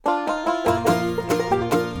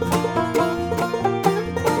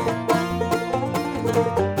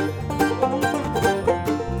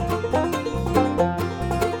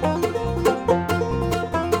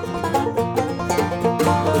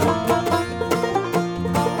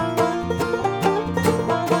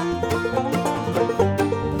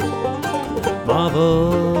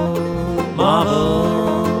Marvel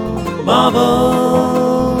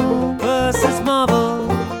versus Marvel.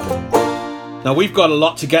 Now we've got a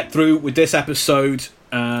lot to get through with this episode.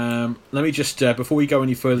 Let me just before we go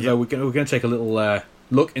any further, though, we're going to take a little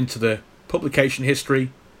look into the publication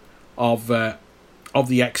history of the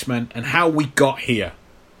X-Men and how we got here,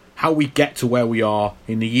 how we get to where we are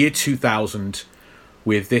in the year 2000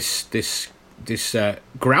 with this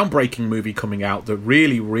groundbreaking movie coming out that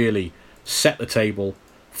really set the table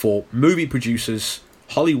for movie producers,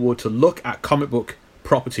 Hollywood, to look at comic book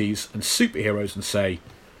properties and superheroes and say,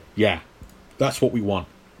 yeah, that's what we want.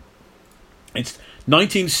 It's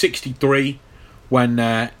 1963 when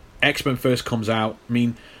X-Men first comes out. I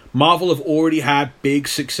mean, Marvel have already had big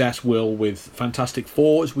success, Will, with Fantastic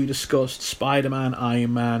Four, as we discussed, Spider-Man,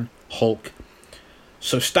 Iron Man, Hulk.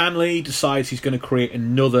 So Stan Lee decides he's going to create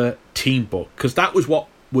another team book, because that was what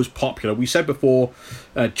was popular. We said before,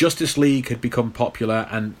 Justice League had become popular,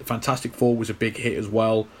 and Fantastic Four was a big hit as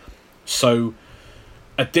well. So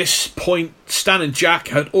at this point, Stan and Jack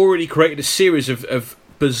had already created a series of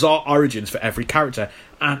bizarre origins for every character.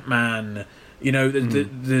 Ant-Man,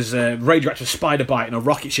 there's a radioactive spider bite and a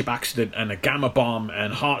rocket ship accident and a gamma bomb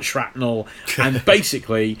and heart shrapnel. And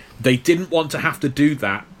basically, they didn't want to have to do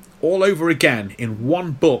that all over again in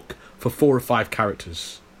one book for 4 or 5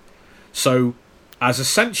 characters. So, as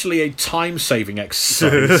essentially a time-saving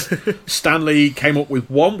exercise, Stan Lee came up with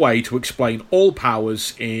one way to explain all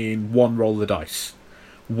powers in one roll of the dice.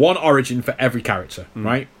 One origin for every character,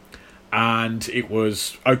 right? And it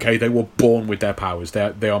was, okay, they were born with their powers.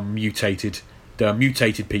 They are mutated. They are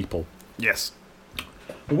mutated people. Yes.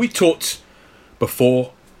 We talked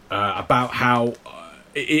before about how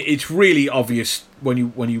it's really obvious when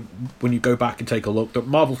you go back and take a look that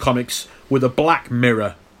Marvel Comics were the Black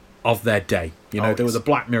Mirror of their day. They were the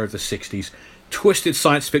Black Mirror of the 60s. Twisted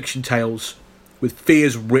science fiction tales with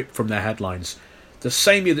fears ripped from their headlines. The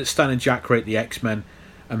same year that Stan and Jack create the X-Men,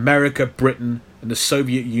 America, Britain, and the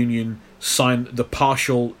Soviet Union signed the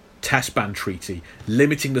Partial Test Ban Treaty,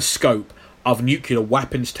 limiting the scope of nuclear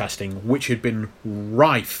weapons testing, which had been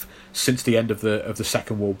rife since the end of the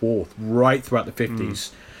Second World War, right throughout the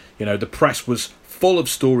 50s. The press was full of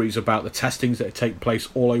stories about the testings that had taken place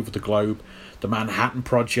all over the globe. The Manhattan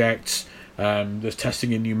Project, there's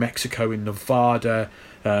testing in New Mexico, in Nevada,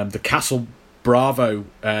 the Castle Bravo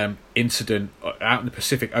incident out in the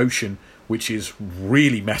Pacific Ocean, which is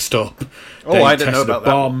really messed up. I didn't know about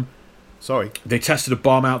that. Sorry. They tested a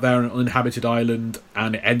bomb out there on an uninhabited island,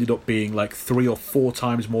 and it ended up being like 3 or 4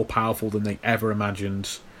 times more powerful than they ever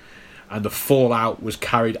imagined. And the fallout was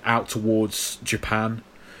carried out towards Japan.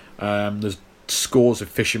 There's scores of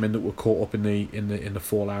fishermen that were caught up in the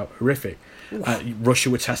fallout. Horrific.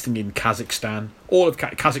 Russia were testing in Kazakhstan. All of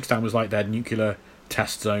Kazakhstan was like their nuclear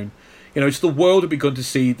test zone. It's the world had begun to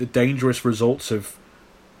see the dangerous results of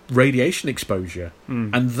radiation exposure,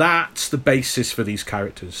 and that's the basis for these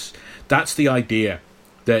characters. That's the idea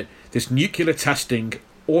that this nuclear testing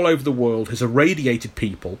all over the world has irradiated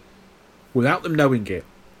people without them knowing it,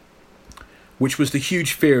 which was the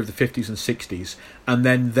huge fear of the 50s and 60s, and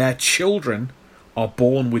then their children are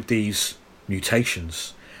born with these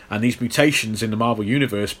mutations, and these mutations in the Marvel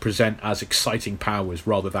Universe present as exciting powers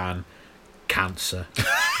rather than cancer.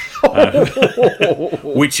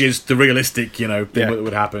 Which is the realistic, thing that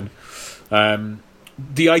would happen.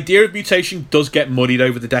 The idea of mutation does get muddied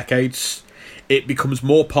over the decades. It becomes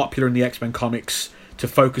more popular in the X-Men comics to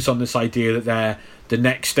focus on this idea that they're the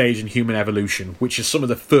next stage in human evolution, which is some of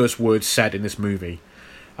the first words said in this movie.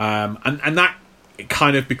 And that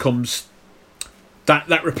kind of becomes...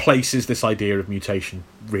 That replaces this idea of mutation,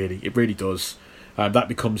 really. It really does. That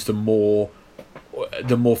becomes the more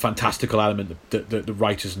fantastical element that the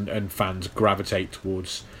writers and fans gravitate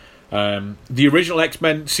towards. The original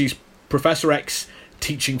X-Men sees Professor X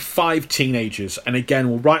teaching 5 teenagers, and again,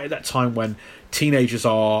 we're right at that time when teenagers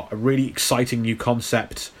are a really exciting new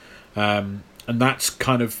concept, and that's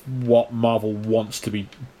kind of what Marvel wants to be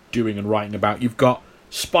doing and writing about. You've got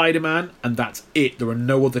Spider-Man, and that's it. There are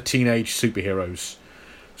no other teenage superheroes.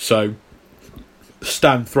 So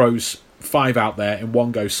Stan throws 5 out there in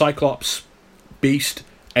one go: Cyclops, Beast,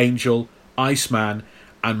 Angel, Iceman,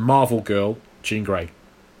 and Marvel Girl, Jean Grey.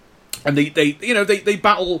 And they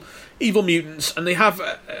battle evil mutants, and they have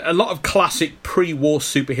a lot of classic pre-war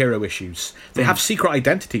superhero issues. They have secret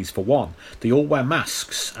identities, for one. They all wear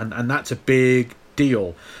masks, and that's a big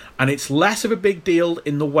deal. And it's less of a big deal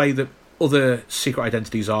in the way that other secret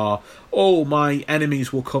identities are. Oh, my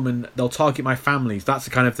enemies will come and they'll target my families. That's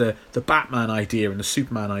the kind of the Batman idea and the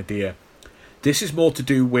Superman idea. This is more to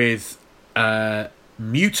do with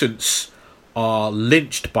mutants are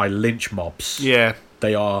lynched by lynch mobs. Yeah.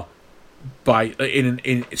 They are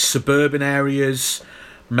in suburban areas,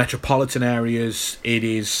 metropolitan areas. It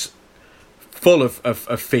is full of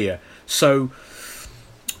fear. So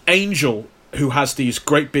Angel, who has these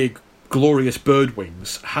great big glorious bird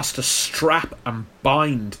wings, has to strap and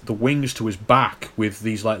bind the wings to his back with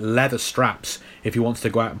these like leather straps if he wants to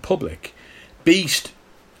go out in public. Beast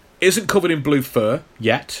isn't covered in blue fur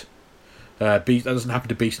yet. Beast, that doesn't happen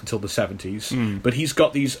to Beast until the 70s. But he's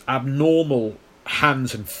got these abnormal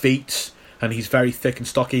hands and feet, and he's very thick and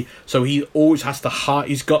stocky. So he always has to hide.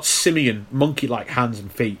 He's got simian, monkey-like hands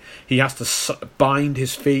and feet. He has to bind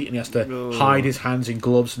his feet, and he has to hide his hands in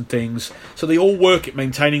gloves and things. So they all work at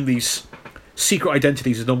maintaining these secret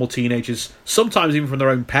identities as normal teenagers, sometimes even from their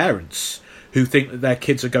own parents, who think that their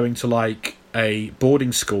kids are going to like a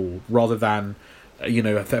boarding school rather than,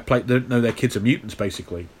 if they don't know their kids are mutants,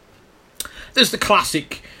 basically. There's the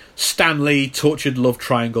classic Stan Lee tortured love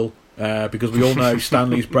triangle, because we all know Stan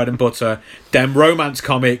Lee's bread and butter. Them romance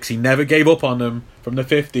comics, he never gave up on them from the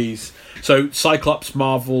 50s. So Cyclops,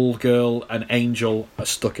 Marvel Girl, and Angel are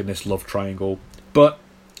stuck in this love triangle. But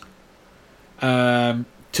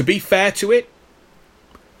to be fair to it,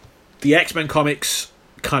 the X-Men comics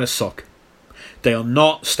kind of suck. They are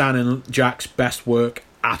not Stan and Jack's best work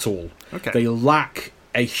at all. Okay. They lack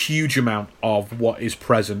a huge amount of what is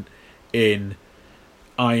present in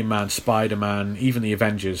Iron Man, Spider-Man, even the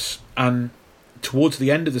Avengers. And towards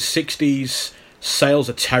the end of the 60s, sales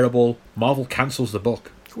are terrible. Marvel cancels the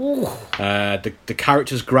book. The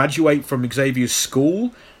characters graduate from Xavier's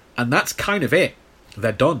school, and that's kind of it.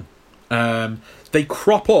 They're done. They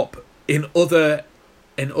crop up in other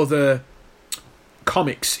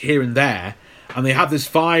comics here and there, and they have this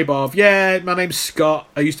vibe of, yeah, my name's Scott,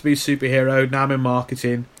 I used to be a superhero, now I'm in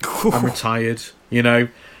marketing, I'm retired,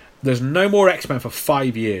 There's no more X-Men for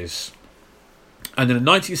 5 years. And then in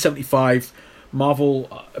 1975,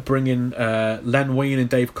 Marvel bring in Len Wein and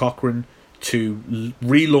Dave Cockrum to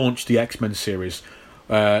relaunch the X-Men series.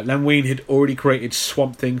 Len Wein had already created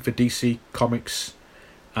Swamp Thing for DC Comics,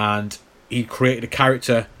 and he created a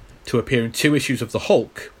character to appear in 2 issues of the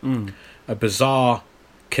Hulk, a bizarre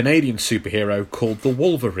Canadian superhero called the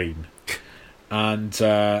Wolverine. And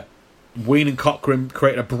Wein and Cockrum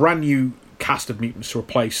created a brand new cast of mutants to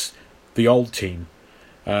replace the old team.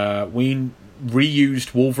 Wein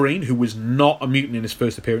reused Wolverine, who was not a mutant in his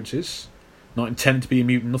first appearances, not intended to be a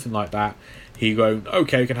mutant, nothing like that. He go,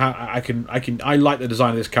 okay, I like the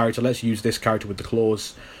design of this character. Let's use this character with the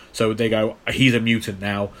claws. So they go, he's a mutant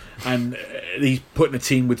now, and he's put in a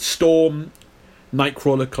team with Storm,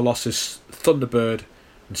 Nightcrawler, Colossus, Thunderbird,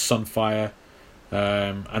 and Sunfire.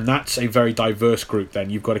 And that's a very diverse group. Then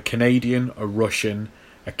you've got a Canadian, a Russian,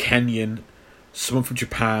 a Kenyan, someone from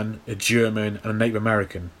Japan, a German, and a Native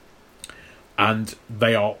American. And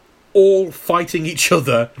they are all fighting each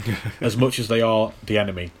other as much as they are the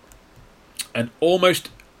enemy. And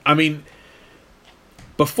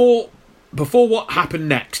before what happened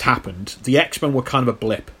next happened, the X-Men were kind of a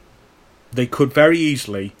blip. They could very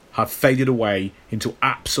easily have faded away into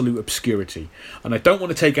absolute obscurity. And I don't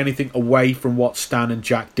want to take anything away from what Stan and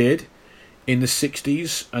Jack did in the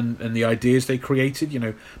 60s and the ideas they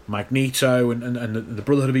created, Magneto and the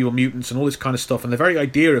Brotherhood of Evil Mutants and all this kind of stuff, and the very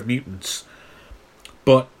idea of mutants.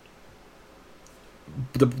 But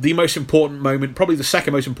the most important moment, probably the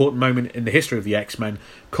second most important moment in the history of the X-Men,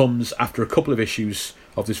 comes after a couple of issues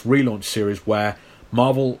of this relaunch series where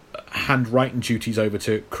Marvel hand writing duties over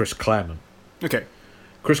to Chris Claremont. Okay.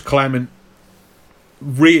 Chris Claremont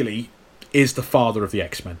really is the father of the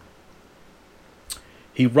X-Men.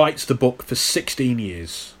 He writes the book for 16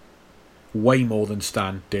 years, way more than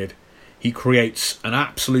Stan did. He creates an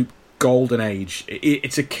absolute golden age.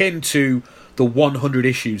 It's akin to the 100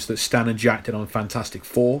 issues that Stan and Jack did on Fantastic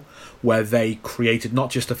Four, where they created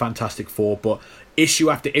not just a Fantastic Four, but issue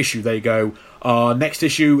after issue they go, next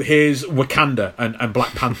issue, here's Wakanda and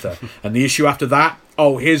Black Panther. And the issue after that,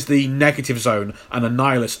 here's the Negative Zone and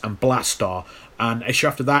Annihilus and Blastar. And issue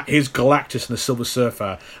after that, here's Galactus and the Silver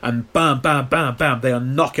Surfer. And bam, bam, bam, bam, they are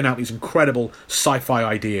knocking out these incredible sci-fi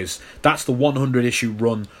ideas. That's the 100 issue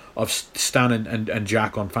run of Stan and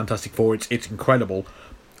Jack on Fantastic Four. It's incredible.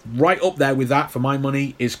 Right up there with that, for my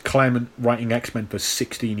money, is Claremont writing X-Men for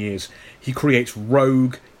 16 years. He creates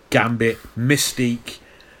Rogue, Gambit, Mystique,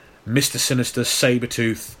 Mr. Sinister,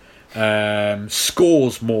 Sabretooth,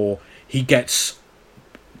 scores more. He gets,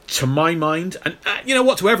 to my mind, and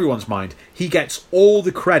to everyone's mind, he gets all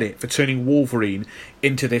the credit for turning Wolverine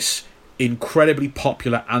into this incredibly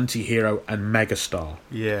popular anti-hero and megastar.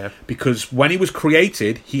 Yeah. Because when he was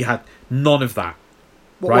created, he had none of that.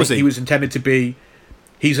 What was he? He was intended to be...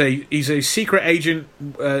 He's a secret agent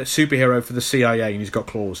superhero for the CIA, and he's got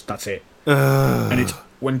claws. That's it. And it's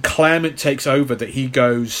when Claremont takes over that he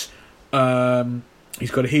goes. He's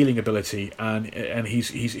got a healing ability, and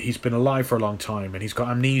he's been alive for a long time, and he's got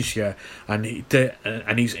amnesia, and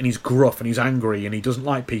he's gruff, and he's angry, and he doesn't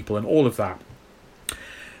like people, and all of that.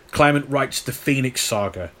 Claremont writes the Phoenix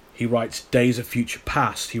Saga. He writes Days of Future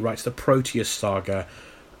Past. He writes the Proteus Saga.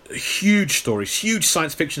 Huge stories, huge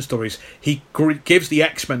science fiction stories. He gives the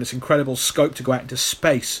X-Men this incredible scope to go out into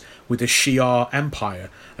space with the Shi'ar Empire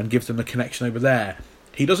and gives them a connection over there.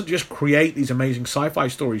 He doesn't just create these amazing sci-fi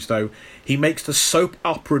stories, though. He makes the soap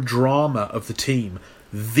opera drama of the team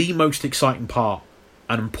the most exciting part,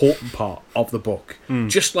 an important part of the book.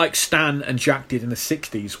 Just like Stan and Jack did in the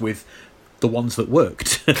 60s with the ones that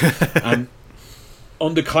worked. And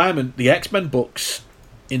under Claremont, the X-Men books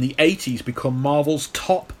in the 80s become Marvel's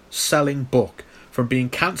top-selling book, from being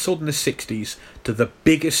cancelled in the 60s to the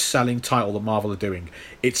biggest selling title that Marvel are doing.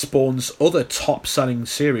 It spawns other top-selling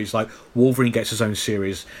series, like Wolverine gets his own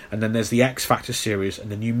series, and then there's the X-Factor series,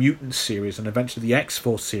 and the New Mutants series, and eventually the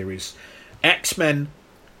X-Force series. X-Men,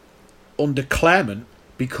 under Claremont,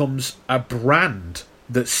 becomes a brand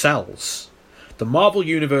that sells. The Marvel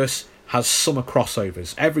Universe has summer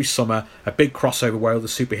crossovers. Every summer, a big crossover where all the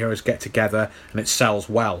superheroes get together, and it sells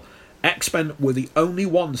well. X-Men were the only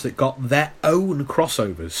ones that got their own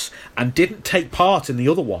crossovers and didn't take part in the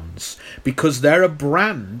other ones because they're a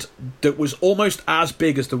brand that was almost as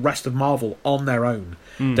big as the rest of Marvel on their own.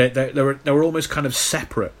 They were almost kind of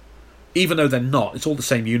separate, even though they're not. It's all the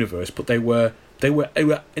same universe, but they were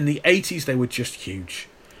in the 80s. They were just huge,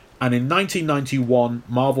 and in 1991,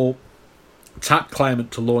 Marvel tapped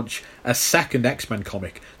Claremont to launch a second X-Men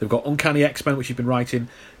comic. They've got Uncanny X-Men, which he's been writing.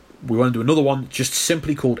 We want to do another one just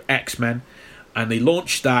simply called X-Men, and they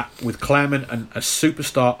launched that with Claremont and a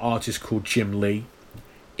superstar artist called Jim Lee.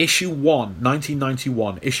 Issue 1,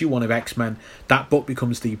 1991, issue 1 of X-Men, that book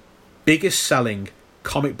becomes the biggest selling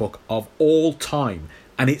comic book of all time,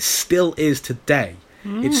 and it still is today.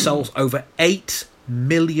 It sells over 8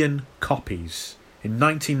 million copies in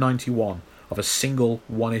 1991 of a single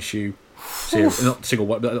one-issue series. Not single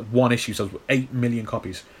one issue, sells 8 million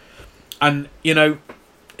copies. And, you know,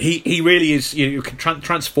 He really is,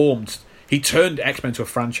 transformed. He turned X-Men to a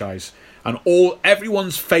franchise, and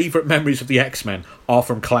everyone's favourite memories of the X-Men are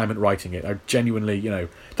from Claremont writing it. I genuinely,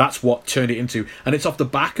 that's what turned it into, and it's off the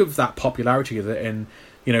back of that popularity that,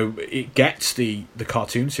 it gets the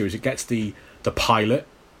cartoon series, it gets the pilot,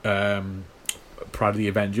 Pride of the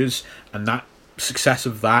Avengers, and that success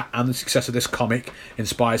of that and the success of this comic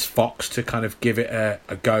inspires Fox to kind of give it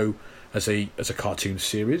a go as a cartoon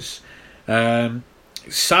series.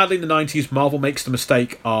 Sadly, in the 90s, Marvel makes the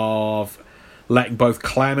mistake of letting both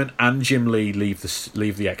Claremont and Jim Lee leave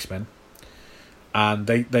the X-Men. And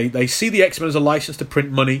they see the X-Men as a license to print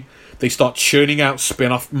money. They start churning out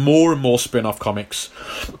more and more spin-off comics.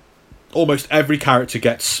 Almost every character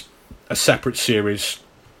gets a separate series.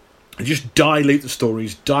 They just dilute the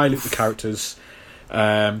stories, dilute the characters.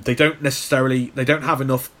 They don't have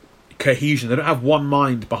enough cohesion. They don't have one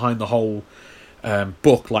mind behind the whole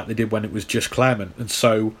book like they did when it was just Claremont, and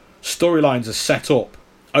so storylines are set up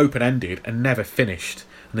open-ended and never finished,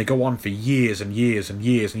 and they go on for years and years and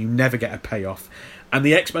years, and you never get a payoff, and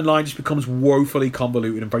the X-Men line just becomes woefully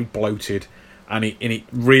convoluted and very bloated, and it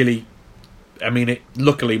really,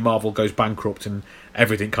 luckily Marvel goes bankrupt and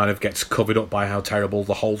everything kind of gets covered up by how terrible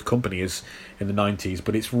the whole company is in the 90s,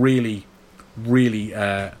 but it's really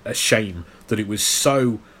a shame that it was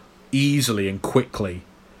so easily and quickly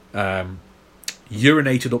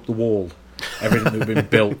urinated up the wall, everything that had been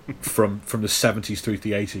built from the 70s through to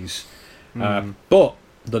the 80s. But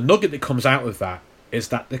the nugget that comes out of that is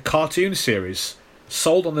that the cartoon series,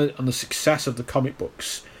 sold on the success of the comic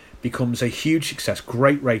books, becomes a huge success,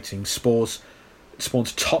 great ratings, spawns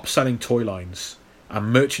top-selling toy lines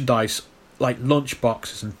and merchandise like lunch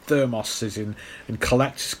boxes and thermoses and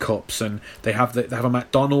collector's cups, and they have a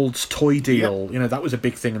McDonald's toy deal. Yep. That was a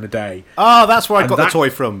big thing in the day. Oh, that's where I got the toy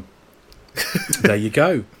from. There you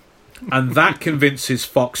go. And that convinces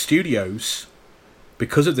Fox Studios,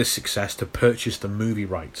 because of this success, to purchase the movie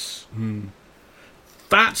rights.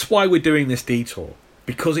 That's why we're doing this detour,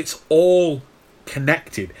 because it's all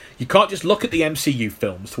connected. You can't just look at the MCU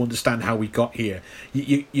films to understand how we got here.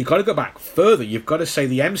 You got to go back further. You've got to say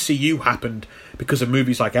the MCU happened because of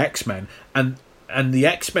movies like X-Men, and the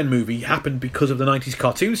X-Men movie happened because of the 90s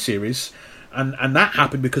cartoon series, and that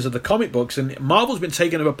happened because of the comic books. And Marvel's been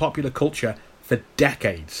taken over popular culture for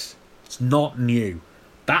decades. It's not new.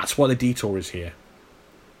 That's why the detour is here,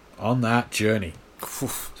 on that journey.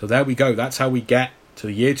 So there we go. That's how we get to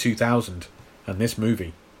the year 2000. and this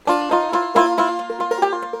movie.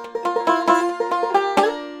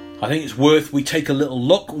 I think it's worth we take a little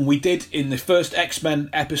look. When we did in the first X-Men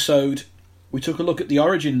episode, we took a look at the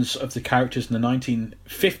origins of the characters in the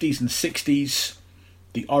 1950s and 60s,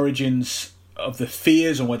 the origins of the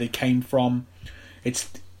fears and where they came from.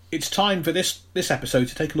 It's time for this episode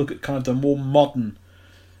to take a look at kind of the more modern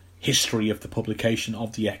history of the publication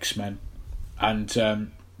of the X-Men.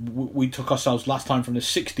 And we took ourselves last time from the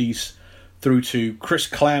 60s through to Chris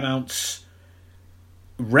Claremont's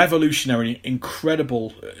revolutionary,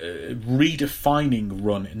 incredible, redefining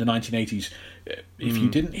run in the 1980s. If you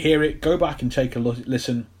didn't hear it, go back and take a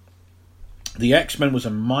listen. The X-Men was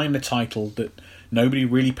a minor title that nobody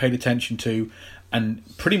really paid attention to and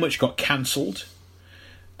pretty much got cancelled.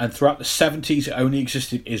 And throughout the 70s, it only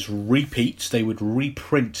existed as repeats. They would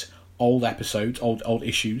reprint old episodes, old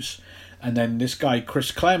issues. And then this guy,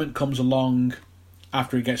 Chris Claremont, comes along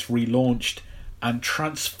after it gets relaunched and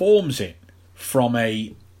transforms it from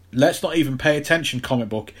a let's not even pay attention comic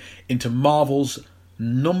book into Marvel's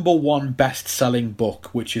 #1 best-selling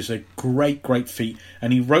book, which is a great feat.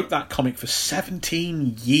 And he wrote that comic for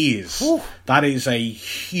 17 years. Ooh. That is a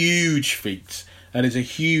huge feat. And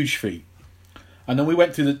then we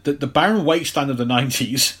went through the barren wasteland of the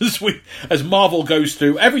 90s as Marvel goes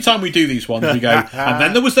through. Every time we do these ones, we go, and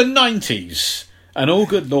then there was the 90s. And oh,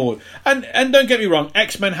 good Lord. And don't get me wrong,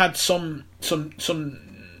 X-Men had some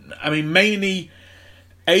I mean, mainly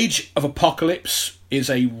Age of Apocalypse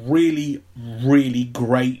is a really, really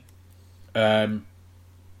great event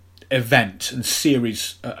and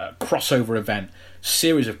series, crossover event,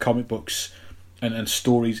 series of comic books and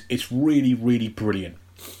stories. It's really, really brilliant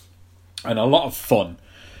and a lot of fun.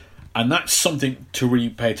 And that's something to really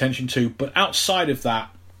pay attention to. But outside of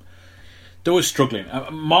that, they were struggling.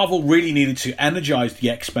 Marvel really needed to energise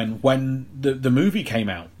the X-Men when the movie came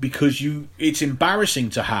out, because it's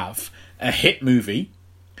embarrassing to have a hit movie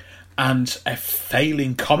and a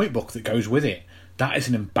failing comic book that goes with it. That is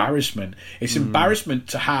an embarrassment. It's embarrassment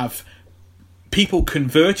to have people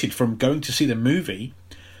converted from going to see the movie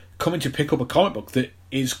coming to pick up a comic book that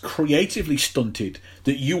is creatively stunted,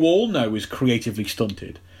 that you all know is creatively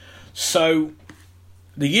stunted. So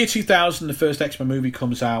the year 2000, the first X-Men movie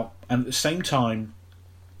comes out, and at the same time,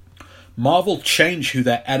 Marvel changed who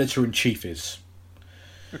their editor-in-chief is.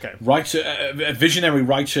 Okay. A visionary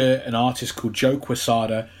writer and artist called Joe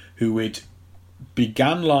Quesada, who had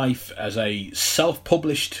began life as a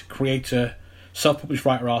self-published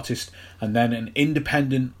writer-artist, and then an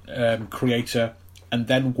independent creator, and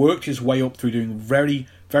then worked his way up through doing very,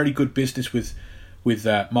 very good business with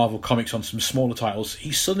Marvel Comics on some smaller titles.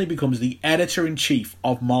 He suddenly becomes the editor-in-chief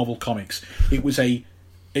of Marvel Comics.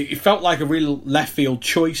 It felt like a real left-field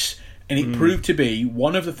choice, and it proved to be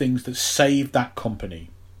one of the things that saved that company.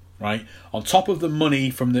 Right, on top of the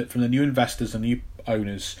money from the new investors and new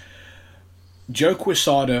owners, Joe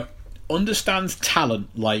Quesada understands talent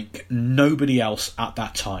like nobody else at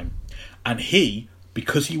that time, and he,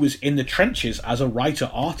 because he was in the trenches as a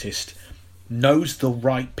writer-artist, knows the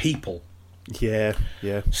right people. Yeah.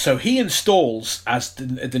 So he installs as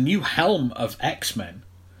the new helm of X-Men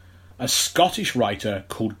a Scottish writer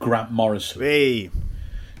called Grant Morrison. Hey.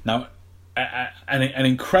 Now, an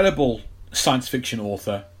incredible science fiction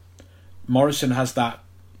author. Morrison has that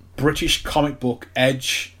British comic book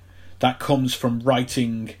edge that comes from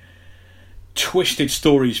writing twisted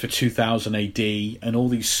stories for 2000 AD and all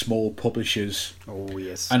these small publishers. Oh,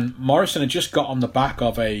 yes. And Morrison had just got on the back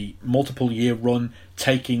of a multiple-year run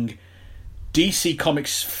taking DC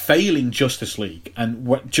Comics failing Justice League, and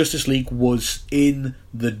what Justice League was in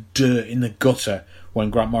the dirt, in the gutter,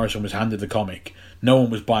 when Grant Morrison was handed the comic. No one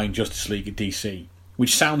was buying Justice League at DC.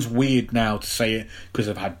 Which sounds weird now to say it because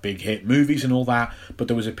they've had big hit movies and all that, but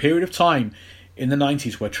there was a period of time in the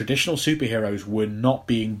 90s where traditional superheroes were not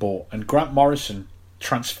being bought, and Grant Morrison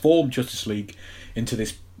transformed Justice League into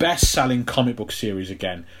this best-selling comic book series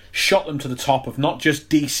again, shot them to the top of not just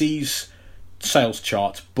DC's sales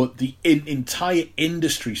charts, but the entire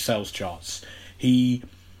industry sales charts. He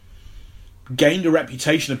gained a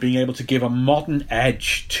reputation of being able to give a modern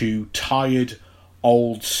edge to tired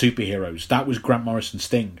old superheroes. That was Grant Morrison's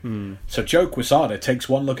thing. So Joe Quesada takes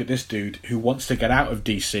one look at this dude who wants to get out of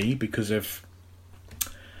DC because of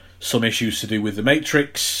some issues to do with the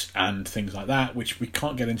Matrix and things like that, which we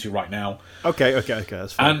can't get into right now. Okay,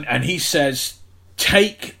 that's fine. And he says,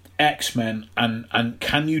 take X-Men and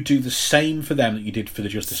can you do the same for them that you did for the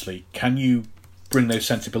Justice League? Can you bring those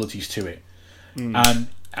sensibilities to it? And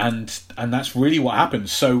that's really what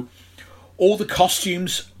happens. So all the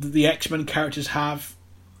costumes that the X-Men characters have,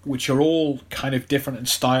 which are all kind of different and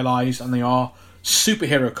stylized, and they are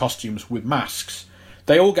superhero costumes with masks.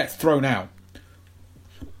 They all get thrown out.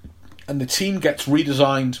 And the team gets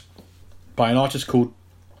redesigned by an artist called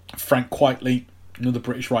Frank Quitely, another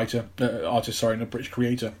British another British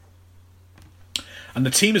creator. And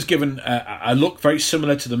the team is given a look very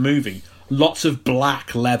similar to the movie. Lots of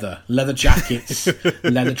black leather jackets,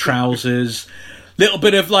 leather trousers, little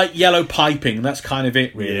bit of like yellow piping. That's kind of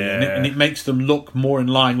it, really. Yeah. And it makes them look more in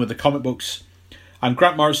line with the comic books. And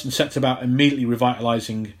Grant Morrison sets about immediately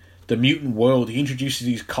revitalising the mutant world. He introduces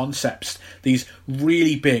these concepts, these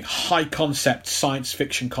really big, high-concept science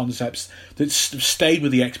fiction concepts that stayed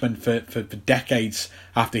with the X-Men for decades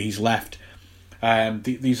after he's left.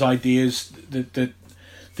 These ideas that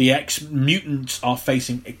the Mutants are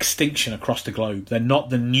facing extinction across the globe. They're not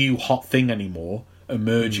the new hot thing anymore,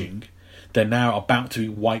 emerging. They're now about to be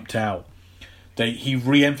wiped out. He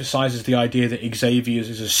re-emphasises the idea that Xavier's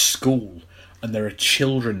is a school, and there are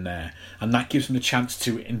children there, and that gives them the chance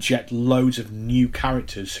to inject loads of new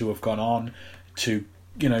characters who have gone on to,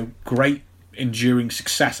 great enduring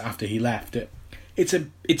success after he left. It's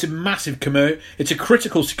a massive it's a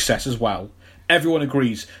critical success as well. Everyone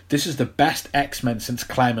agrees this is the best X-Men since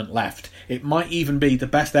Claremont left. It might even be the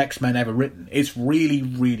best X-Men ever written. It's really,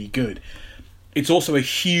 really good. It's also a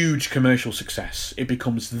huge commercial success. It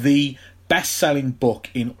becomes the best-selling book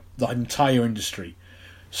in the entire industry.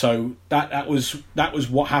 So that was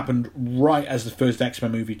what happened right as the first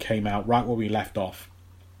X-Men movie came out, right where we left off.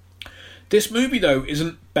 This movie, though,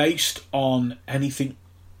 isn't based on anything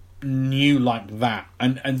new like that.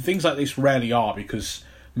 And things like this rarely are, because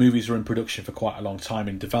movies are in production for quite a long time,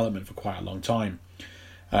 in development for quite a long time.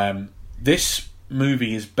 This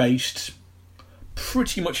movie is based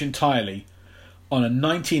pretty much entirely on a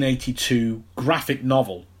 1982 graphic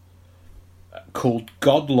novel called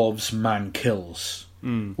God Loves, Man Kills,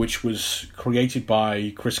 which was created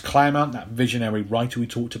by Chris Claremont, that visionary writer we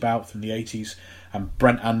talked about from the 80s, and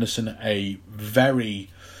Brent Anderson, a very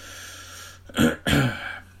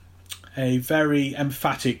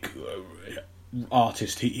emphatic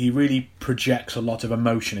artist. He really projects a lot of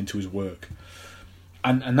emotion into his work.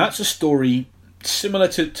 And that's a story similar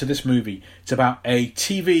to this movie. It's about a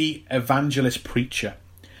TV evangelist preacher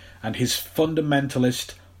and his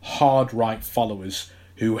fundamentalist hard right followers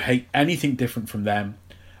who hate anything different from them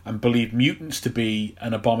and believe mutants to be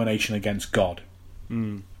an abomination against God.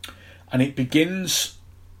 And it begins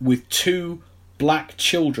with 2 black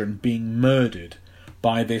children being murdered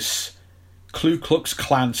by this Ku Klux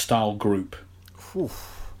Klan style group.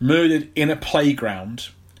 Murdered in a playground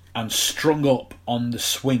and strung up on the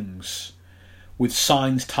swings with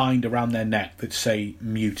signs tied around their neck that say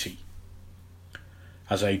mutie,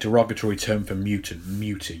 as a derogatory term for mutant,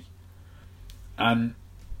 mutie. And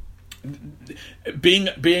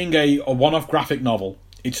being a one-off graphic novel,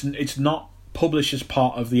 it's not published as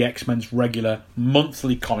part of the X-Men's regular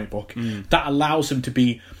monthly comic book. That allows them to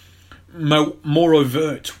be more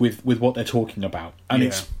overt with what they're talking about. And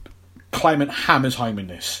it's Claremont hammers home in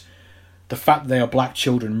this. The fact that they are black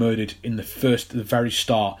children murdered in the very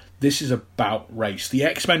start. This is about race. The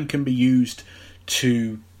X-Men can be used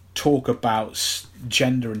to talk about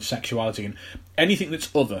gender and sexuality and anything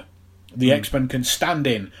that's other. The X-Men can stand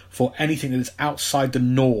in for anything that is outside the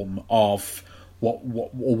norm of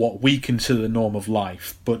what we consider the norm of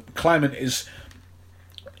life. But Claremont is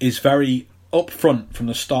very upfront from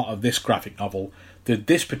the start of this graphic novel that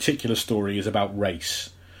this particular story is about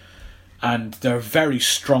race. And there are very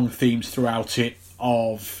strong themes throughout it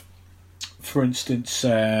of, for instance,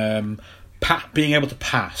 being able to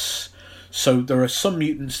pass. So there are some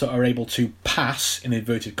mutants that are able to pass, in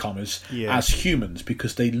inverted commas, as humans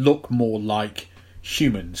because they look more like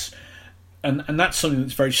humans. And that's something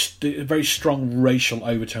that's very strong racial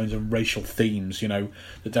overtones and racial themes, that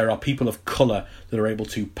there are people of colour that are able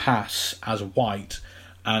to pass as white,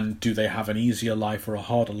 and do they have an easier life or a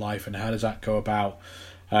harder life, and how does that go about?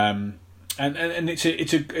 And it's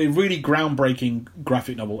a really groundbreaking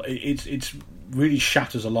graphic novel. It's really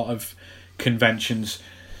shatters a lot of conventions.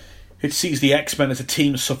 It sees the X-Men as a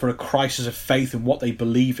team suffer a crisis of faith in what they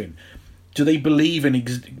believe in. Do they believe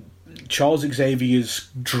in Charles Xavier's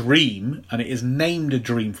dream? And it is named a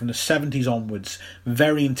dream from the 70s onwards,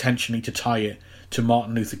 very intentionally to tie it to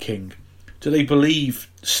Martin Luther King. Do they believe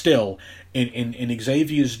still in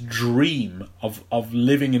Xavier's dream of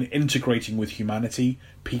living and integrating with humanity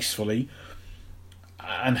peacefully?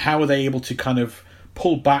 And how are they able to kind of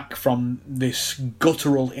pull back from this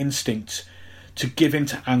guttural instinct to give in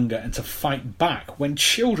to anger and to fight back when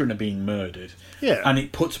children are being murdered? And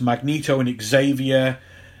it puts Magneto and Xavier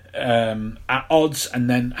at odds, and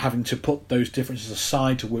then having to put those differences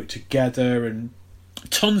aside to work together. And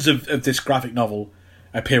tons of this graphic novel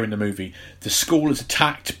appear in the movie. The school is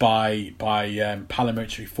attacked by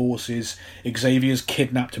paramilitary forces. Xavier's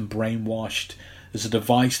kidnapped and brainwashed. There's a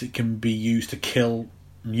device that can be used to kill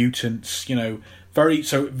mutants.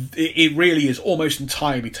 It really is almost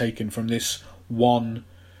entirely taken from this one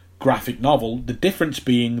graphic novel. The difference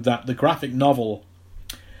being that the graphic novel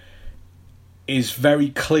is very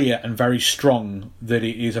clear and very strong that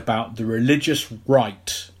it is about the religious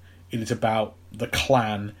right, it is about the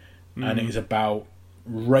Klan, and it is about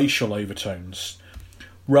racial overtones,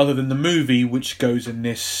 rather than the movie, which goes in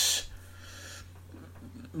this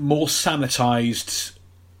more sanitized,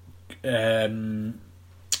 I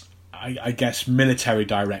guess, military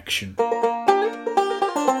direction.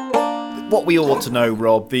 What we ought to know,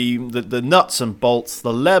 Rob, the nuts and bolts,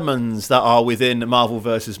 the lemons that are within Marvel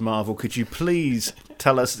vs. Marvel. Could you please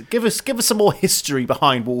tell us, give us some more history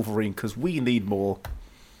behind Wolverine, because we need more.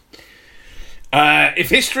 If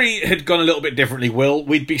history had gone a little bit differently, Will,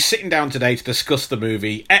 we'd be sitting down today to discuss the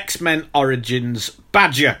movie X-Men Origins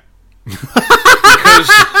Badger. Because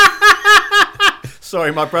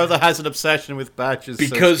sorry, my brother has an obsession with badgers,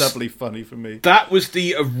 so it's doubly funny for me. That was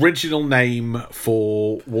the original name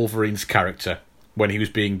for Wolverine's character when he was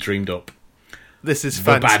being dreamed up. This is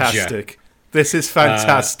fantastic. This is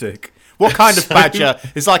fantastic. What kind of badger?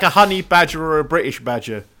 Is like a honey badger or a British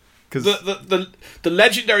badger? The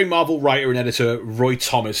legendary Marvel writer and editor Roy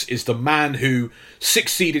Thomas is the man who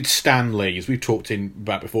succeeded Stan Lee, as we've talked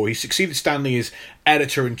about before. He succeeded Stan Lee as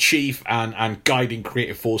editor-in-chief and guiding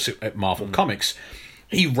creative force at Marvel Comics.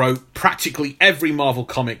 He wrote practically every Marvel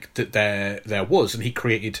comic that there was, and he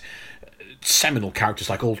created seminal characters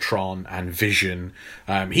like Ultron and Vision.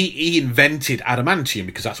 He invented adamantium,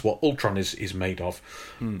 because that's what Ultron is made of.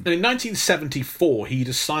 And in 1974, he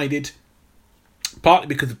decided, partly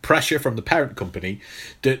because of pressure from the parent company,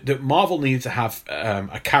 that Marvel needed to have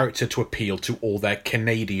a character to appeal to all their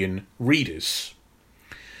Canadian readers.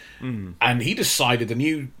 And he decided the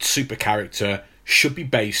new super character should be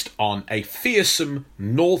based on a fearsome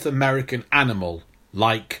North American animal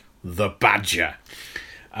like the badger.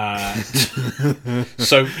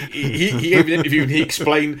 So he gave an interview and he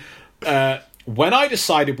explained, when I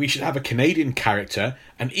decided we should have a Canadian character,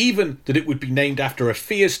 and even that it would be named after a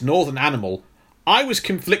fierce northern animal, I was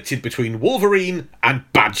conflicted between Wolverine and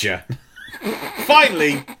Badger.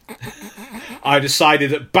 Finally, I decided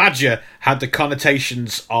that Badger had the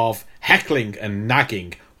connotations of heckling and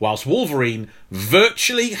nagging, whilst Wolverine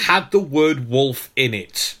virtually had the word wolf in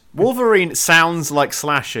it. Wolverine sounds like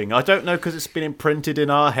slashing. I don't know because it's been imprinted in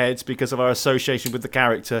our heads because of our association with the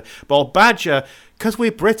character. But Badger, because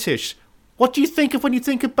we're British, what do you think of when you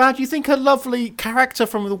think of Badger? You think a lovely character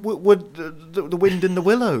from the Wind in the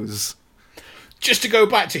Willows. Just to go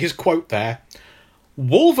back to his quote there,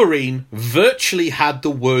 Wolverine virtually had the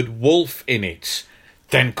word wolf in it.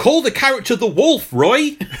 Then call the character the Wolf,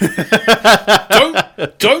 Roy.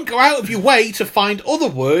 Don't go out of your way to find other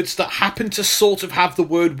words that happen to sort of have the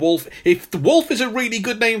word wolf. If the Wolf is a really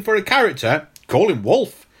good name for a character, call him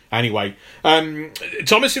Wolf. Anyway,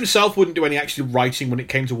 Thomas himself wouldn't do any actual writing when it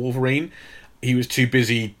came to Wolverine. He was too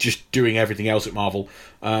busy just doing everything else at Marvel.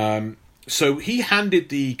 So he handed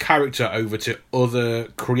the character over to other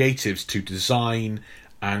creatives to design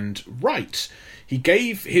and write. He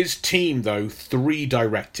gave his team, though, 3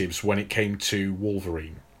 directives when it came to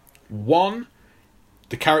Wolverine. 1,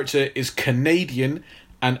 the character is Canadian,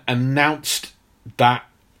 and announced that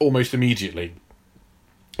almost immediately.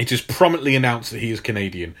 It is prominently announced that he is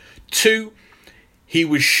Canadian. 2, he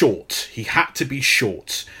was short. He had to be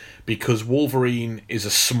short because Wolverine is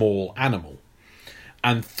a small animal.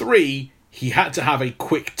 And 3, he had to have a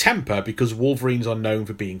quick temper because Wolverines are known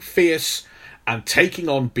for being fierce and taking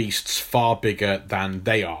on beasts far bigger than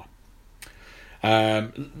they are.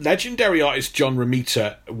 Legendary artist John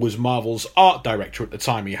Romita was Marvel's art director at the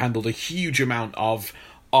time. He handled a huge amount of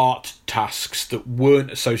art tasks that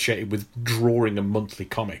weren't associated with drawing a monthly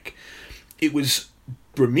comic. It was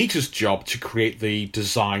Romita's job to create the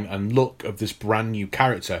design and look of this brand new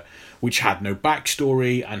character, which had no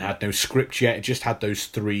backstory and had no script yet. It just had those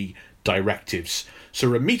 3 directives. So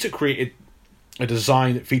Romita created a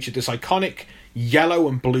design that featured this iconic yellow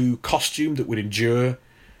and blue costume that would endure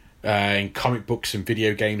in comic books and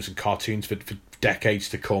video games and cartoons for decades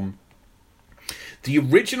to come. The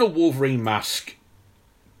original Wolverine mask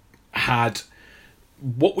had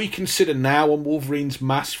what we consider now on Wolverine's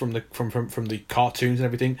mask from the cartoons and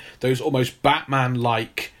everything, those almost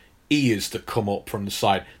Batman-like ears that come up from the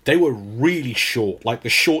side. They were really short, like the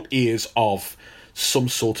short ears of some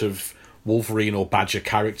sort of Wolverine or Badger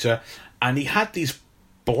character. And he had these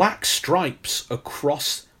black stripes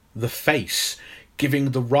across the face,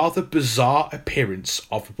 giving the rather bizarre appearance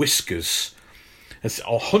of whiskers. It's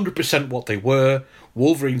 100% what they were.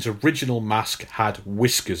 Wolverine's original mask had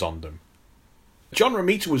whiskers on them. John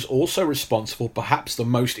Romita was also responsible for perhaps the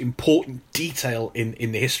most important detail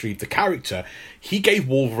in the history of the character. He gave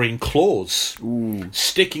Wolverine claws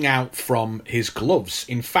sticking out from his gloves.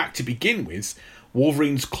 In fact, to begin with,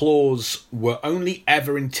 Wolverine's claws were only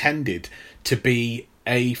ever intended to be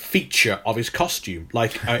a feature of his costume,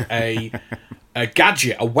 like a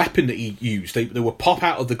gadget, a weapon that he used. They would pop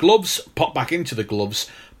out of the gloves, pop back into the gloves,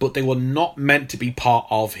 but they were not meant to be part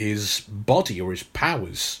of his body or his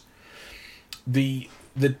powers. The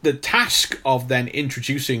task of then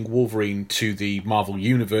introducing Wolverine to the Marvel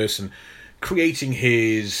Universe and creating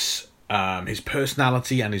his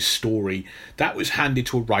personality and his story, that was handed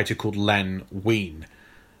to a writer called Len Wein.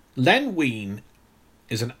 Len Wein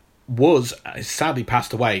has sadly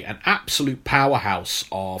passed away, an absolute powerhouse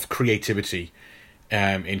of creativity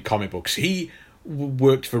in comic books. He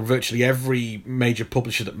worked for virtually every major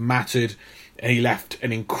publisher that mattered. He left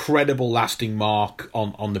an incredible lasting mark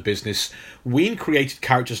on the business. Wein created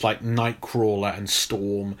characters like Nightcrawler and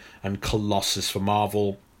Storm and Colossus for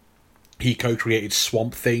Marvel. He co-created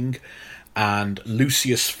Swamp Thing and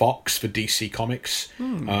Lucius Fox for DC Comics.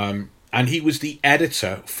 And he was the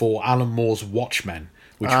editor for Alan Moore's Watchmen,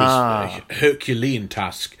 which was a Herculean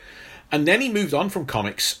task. And then he moved on from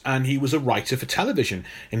comics, and he was a writer for television.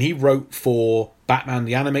 And he wrote for Batman,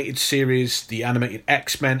 the animated series, the animated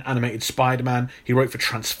X-Men, animated Spider-Man. He wrote for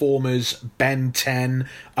Transformers, Ben 10,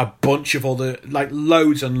 a bunch of other, like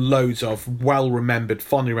loads and loads of well-remembered,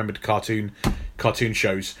 fondly remembered cartoon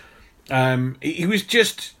shows. He was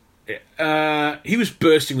just... he was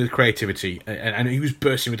bursting with creativity, and he was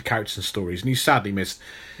bursting with characters and stories, and he's sadly missed.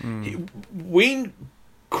 Wein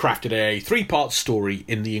crafted a 3-part story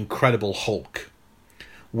in The Incredible Hulk,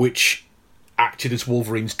 which acted as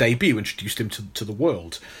Wolverine's debut, introduced him to the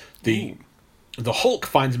world. The Hulk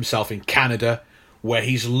finds himself in Canada, where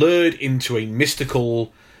he's lured into a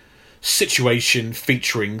mystical situation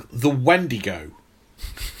featuring the Wendigo.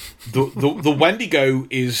 The Wendigo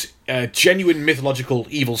is a genuine mythological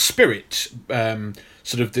evil spirit,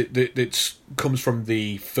 that comes from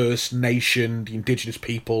the First Nation, the indigenous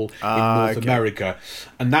people in North America,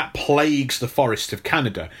 and that plagues the forests of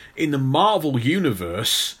Canada. In the Marvel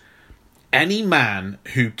Universe, any man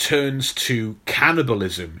who turns to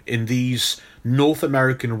cannibalism in these North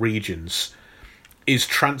American regions is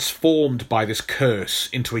transformed by this curse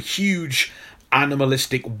into a huge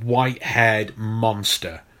animalistic white-haired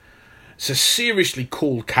monster. It's a seriously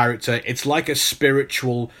cool character. It's like a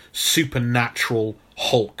spiritual, supernatural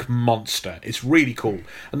Hulk monster. It's really cool.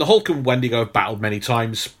 And the Hulk and Wendigo have battled many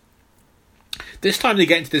times. This time they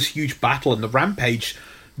get into this huge battle, and the rampage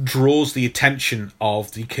draws the attention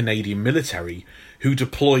of the Canadian military, who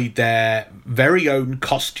deployed their very own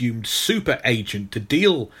costumed super agent to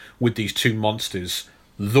deal with these two monsters,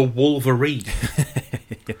 the Wolverine.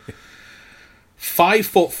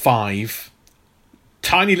 5'5",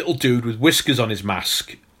 tiny little dude with whiskers on his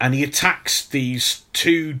mask, and he attacks these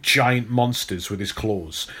two giant monsters with his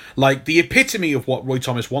claws. Like the epitome of what Roy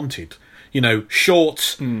Thomas wanted. You know,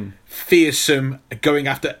 short, fearsome, going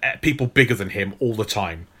after people bigger than him all the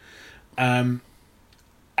time. The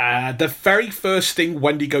very first thing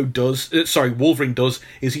Wolverine does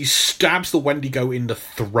is he stabs the Wendigo in the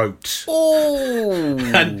throat. Oh!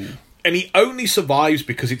 and he only survives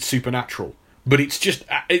because it's supernatural. But it's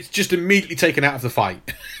just immediately taken out of the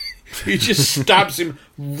fight. He just stabs him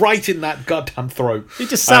right in that goddamn throat. He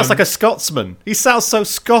just sounds like a Scotsman. He sounds so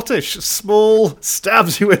Scottish. Small,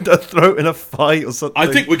 stabs you in the throat in a fight or something. I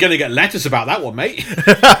think we're going to get letters about that one, mate.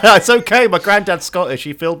 It's okay. My granddad's Scottish.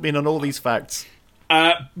 He filled me in on all these facts.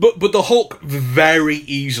 But the Hulk very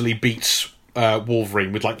easily beats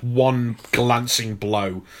Wolverine with like one glancing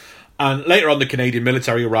blow. And later on, the Canadian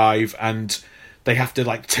military arrive and they have to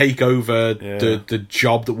like take over the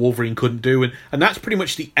job that Wolverine couldn't do, and that's pretty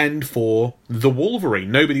much the end for the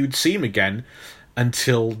Wolverine. Nobody would see him again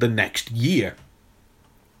until the next year,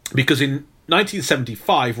 because in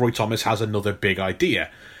 1975 Roy Thomas has another big idea,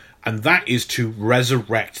 and that is to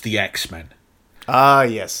resurrect the X-Men. Ah,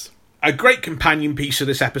 yes. A great companion piece of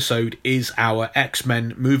this episode is our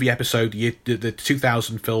X-Men movie episode, the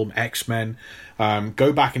 2000 film X-Men.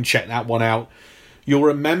 Go back and check that one out. You'll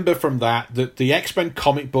remember from that the X-Men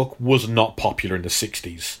comic book was not popular in the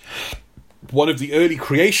 60s. One of the early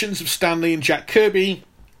creations of Stan Lee and Jack Kirby,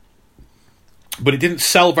 but it didn't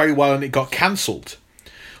sell very well and it got cancelled.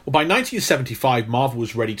 Well, by 1975, Marvel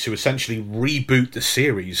was ready to essentially reboot the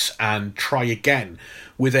series and try again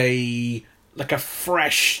with a like a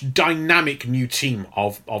fresh, dynamic new team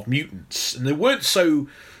of mutants, and they weren't so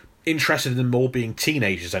interested in them all being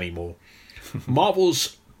teenagers anymore.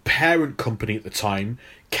 Marvel's parent company at the time,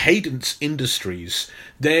 Cadence Industries,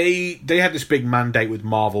 they had this big mandate with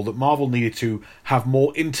Marvel that Marvel needed to have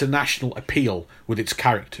more international appeal with its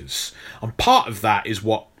characters. And part of that is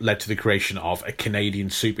what led to the creation of a Canadian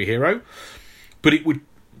superhero. But it would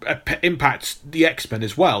impact the X-Men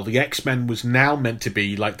as well. The X-Men was now meant to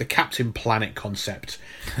be like the Captain Planet concept.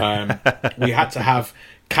 We had to have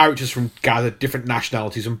characters from gathered different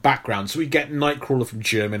nationalities and backgrounds. So we get Nightcrawler from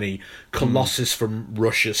Germany, Colossus from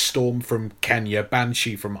Russia, Storm from Kenya,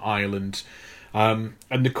 Banshee from Ireland. And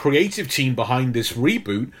the creative team behind this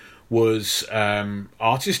reboot was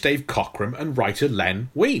artist Dave Cockrum and writer Len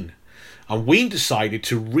Wein. And Wein decided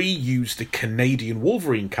to reuse the Canadian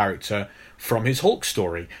Wolverine character from his Hulk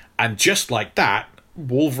story. And just like that,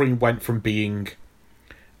 Wolverine went from being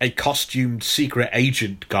a costumed secret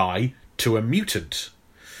agent guy to a mutant.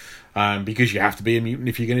 Because you have to be a mutant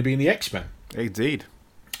if you're going to be in the X-Men. Indeed.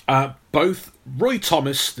 Both Roy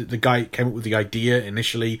Thomas, the guy who came up with the idea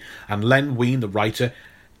initially, and Len Wein, the writer,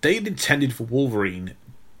 they had intended for Wolverine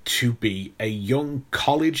to be a young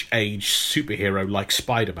college-age superhero like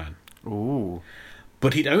Spider-Man. Ooh.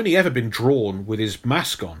 But he'd only ever been drawn with his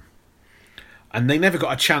mask on. And they never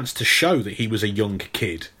got a chance to show that he was a young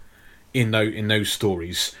kid in those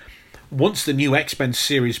stories. Once the new X-Men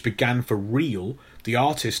series began for real, the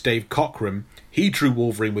artist Dave Cockrum, he drew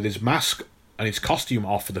Wolverine with his mask and his costume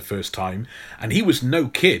off for the first time, and he was no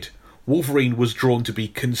kid. Wolverine was drawn to be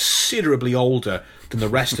considerably older than the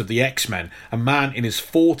rest of the X-Men, a man in his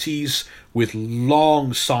 40s with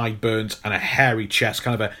long sideburns and a hairy chest,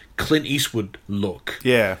 kind of a Clint Eastwood look.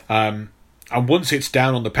 Yeah. And once it's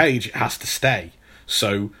down on the page, it has to stay.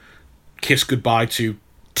 So, kiss goodbye to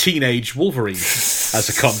teenage Wolverine as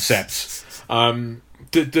a concept.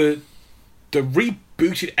 The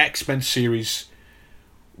rebooted X-Men series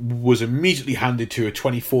was immediately handed to a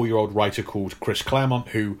 24-year-old writer called Chris Claremont,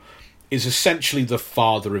 who is essentially the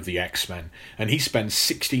father of the X-Men. And he spent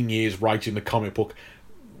 16 years writing the comic book,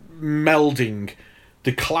 melding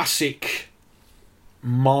the classic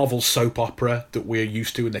Marvel soap opera that we're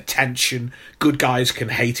used to, and the tension. Good guys can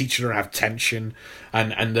hate each other and have tension,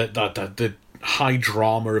 and the high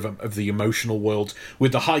drama of the emotional world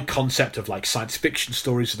with the high concept of like science fiction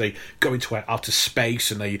stories. They go into outer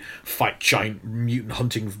space and they fight giant mutant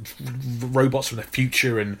hunting robots from the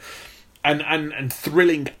future, and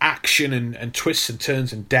thrilling action and twists and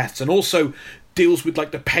turns and deaths, and also deals with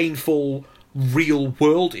like the painful real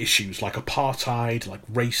world issues like apartheid, like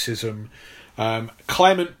racism.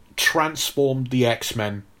 Claremont transformed the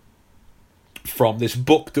X-Men from this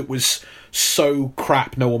book that was so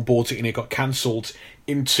crap no one bought it and it got cancelled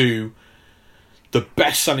into the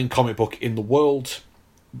best-selling comic book in the world,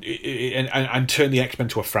 and turned the X-Men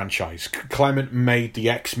to a franchise. Claremont made the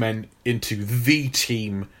X-Men into the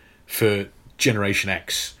team for Generation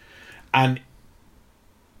X, and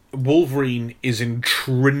Wolverine is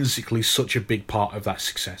intrinsically such a big part of that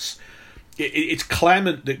success. It's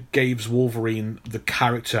Claremont that gives Wolverine the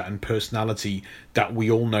character and personality that we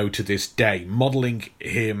all know to this day, modelling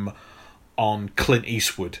him on Clint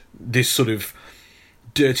Eastwood. This sort of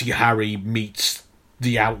Dirty Harry meets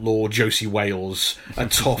the outlaw Josie Wales, a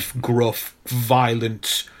tough, gruff,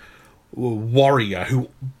 violent warrior who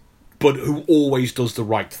always does the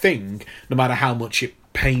right thing, no matter how much it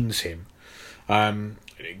pains him.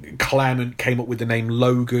 Claremont came up with the name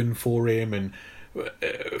Logan for him, and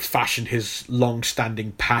fashioned his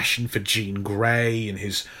long-standing passion for Jean Grey and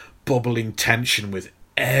his bubbling tension with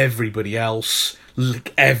everybody else,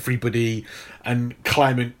 and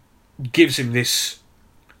Claremont gives him this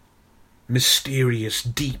mysterious,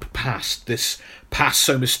 deep past, this past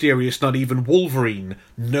so mysterious not even Wolverine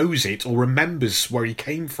knows it or remembers where he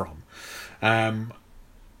came from.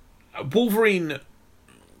 Wolverine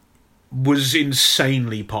was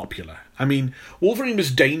insanely popular. I mean, Wolverine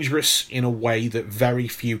was dangerous in a way that very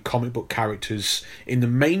few comic book characters in the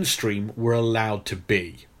mainstream were allowed to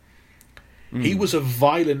be. He was the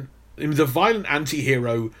violent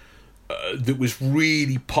anti-hero that was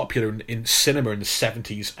really popular in cinema in the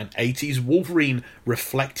 70s and 80s. Wolverine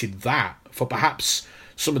reflected that for perhaps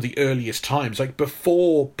some of the earliest times. Like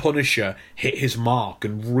before Punisher hit his mark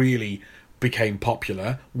and really became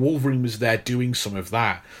popular, Wolverine was there doing some of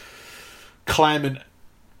that.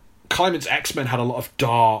 Claremont's X-Men had a lot of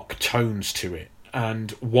dark tones to it.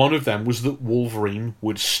 and one of them was that Wolverine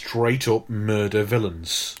would straight up murder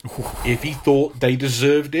villains if he thought they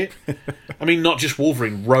deserved it. I mean, not just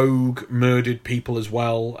Wolverine, Rogue murdered people as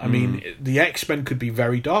well. I mean, the X-Men could be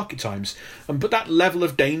very dark at times, but that level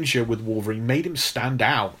of danger with Wolverine made him stand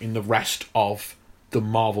out in the rest of the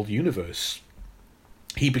Marvel Universe.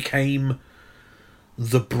 He became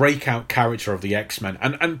the breakout character of the X-Men,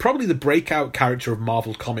 and probably the breakout character of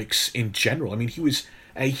Marvel Comics in general. I mean, he was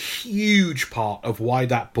a huge part of why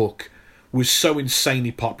that book was so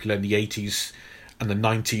insanely popular in the 80s and the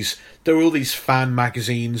 90s. There were all these fan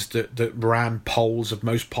magazines that ran polls of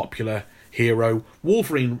most popular hero.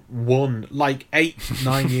 Wolverine won like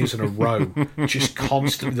 8-9 years in a row, just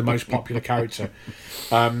constantly the most popular character.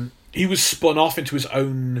 He was spun off into his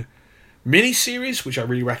own miniseries, which I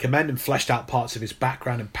really recommend, and fleshed out parts of his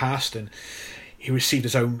background and past, and he received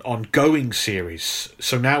his own ongoing series.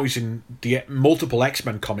 So now he's in the multiple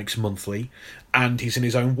X-Men comics monthly, and he's in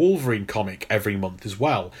his own Wolverine comic every month as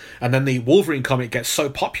well. And then the Wolverine comic gets so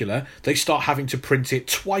popular, they start having to print it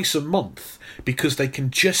twice a month because they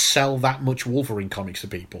can just sell that much Wolverine comics to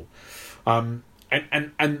people. And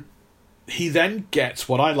he then gets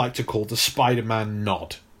what I like to call the Spider-Man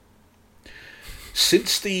nod.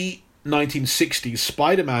 Since the 1960s,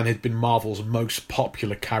 Spider-Man had been Marvel's most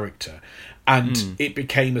popular character, and it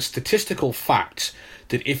became a statistical fact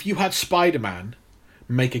that if you had Spider-Man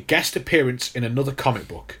make a guest appearance in another comic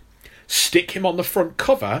book, stick him on the front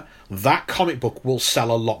cover, that comic book will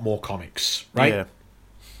sell a lot more comics, right? Yeah.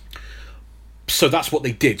 So that's what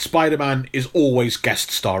they did. Spider-Man is always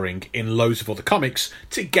guest starring in loads of other comics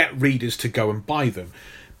to get readers to go and buy them.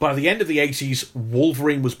 By the end of the 80s,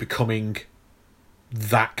 Wolverine was becoming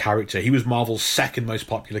that character. He was Marvel's second most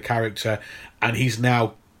popular character, and he's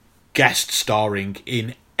now guest starring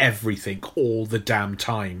in everything all the damn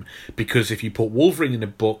time, because if you put Wolverine in a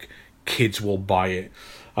book, kids will buy it.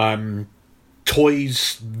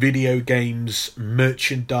 Toys, video games,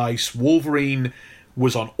 merchandise, Wolverine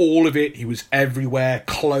was on all of it. He was everywhere.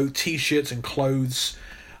 T-shirts and clothes.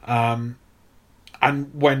 And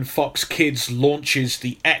when Fox Kids launches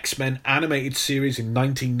the X-Men animated series in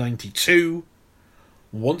 1992,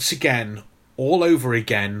 once again, all over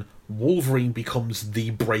again, Wolverine becomes the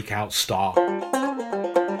breakout star.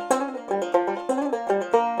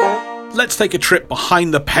 Let's take a trip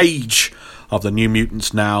behind the page of the New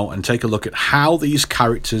Mutants now and take a look at how these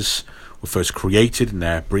characters were first created in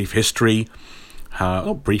their brief history.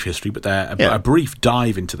 Not brief history, but a brief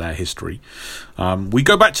dive into their history. We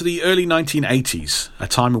go back to the early 1980s, a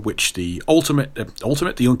time in which the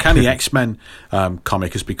the Uncanny X-Men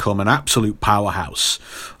comic has become an absolute powerhouse.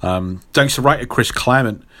 Thanks to writer Chris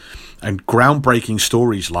Claremont and groundbreaking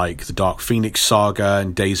stories like the Dark Phoenix saga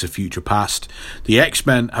and Days of Future Past, the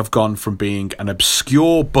X-Men have gone from being an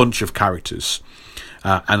obscure bunch of characters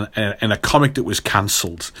and a comic that was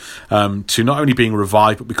cancelled to not only being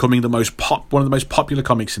revived but becoming one of the most popular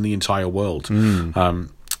comics in the entire world.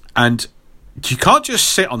 And you can't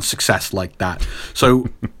just sit on success like that. So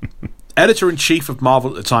editor-in-chief of Marvel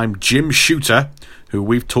at the time, Jim Shooter, who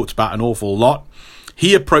we've talked about an awful lot,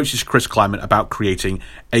 he approaches Chris Claremont about creating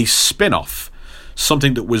a spin-off,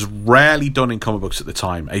 something that was rarely done in comic books at the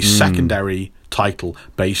time, a secondary title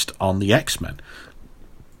based on the X-Men.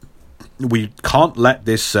 We can't let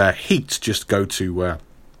this heat just go to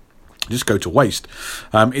waste.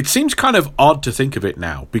 It seems kind of odd to think of it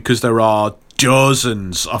now, because there are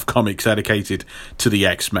dozens of comics dedicated to the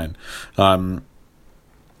X-Men.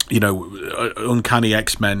 Uncanny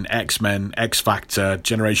X-Men, X-Factor,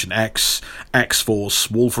 Generation X,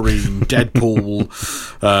 X-Force, Wolverine, Deadpool,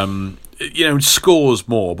 scores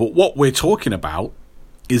more. But what we're talking about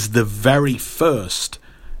is the very first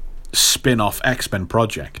spin-off X-Men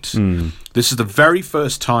project. This is the very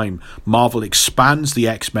first time Marvel expands the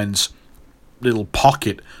X-Men's little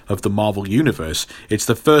pocket of the Marvel universe. It's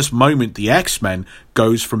the first moment the X-Men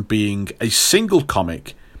goes from being a single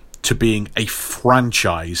comic to being a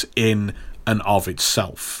franchise in and of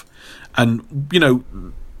itself. And, by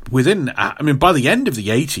the end of the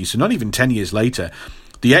 80s, so not even 10 years later,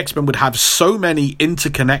 the X-Men would have so many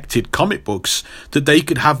interconnected comic books that they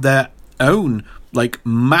could have their own,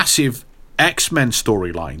 massive X-Men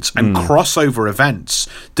storylines and crossover events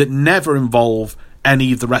that never involve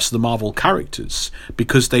any of the rest of the Marvel characters,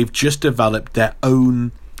 because they've just developed their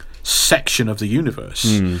own section of the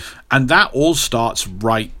universe. And that all starts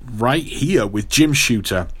right here with Jim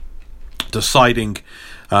Shooter deciding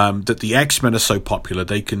that the X-Men are so popular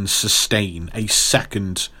they can sustain a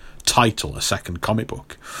second title, a second comic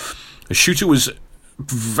book. Shooter was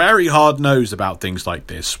very hard-nosed about things like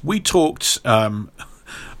this. We talked about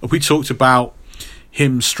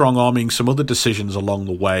him strong-arming some other decisions along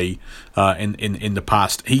the way in the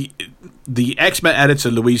past. The X-Men editor,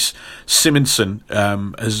 Louise Simonson,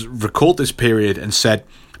 has recalled this period and said,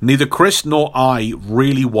 neither Chris nor I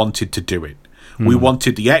really wanted to do it. We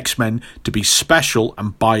wanted the X-Men to be special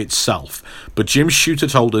and by itself. But Jim Shooter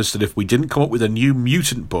told us that if we didn't come up with a new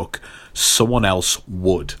mutant book, someone else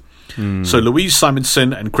would. So Louise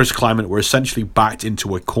Simonson and Chris Claremont were essentially backed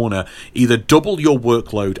into a corner. Either double your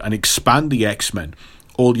workload and expand the X-Men,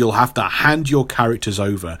 or you'll have to hand your characters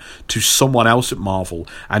over to someone else at Marvel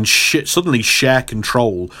and suddenly share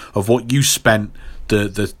control of what you spent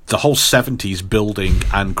the whole 70s building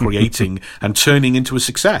and creating and turning into a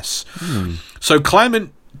success. So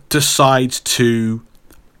Claremont decides to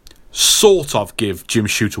sort of give Jim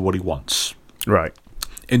Shooter what he wants. Right.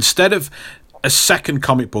 Instead of a second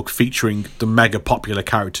comic book featuring the mega popular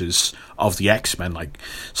characters of the X-Men, like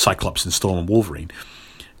Cyclops and Storm and Wolverine,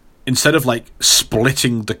 instead of like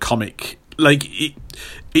splitting the comic, like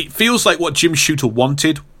it feels like what Jim Shooter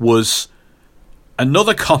wanted was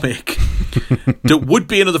another comic that would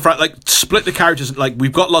be another like split the characters. Like,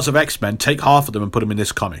 we've got lots of X-Men, take half of them and put them in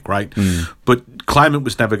this comic, right? But Claremont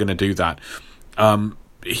was never going to do that.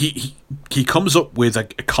 He comes up with a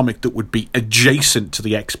comic that would be adjacent to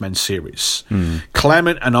the X-Men series.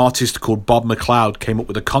 Claremont, an artist called Bob McLeod, came up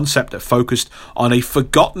with a concept that focused on a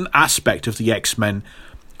forgotten aspect of the X-Men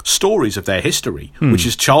stories of their history, which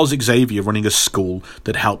is Charles Xavier running a school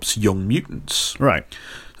that helps young mutants. Right.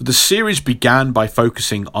 The series began by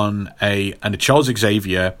focusing on a Charles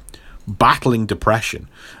Xavier battling depression,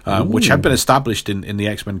 which had been established in the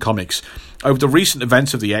X-Men comics. Over the recent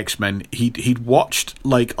events of the X-Men, he'd watched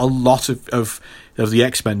like a lot of the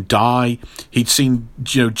X-Men die. He'd seen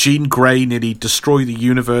Jean Grey nearly destroy the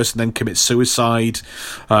universe and then commit suicide.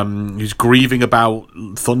 He's grieving about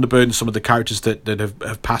Thunderbird and some of the characters that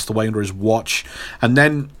have passed away under his watch. And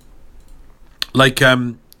then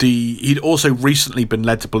he'd also recently been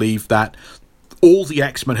led to believe that all the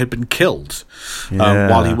X-Men had been killed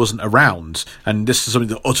while he wasn't around. And this is something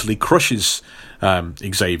that utterly crushes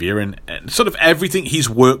Xavier. And sort of everything he's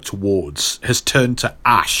worked towards has turned to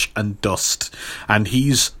ash and dust. And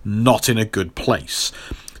he's not in a good place.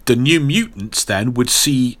 The New Mutants then would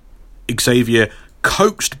see Xavier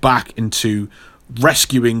coaxed back into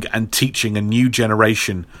rescuing and teaching a new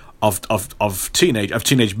generation of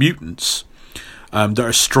teenage mutants that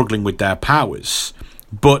are struggling with their powers.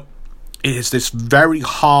 But it is this very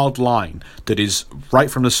hard line that is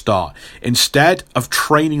right from the start. Instead of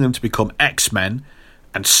training them to become X-Men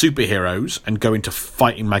and superheroes and go into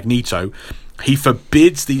fighting Magneto, he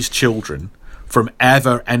forbids these children from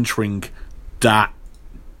ever entering that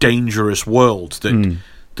dangerous world that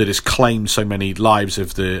has claimed so many lives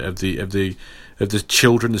of the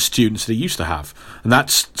children, the students that he used to have. And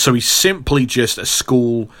so he's simply just a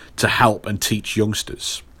school to help and teach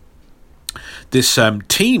youngsters. This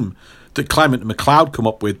team that Claremont and McLeod come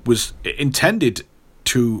up with was intended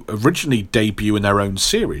to originally debut in their own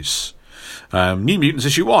series, New Mutants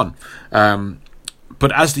issue 1.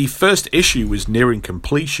 But as the first issue was nearing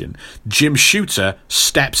completion, Jim Shooter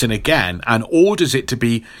steps in again and orders it to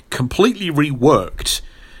be completely reworked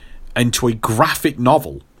into a graphic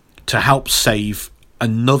novel to help save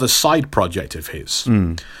another side project of his.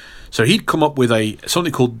 So he'd come up with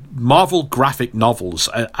something called Marvel Graphic Novels,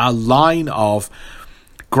 a line of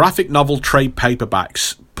graphic novel trade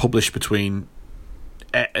paperbacks published between,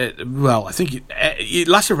 I think it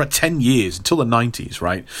lasted about 10 years, until the 90s,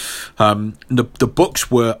 right? The books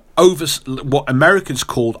were what Americans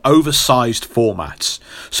called oversized formats.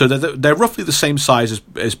 So they're roughly the same size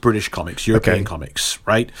as British comics, European comics,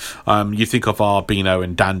 right? You think of our Beano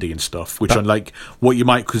and Dandy and stuff, which are like what you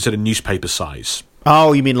might consider newspaper size.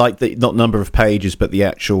 Oh, you mean like the not number of pages, but the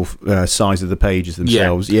actual size of the pages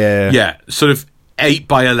themselves? Yeah. Sort of 8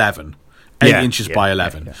 by 11. 8 inches by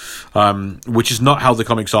 11, which is not how the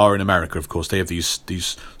comics are in America, of course. They have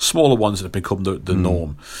these smaller ones that have become the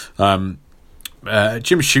norm.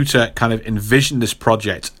 Jim Shooter kind of envisioned this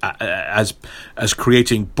project as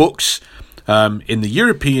creating books in the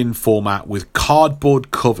European format with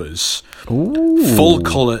cardboard covers, full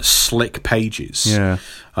colour, slick pages.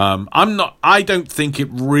 I don't think it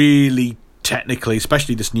really technically,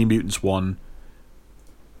 especially this New Mutants one,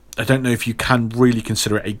 I don't know if you can really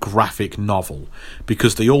consider it a graphic novel,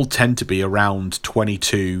 because they all tend to be around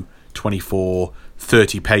 22, 24,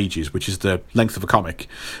 30 pages, which is the length of a comic.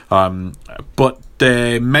 But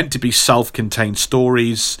they're meant to be self-contained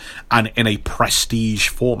stories and in a prestige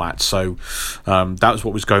format. So that was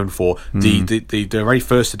what was going for. The very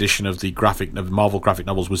first edition of the Marvel graphic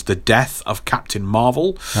novels was The Death of Captain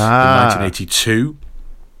Marvel in 1982.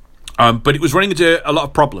 But it was running into a lot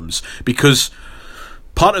of problems because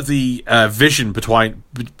part of the vision behind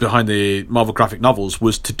the Marvel graphic novels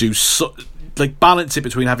was to do balance it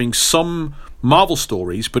between having some Marvel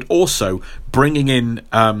stories, but also bringing in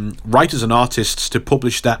writers and artists to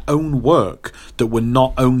publish their own work that were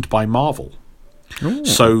not owned by Marvel. Ooh.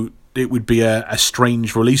 So it would be a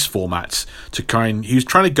strange release format he was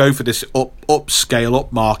trying to go for this upscale,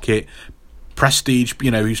 upmarket, prestige.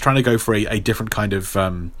 He was trying to go for a different kind of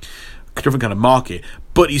market,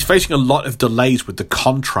 but he's facing a lot of delays with the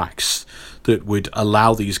contracts that would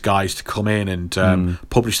allow these guys to come in and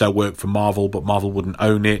publish their work for Marvel, but Marvel wouldn't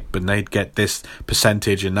own it, but they'd get this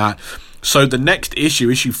percentage and that. So the next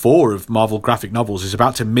issue 4 of Marvel graphic novels, is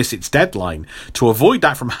about to miss its deadline. To avoid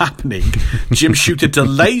that from happening, Jim Shooter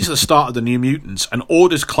delays the start of the New Mutants and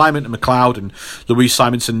orders Clement and McLeod and Louise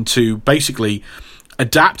Simonson to basically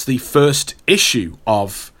adapt the first issue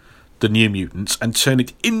of the New Mutants and turn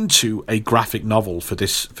it into a graphic novel for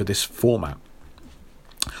this format,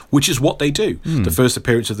 which is what they do. The first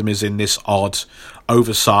appearance of them is in this odd,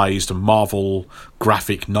 oversized Marvel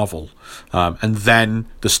graphic novel, and then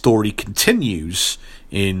the story continues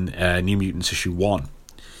in New Mutants issue 1.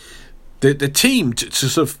 The team to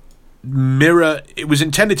sort of mirror, it was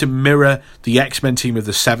intended to mirror the X-Men team of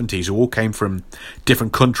the 70s, who all came from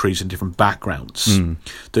different countries and different backgrounds.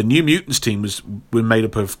 The New Mutants team were made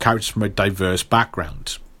up of characters from a diverse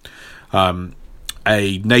background.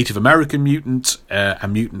 A Native American mutant, a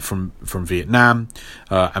mutant from Vietnam,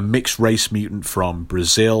 a mixed race mutant from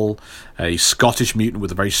Brazil, a Scottish mutant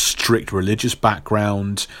with a very strict religious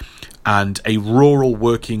background, and a rural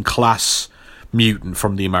working class mutant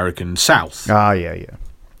from the American South. Yeah.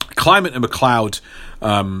 Clement and McLeod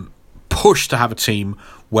pushed to have a team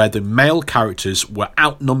where the male characters were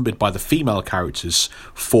outnumbered by the female characters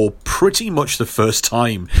for pretty much the first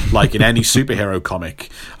time, like in any superhero comic.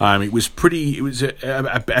 It was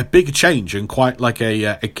a big change and quite like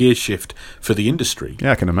a gear shift for the industry.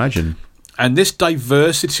 Yeah, I can imagine. And this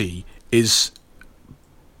diversity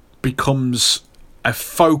becomes a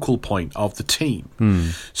focal point of the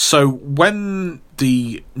team. So when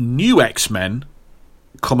the new X-Men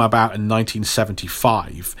come about in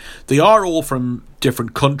 1975, they are all from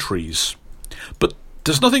different countries, but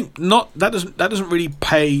there's nothing that doesn't really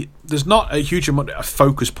pay. There's not a huge amount of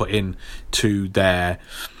focus put in to their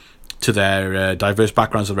diverse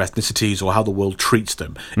backgrounds or ethnicities or how the world treats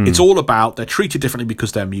them. It's all about they're treated differently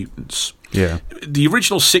because they're mutants. Yeah, the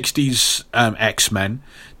original 60s X-Men,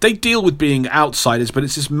 they deal with being outsiders, but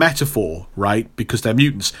it's this metaphor, right? Because they're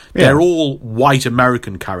mutants. Yeah. They're all white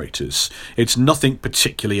American characters. It's nothing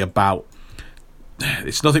particularly about them.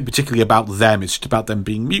 It's just about them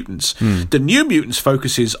being mutants. The New Mutants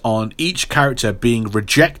focuses on each character being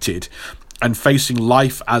rejected and facing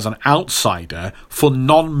life as an outsider for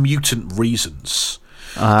non-mutant reasons.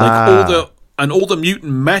 All the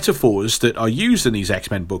mutant metaphors that are used in these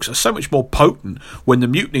X-Men books are so much more potent when the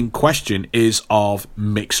mutant in question is of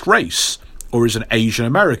mixed race, or is an Asian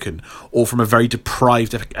American, or from a very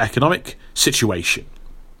deprived economic situation.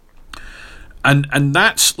 And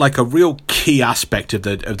that's like a real key aspect of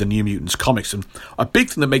the New Mutants comics, and a big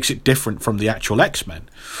thing that makes it different from the actual X-Men.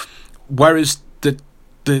 Whereas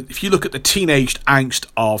if you look at the teenage angst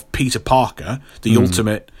of Peter Parker, the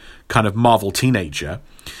ultimate kind of Marvel teenager,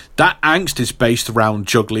 that angst is based around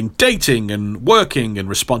juggling dating and working and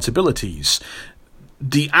responsibilities.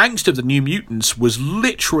 The angst of the New Mutants was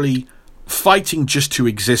literally fighting just to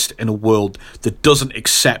exist in a world that doesn't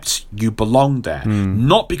accept you belong there,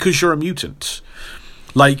 not because you're a mutant.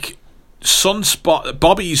 Like Sunspot,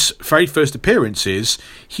 Bobby's very first appearance is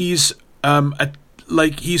he's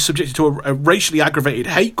subjected to a racially aggravated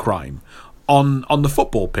hate crime on the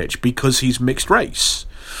football pitch because he's mixed race.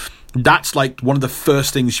 That's like one of the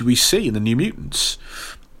first things we see in the New Mutants.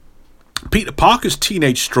 Peter Parker's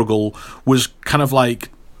teenage struggle was kind of like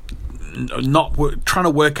trying to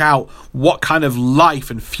work out what kind of life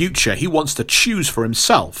and future he wants to choose for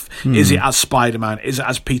himself. Is it as Spider-Man? Is it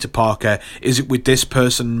as Peter Parker? Is it with this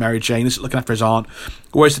person, Mary Jane? Is it looking after his aunt?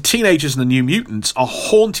 Whereas the teenagers in the New Mutants are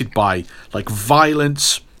haunted by like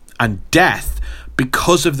violence and death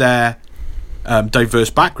because of their diverse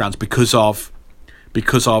backgrounds, because of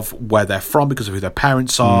where they're from, because of who their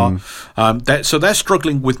parents are. So they're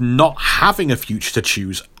struggling with not having a future to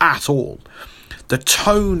choose at all. The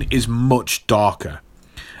tone is much darker,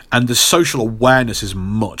 and the social awareness is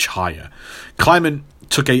much higher. Clement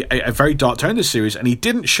took a very dark tone in this series, and he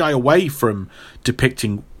didn't shy away from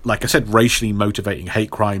depicting, like I said, racially motivating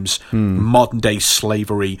hate crimes, modern-day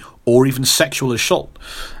slavery, or even sexual assault.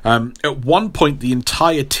 At one point, the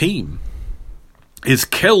entire team is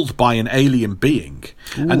killed by an alien being.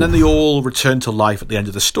 Ooh. And then they all return to life at the end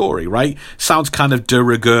of the story, right? Sounds kind of de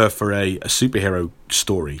rigueur for a superhero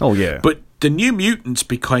story. Oh, yeah. But the New Mutants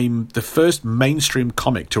became the first mainstream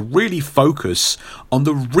comic to really focus on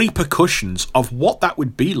the repercussions of what that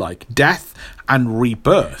would be like, death and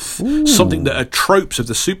rebirth. Ooh. Something that are tropes of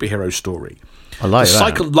the superhero story. I like the that.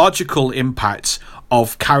 Psychological impacts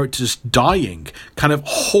of characters dying kind of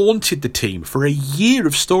haunted the team for a year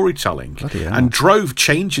of storytelling and drove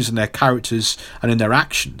changes in their characters and in their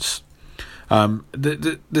actions.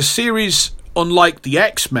 The series, unlike the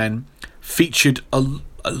X-Men, featured a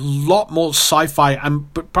lot more sci-fi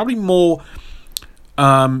but probably more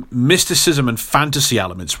mysticism and fantasy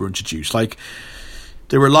elements were introduced. Like,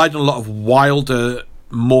 they relied on a lot of wilder,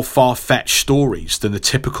 more far-fetched stories than the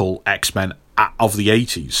typical X-Men of the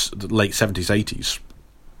 80s, the late 70s, 80s.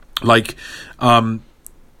 Like,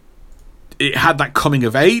 it had that coming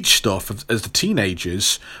of age stuff as the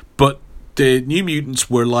teenagers, but the New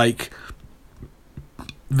Mutants were like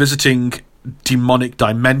visiting demonic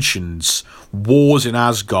dimensions, wars in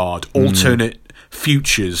Asgard, alternate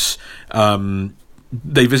futures.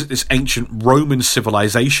 They visit this ancient Roman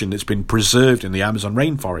civilization that's been preserved in the Amazon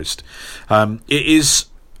rainforest. It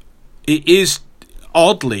is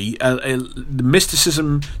oddly the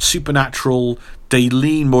mysticism, supernatural. They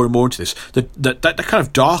lean more and more into this. That kind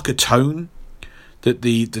of darker tone that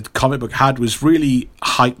the comic book had was really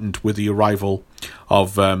heightened with the arrival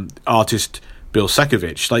of artist Bill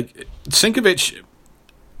Sienkiewicz. Like, Sienkiewicz,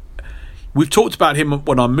 we've talked about him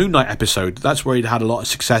on our Moon Knight episode. That's where he'd had a lot of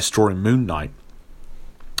success drawing Moon Knight.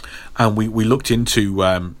 And we looked into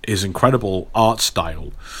his incredible art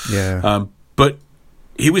style. Yeah. But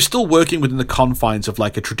he was still working within the confines of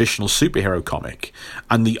like a traditional superhero comic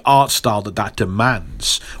and the art style that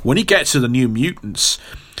demands. When he gets to the New Mutants,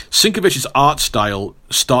 Sienkiewicz's art style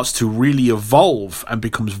starts to really evolve and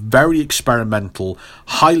becomes very experimental,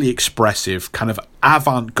 highly expressive, kind of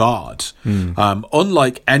avant-garde,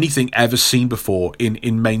 unlike anything ever seen before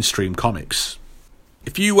in mainstream comics.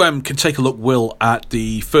 If you can take a look, Will, at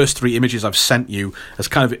the first 3 images I've sent you as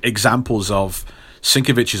kind of examples of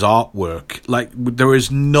Sienkiewicz's artwork, like, there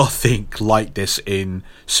is nothing like this in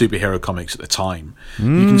superhero comics at the time.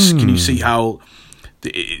 Can you see how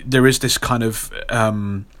there is this kind of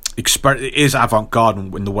it is avant-garde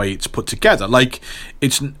in the way it's put together. Like,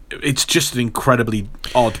 it's just an incredibly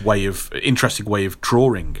interesting way of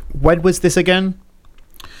drawing. When was this again?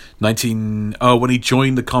 When he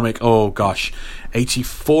joined the comic,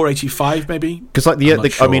 84, 85 maybe? Because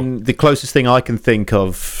like I mean, the closest thing I can think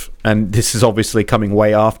of, and this is obviously coming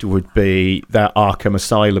way after, would be that Arkham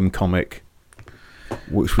Asylum comic,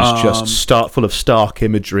 which was just full of stark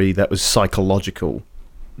imagery that was psychological.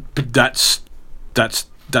 But that's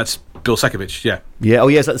Bill Sienkiewicz, yeah. Yeah. Oh,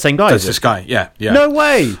 yeah. Is that the same guy? That's this guy. Yeah. Yeah. No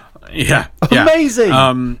way. Yeah. Amazing.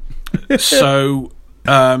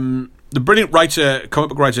 The brilliant comic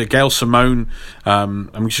book writer, Gail Simone,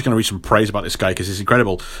 I'm just going to read some praise about this guy because he's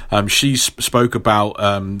incredible. She spoke about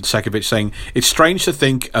Sienkiewicz, saying, "It's strange to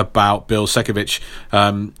think about Bill Sienkiewicz,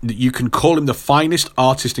 that you can call him the finest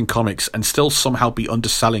artist in comics and still somehow be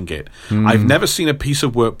underselling it. I've never seen a piece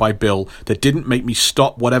of work by Bill that didn't make me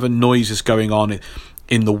stop whatever noise is going on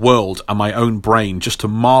in the world and my own brain just to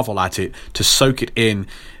marvel at it, to soak it in,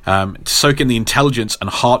 to soak in the intelligence and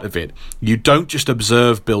heart of it. You don't just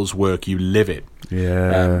observe Bill's work, you live it."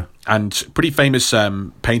 Yeah. And pretty famous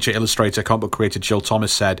painter, illustrator, comic book creator Jill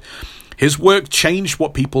Thomas said, "His work changed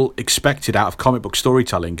what people expected out of comic book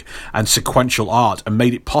storytelling and sequential art and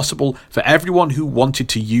made it possible for everyone who wanted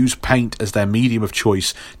to use paint as their medium of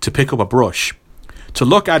choice to pick up a brush. To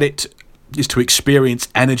look at it is to experience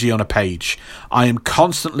energy on a page. I am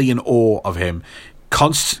constantly in awe of him,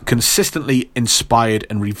 consistently inspired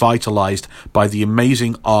and revitalized by the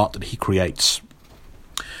amazing art that he creates."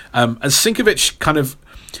 As Sienkiewicz kind of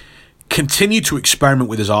continued to experiment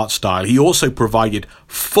with his art style, he also provided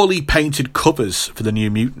fully painted covers for the New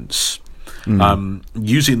Mutants.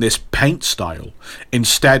 Using this paint style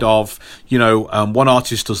instead of, one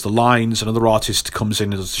artist does the lines, another artist comes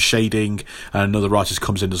in and does the shading, and another artist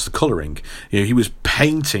comes in and does the colouring. He was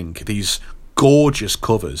painting these gorgeous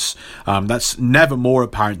covers. That's never more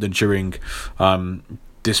apparent than during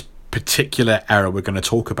this particular era we're going to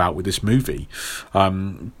talk about with this movie.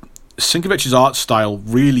 Sienkiewicz's art style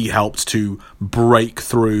really helped to break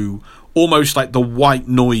through almost like the white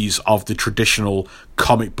noise of the traditional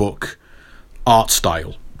comic book art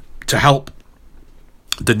style to help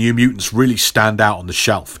the New Mutants really stand out on the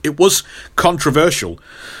shelf. It was controversial.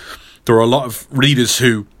 There were a lot of readers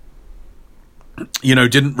who,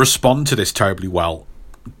 didn't respond to this terribly well.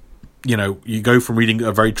 You go from reading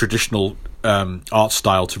a very traditional art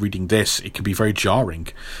style to reading this, it can be very jarring,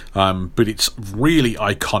 but it's really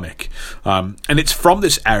iconic, and it's from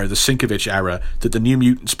this era, the Sienkiewicz era, that the New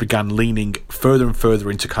Mutants began leaning further and further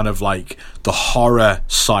into kind of like the horror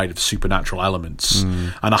side of supernatural elements,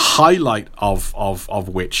 and a highlight of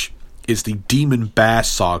which is the Demon Bear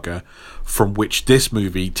saga, from which this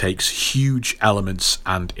movie takes huge elements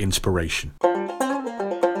and inspiration.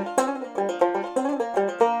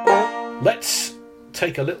 Let's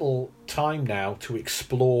take a little time now to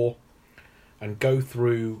explore and go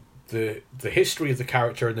through the history of the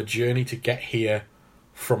character and the journey to get here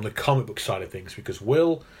from the comic book side of things, because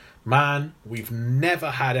we've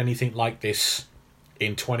never had anything like this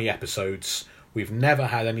in 20 episodes. We've never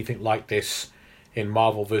had anything like this in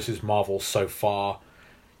Marvel vs. Marvel so far.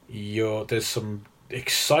 There's some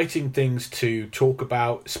exciting things to talk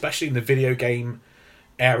about, especially in the video game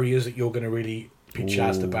areas that you're going to really be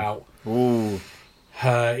jazzed about. Ooh.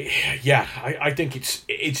 I think it's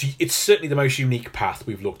certainly the most unique path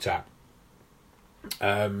we've looked at.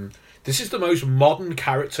 This is the most modern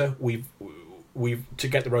character we've to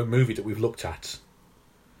get their own movie that we've looked at.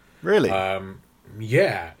 Really?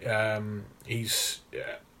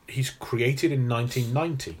 He's created in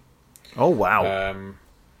 1990. Oh wow!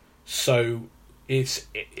 So it's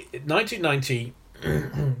 1990.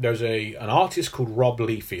 There's an artist called Rob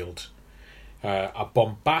Liefeld, a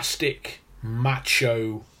bombastic,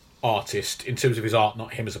 macho artist in terms of his art,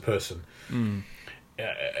 not him as a person.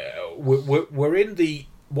 We're in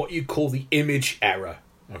what you call the image era,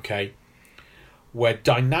 okay, where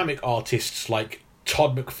dynamic artists like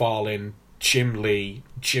Todd McFarlane, Jim Lee,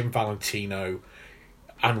 Jim Valentino,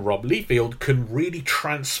 and Rob Liefeld can really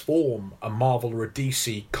transform a Marvel or a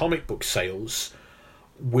DC comic book sales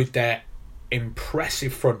with their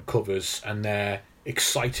impressive front covers and their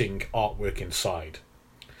exciting artwork inside.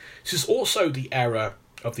 This is also the era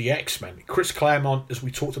of the X-Men. Chris Claremont, as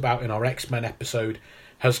we talked about in our X-Men episode,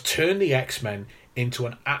 has turned the X-Men into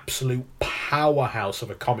an absolute powerhouse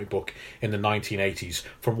of a comic book in the 1980s,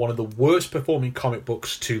 from one of the worst performing comic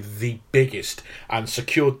books to the biggest, and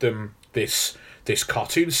secured them this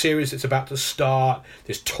cartoon series that's about to start,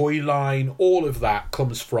 this toy line. All of that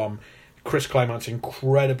comes from Chris Claremont's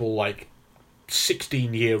incredible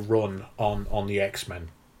 16-year run on the X-Men.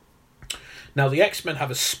 Now, the X-Men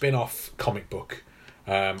have a spin-off comic book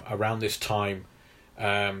around this time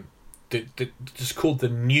that's called The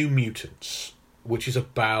New Mutants, which is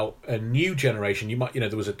about a new generation. There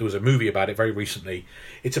was a movie about it very recently.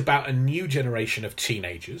 It's about a new generation of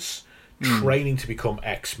teenagers training to become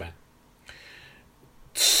X-Men.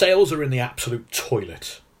 Sales are in the absolute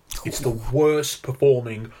toilet. It's the worst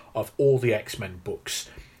performing of all the X-Men books.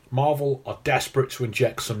 Marvel are desperate to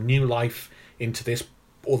inject some new life into this,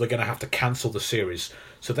 or they're going to have to cancel the series.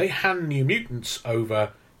 So they hand New Mutants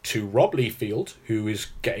over to Rob Liefeld, who is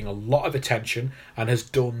getting a lot of attention and has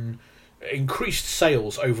done increased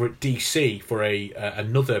sales over at DC for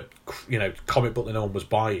another comic book that no one was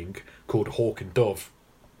buying, called Hawk and Dove.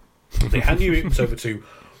 They hand New Mutants over to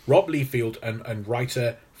Rob Liefeld and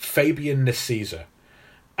writer Fabian Nicieza,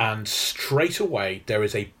 and straight away there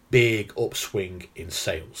is a big upswing in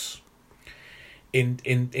sales.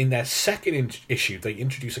 In their second issue, they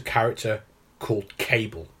introduce a character called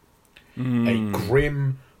Cable, a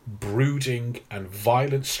grim, brooding, and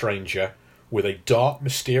violent stranger with a dark,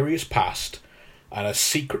 mysterious past and a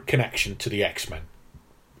secret connection to the X-Men.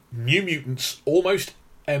 New Mutants almost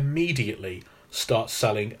immediately start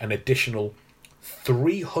selling an additional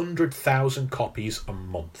 300,000 copies a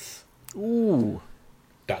month. Ooh.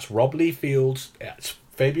 That's Rob Liefeld, it's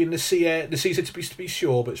Fabian Nicieza to be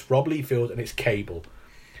sure, but it's Rob Liefeld and it's Cable.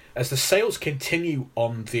 As the sales continue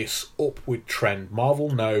on this upward trend, Marvel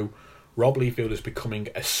know Rob Liefeld is becoming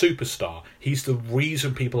a superstar. He's the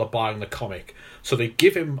reason people are buying the comic. So they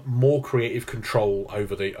give him more creative control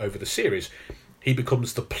over the series. He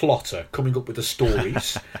becomes the plotter, coming up with the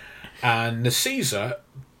stories, and Nicieza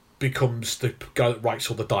becomes the guy that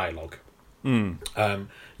writes all the dialogue.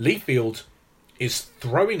 Liefeld is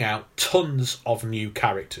throwing out tons of new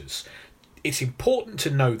characters. It's important to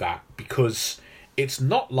know that, because it's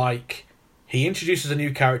not like he introduces a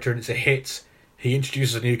new character and it's a hit, he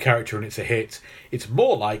introduces a new character and it's a hit. It's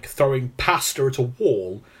more like throwing pasta at a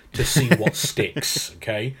wall to see what sticks,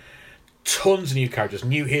 okay? Tons of new characters,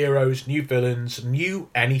 new heroes, new villains, new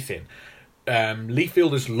anything.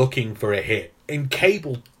 Liefeld is looking for a hit. In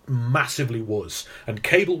Cable massively was, and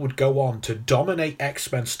Cable would go on to dominate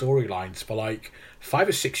X-Men storylines for 5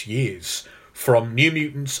 or 6 years, from New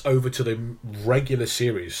Mutants over to the regular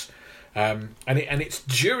series, and it's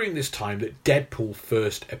during this time that Deadpool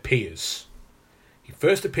first appears. He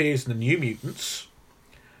first appears in the New Mutants,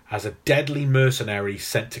 as a deadly mercenary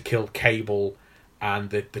sent to kill Cable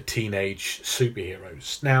and the teenage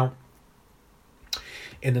superheroes. Now,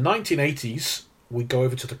 in the 1980s, we go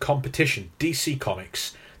over to the competition, DC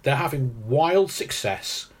Comics. They're having wild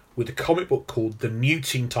success with a comic book called The New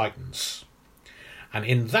Teen Titans. And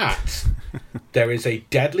in that, there is a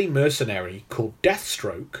deadly mercenary called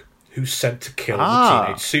Deathstroke who's sent to kill the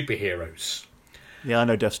teenage superheroes. Yeah, I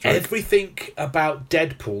know Deathstroke. Everything about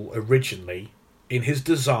Deadpool originally, in his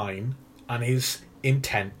design and his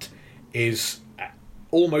intent, is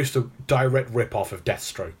almost a direct rip-off of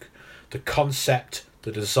Deathstroke. The concept,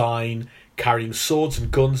 the design, carrying swords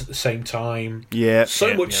and guns at the same time. Yeah.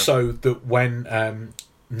 So much so that when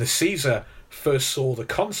Caesar first saw the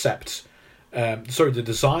concept, the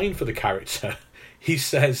design for the character, he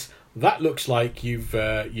says, "That looks like you've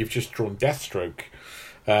just drawn Deathstroke."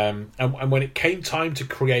 And when it came time to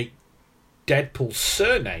create Deadpool's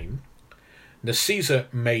surname, Caesar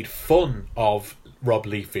made fun of Rob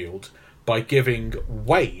Liefeld by giving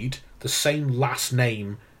Wade the same last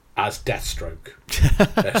name as Deathstroke.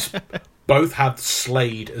 Both had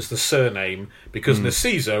Slade as the surname because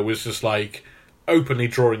Caesar was just like openly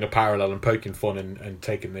drawing a parallel and poking fun and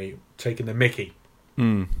taking the mickey.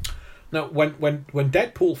 Now, when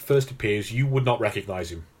Deadpool first appears, you would not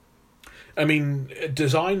recognise him. I mean,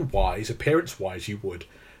 design-wise, appearance-wise, you would.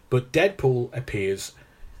 But Deadpool appears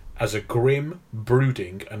as a grim,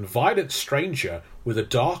 brooding, and violent stranger with a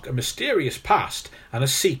dark and mysterious past and a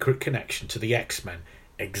secret connection to the X-Men.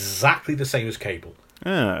 Exactly the same as Cable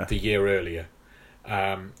the year earlier.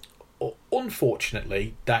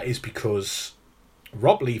 Unfortunately, that is because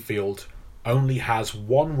Rob Liefeld only has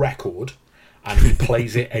one record and he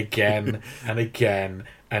plays it again and again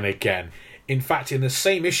and again. In fact, in the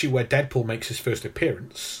same issue where Deadpool makes his first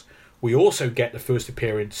appearance, we also get the first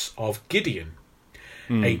appearance of Gideon,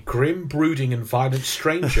 a grim, brooding and violent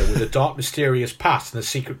stranger with a dark, mysterious past and a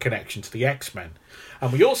secret connection to the X-Men.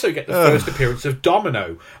 And we also get the first appearance of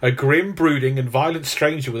Domino, a grim, brooding and violent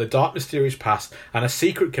stranger with a dark, mysterious past and a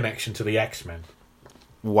secret connection to the X-Men.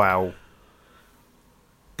 Wow.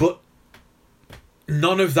 But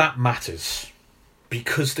none of that matters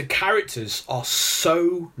because the characters are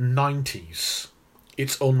so 90s,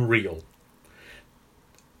 it's unreal.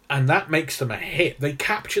 And that makes them a hit. They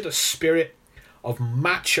capture the spirit of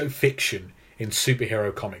macho fiction in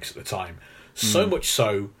superhero comics at the time. So much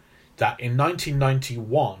so that in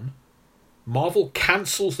 1991, Marvel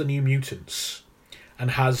cancels the New Mutants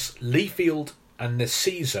and has Liefeld and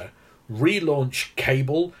Caesar relaunch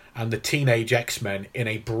Cable and the Teenage X-Men in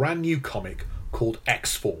a brand new comic called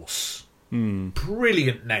X-Force.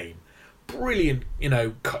 Brilliant name. Brilliant,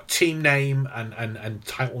 team name and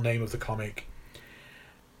title name of the comic.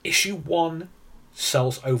 Issue 1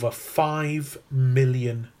 sells over 5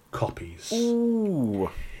 million copies. Ooh.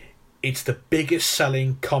 It's the biggest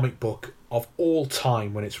selling comic book of all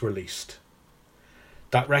time when it's released.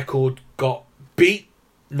 That record got beat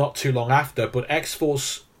not too long after, but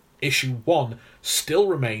X-Force issue 1 still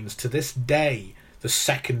remains to this day the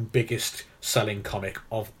second biggest selling comic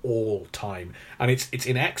of all time. And it's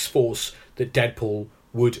in X-Force that Deadpool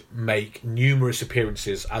would make numerous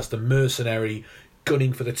appearances as the mercenary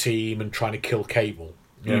gunning for the team and trying to kill Cable.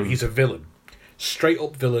 He's a villain. Straight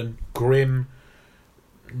up villain, grim,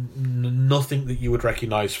 nothing that you would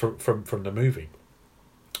recognise from the movie.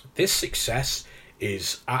 This success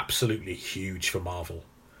is absolutely huge for Marvel.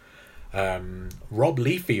 Rob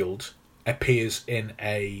Liefeld appears in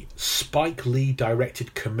a Spike Lee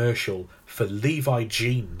directed commercial for Levi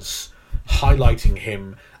Jeans, highlighting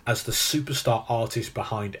him as the superstar artist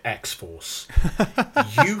behind X-Force.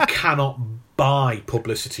 You cannot buy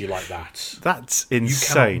publicity like that. That's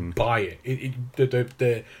insane. You cannot buy it.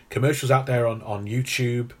 The commercials out there on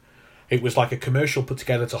YouTube, it was like a commercial put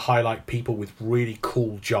together to highlight people with really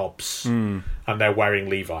cool jobs, and they're wearing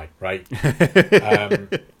Levi, right?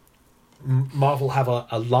 Marvel have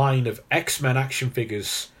a line of X-Men action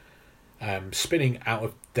figures spinning out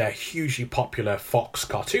of their hugely popular Fox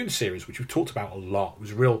cartoon series, which we've talked about a lot. It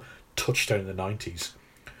was a real touchstone in the 90s.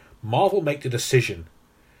 Marvel make the decision.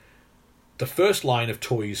 The first line of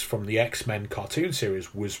toys from the X-Men cartoon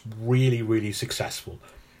series was really, really successful.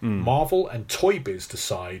 Marvel and Toy Biz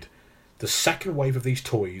decide the second wave of these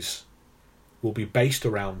toys will be based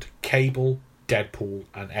around Cable, Deadpool,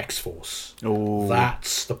 and X-Force. Ooh.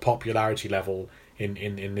 That's the popularity level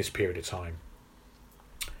in this period of time.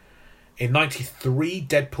 In 93,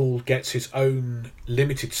 Deadpool gets his own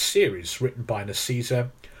limited series written by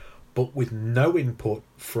Caesar, but with no input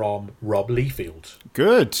from Rob Liefeld.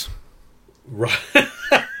 Good. Right.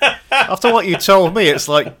 After what you told me, it's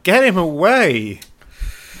like, get him away.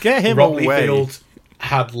 Get him Rob away. Liefeld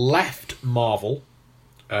had left Marvel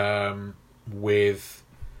with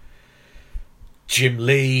Jim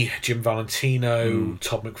Lee, Jim Valentino,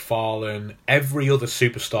 Todd McFarlane, every other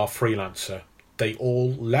superstar freelancer. They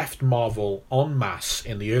all left Marvel en masse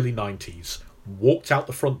in the early 90s, walked out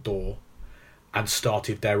the front door, and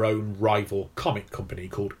started their own rival comic company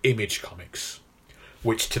called Image Comics,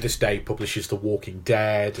 which to this day publishes The Walking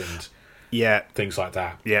Dead and things like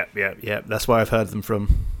that. Yeah. That's where I've heard them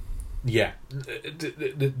from. Yeah.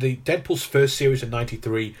 The Deadpool's first series in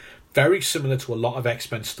 93, very similar to a lot of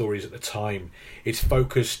X-Men stories at the time. It's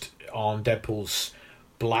focused on Deadpool's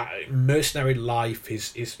black mercenary life,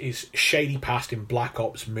 his shady past in Black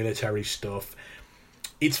Ops military stuff.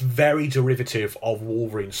 It's very derivative of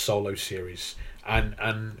Wolverine's solo series, and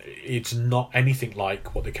it's not anything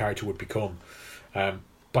like what the character would become.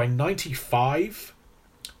 By 95,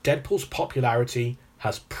 Deadpool's popularity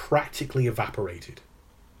has practically evaporated.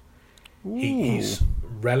 He's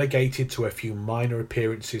relegated to a few minor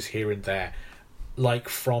appearances here and there. Like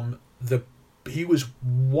he was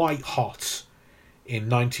white hot in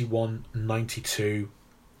 91, 92,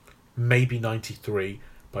 maybe 93.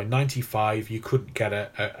 By 95, you couldn't get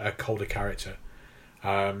a colder character.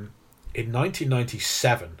 In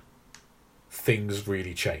 1997, things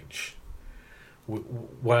really change.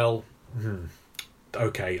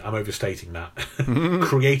 Okay, I'm overstating that.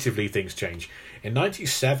 Creatively, things change. In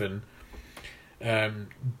 97,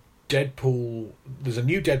 Deadpool. There's a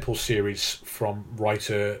new Deadpool series from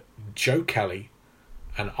writer Joe Kelly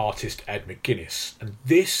and artist Ed McGuinness, and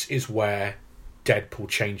this is where Deadpool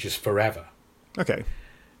changes forever. Okay.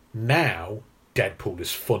 Now Deadpool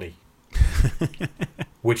is funny,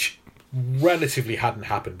 which relatively hadn't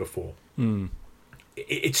happened before.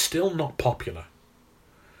 It's still not popular.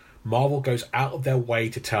 Marvel goes out of their way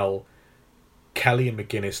to tell Kelly and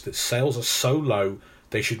McGuinness that sales are so low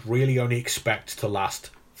they should really only expect to last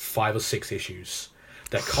 5 or 6 issues.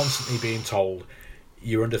 They're constantly being told,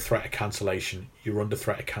 you're under threat of cancellation, you're under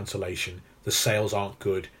threat of cancellation, the sales aren't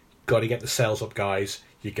good, got to get the sales up, guys,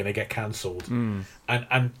 you're going to get cancelled.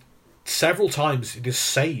 And several times it is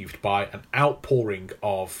saved by an outpouring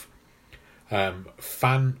of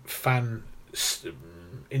fan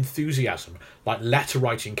enthusiasm, like letter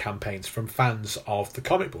writing campaigns from fans of the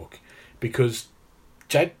comic book, because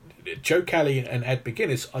Joe Kelly and Ed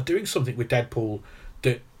McGuinness are doing something with Deadpool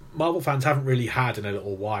that Marvel fans haven't really had in a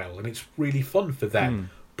little while, and it's really fun for them,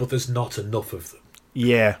 but there's not enough of them.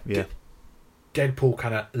 Yeah. Deadpool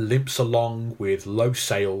kind of limps along with low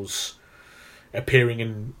sales, appearing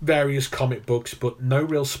in various comic books, but no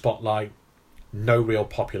real spotlight, no real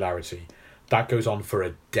popularity. That goes on for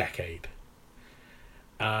a decade.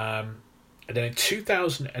 And then in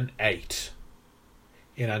 2008,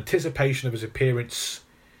 in anticipation of his appearance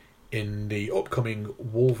in the upcoming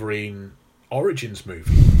Wolverine Origins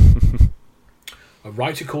movie, a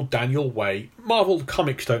writer called Daniel Way. Marvel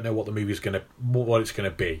Comics don't know what it's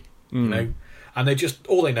gonna be, you know, and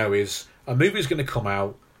all they know is a movie is going to come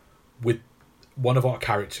out with one of our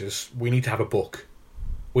characters. We need to have a book.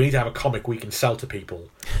 We need to have a comic we can sell to people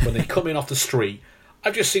when they come in off the street.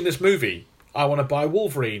 I've just seen this movie. I want to buy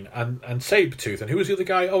Wolverine and Sabretooth. And who was the other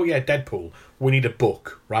guy? Oh, yeah, Deadpool. We need a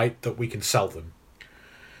book, right, that we can sell them.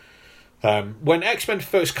 When X-Men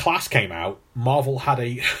First Class came out, Marvel had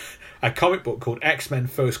a comic book called X-Men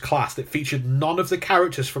First Class that featured none of the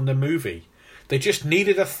characters from the movie. They just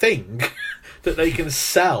needed a thing that they can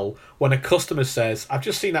sell when a customer says, I've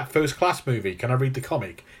just seen that First Class movie. Can I read the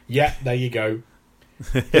comic? Yeah, there you go.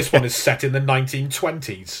 This one is set in the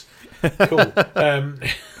 1920s. Cool.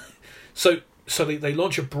 So they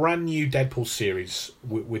launch a brand new Deadpool series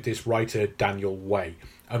with this writer Daniel Way,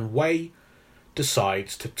 and Way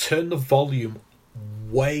decides to turn the volume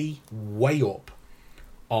way up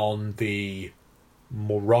on the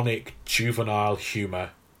moronic juvenile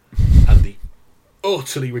humour and the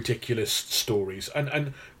utterly ridiculous stories.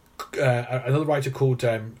 And another writer called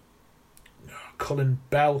Cullen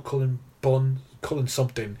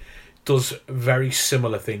something does very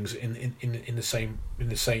similar things in the same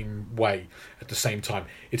way at the same time.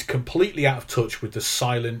 It's completely out of touch with the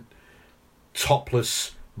silent,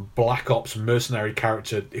 topless Black Ops mercenary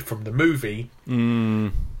character from the movie.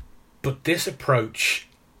 But this approach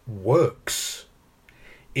works.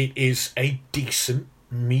 It is a decent,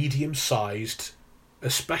 medium-sized,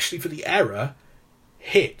 especially for the era,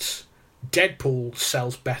 hit. Deadpool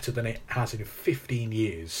sells better than it has in 15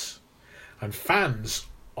 years. And fans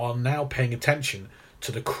are now paying attention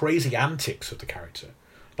to the crazy antics of the character.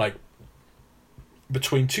 Like,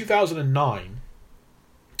 between 2009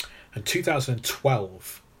 and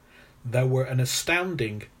 2012, there were an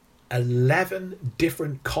astounding 11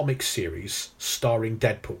 different comic series starring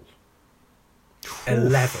Deadpool.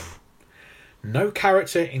 11. No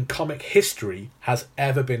character in comic history has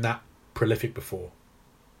ever been that prolific before.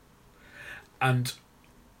 And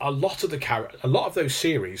a lot of those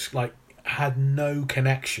series had no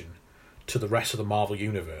connection to the rest of the Marvel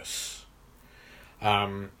universe.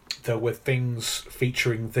 There were things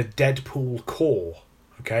featuring the Deadpool Corps,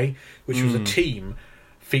 okay, which was a team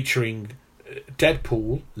featuring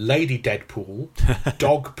Deadpool, Lady Deadpool,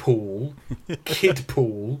 Dogpool,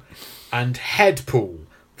 Kidpool, and Headpool.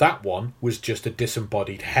 That one was just a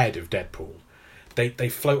disembodied head of Deadpool. They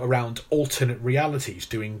float around alternate realities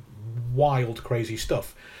doing wild, crazy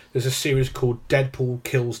stuff. There's a series called Deadpool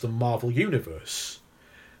Kills the Marvel Universe,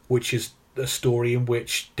 which is a story in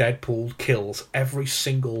which Deadpool kills every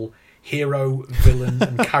single hero, villain,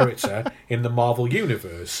 and character in the Marvel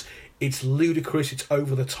Universe. It's ludicrous, it's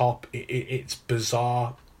over the top, it's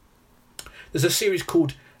bizarre. There's a series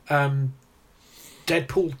called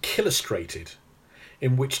Deadpool Killustrated,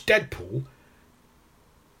 in which Deadpool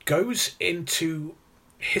goes into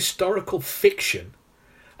historical fiction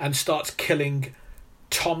and starts killing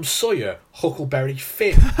Tom Sawyer, Huckleberry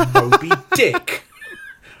Finn, Moby Dick.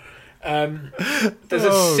 There's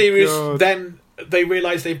a series, God. Then they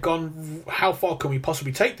realise they've gone, how far can we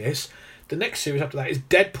possibly take this? The next series after that is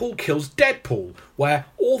Deadpool Kills Deadpool, where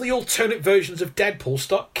all the alternate versions of Deadpool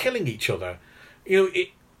start killing each other.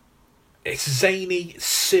 It's zany,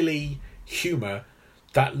 silly humour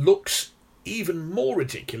that looks even more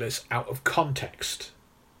ridiculous out of context.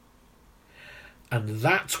 And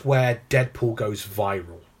that's where Deadpool goes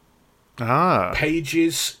viral.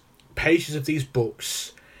 Pages of these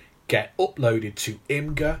books get uploaded to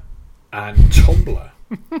Imgur and Tumblr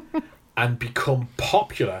and become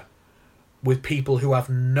popular with people who have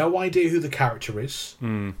no idea who the character is,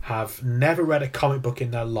 have never read a comic book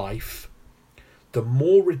in their life. The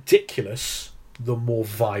more ridiculous, the more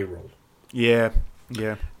viral. Yeah.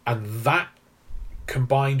 And that,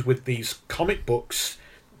 combined with these comic books,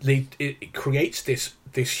 it creates this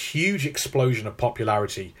huge explosion of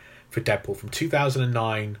popularity for Deadpool from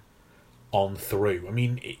 2009 on through. I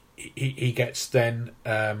mean, he gets then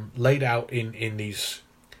laid out in these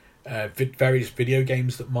various video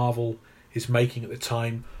games that Marvel is making at the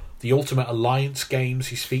time. The Ultimate Alliance games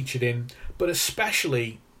he's featured in, but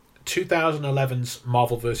especially 2011's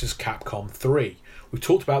Marvel vs. Capcom 3. We've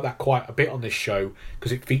talked about that quite a bit on this show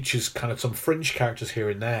because it features kind of some fringe characters here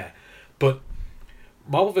and there. But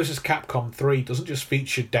Marvel vs. Capcom 3 doesn't just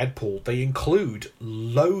feature Deadpool, they include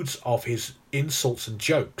loads of his insults and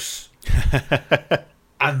jokes.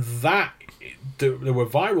 And there were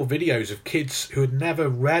viral videos of kids who had never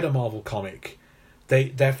read a Marvel comic.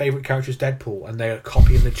 Their favourite character is Deadpool, and they're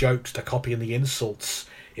copying the jokes, they're copying the insults.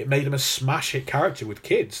 It made him a smash hit character with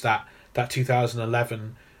kids, that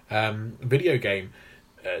 2011 video game.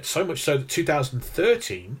 So much so that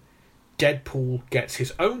 2013, Deadpool gets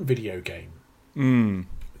his own video game.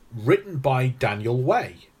 Written by Daniel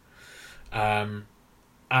Way.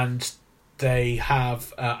 And they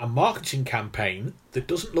have a marketing campaign that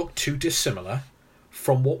doesn't look too dissimilar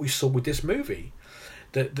from what we saw with this movie.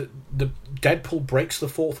 The Deadpool breaks the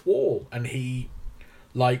fourth wall, and he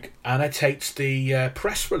annotates the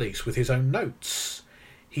press release with his own notes.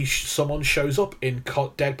 Someone shows up in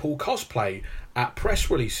Deadpool cosplay at press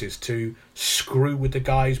releases to screw with the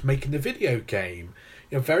guys making the video game.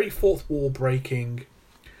 Very fourth wall breaking.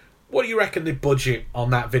 What do you reckon the budget on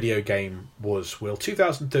that video game was, Will?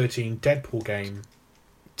 2013 Deadpool game.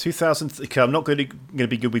 Okay, I'm not going to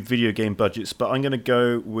be good with video game budgets, but I'm going to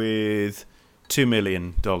go with $2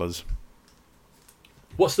 million.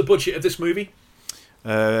 What's the budget of this movie?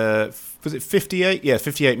 Was it 58? Yeah,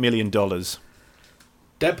 $58 million.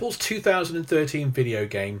 Deadpool's 2013 video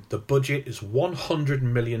game, the budget is $100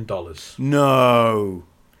 million. No.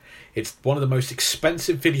 It's one of the most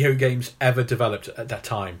expensive video games ever developed at that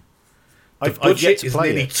time. The budget is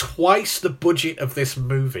nearly twice the budget of this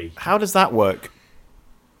movie. How does that work?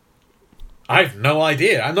 I have no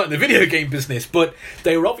idea. I'm not in the video game business, but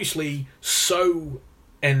they were obviously so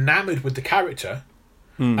enamoured with the character,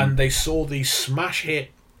 and they saw the smash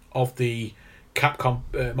hit of the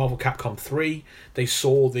Marvel Capcom 3. They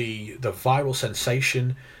saw the viral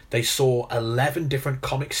sensation. They saw 11 different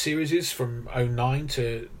comic series from 09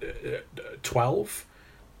 to 12,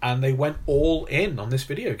 and they went all in on this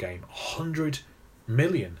video game. $100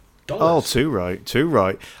 million. Oh, too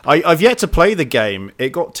right. I've yet to play the game.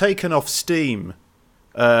 It got taken off Steam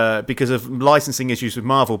because of licensing issues with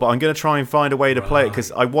Marvel, but I'm going to try and find a way to play it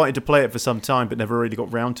because I wanted to play it for some time but never really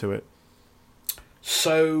got round to it.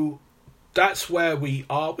 So that's where we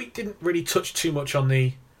are. We didn't really touch too much on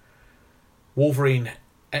the Wolverine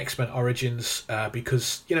X-Men Origins,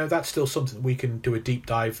 because, you know, that's still something we can do a deep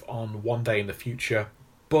dive on one day in the future.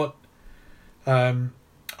 But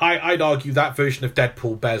I'd argue that version of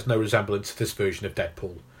Deadpool bears no resemblance to this version of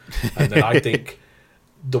Deadpool. And then I think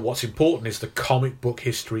what's important is the comic book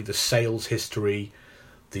history, the sales history,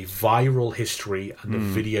 the viral history, and the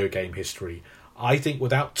video game history. I think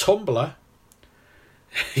without Tumblr,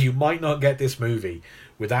 you might not get this movie.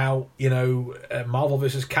 Without, you know, Marvel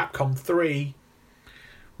vs. Capcom 3,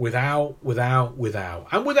 without,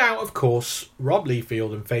 and without, of course, Rob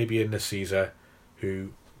Liefeld and Fabian Nicieza,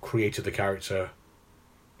 who created the character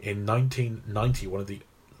in 1990,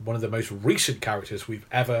 one of the most recent characters we've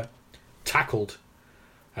ever tackled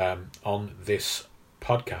on this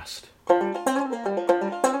podcast.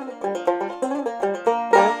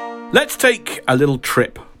 Let's take a little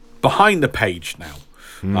trip behind the page now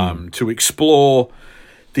to explore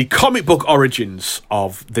the comic book origins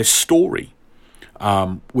of this story,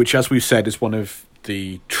 which, as we've said, is one of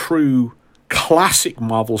the true classic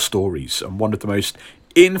Marvel stories and one of the most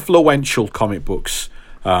influential comic books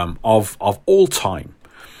of all time.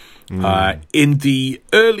 In the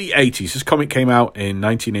early 80s, this comic came out in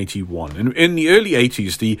 1981, and in the early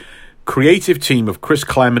 80s, the creative team of Chris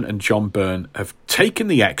Claremont and John Byrne have taken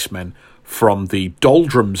the X-Men from the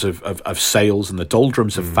doldrums of sales and the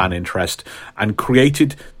doldrums of fan interest and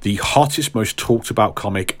created the hottest, most talked about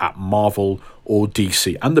comic at Marvel or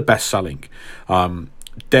DC, and the best-selling.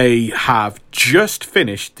 They have just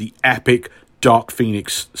finished the epic Dark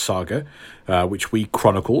Phoenix saga, which we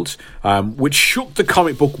chronicled, which shook the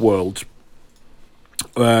comic book world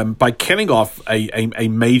by killing off a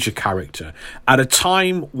major character at a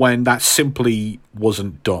time when that simply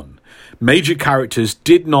wasn't done. Major characters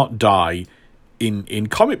did not die in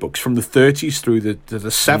comic books from the 30s through the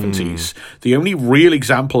 70s. The only real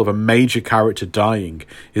example of a major character dying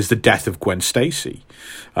is the death of Gwen Stacy.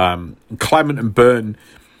 Claremont and Byrne,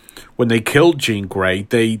 when they killed Jean Grey,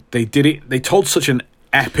 they did it. They told such an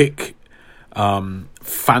epic,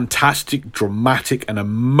 fantastic, dramatic, and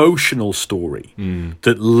emotional story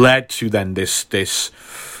that led to then this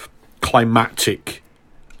climactic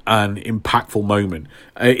and impactful moment.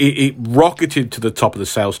 It rocketed to the top of the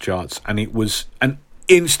sales charts, and it was an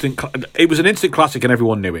instant classic, and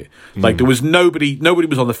everyone knew it. Like there was nobody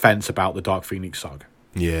was on the fence about the Dark Phoenix saga.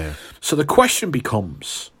 Yeah. So the question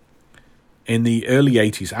becomes, in the early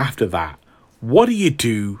 80s, after that, what do you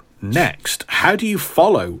do next? How do you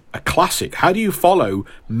follow a classic? How do you follow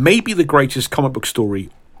maybe the greatest comic book story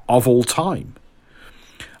of all time?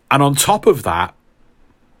 And on top of that,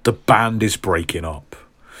 the band is breaking up.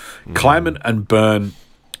 Claremont and Byrne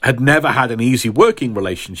had never had an easy working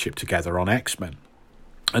relationship together on X-Men,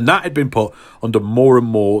 and that had been put under more and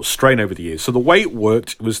more strain over the years. So the way it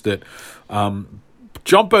worked was that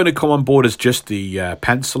John Byrne had come on board as just the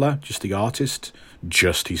penciler, just the artist,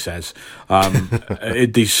 he says,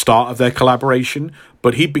 at the start of their collaboration,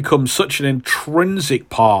 but he'd become such an intrinsic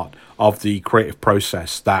part of the creative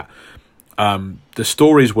process that the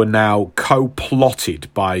stories were now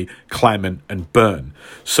co-plotted by Claremont and Byrne.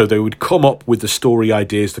 So they would come up with the story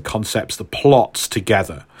ideas, the concepts, the plots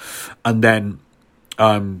together. And then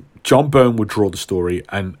John Byrne would draw the story,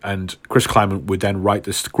 and Chris Claremont would then write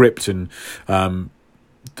the script and the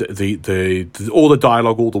all the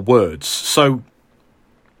dialogue, all the words. So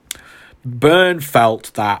Byrne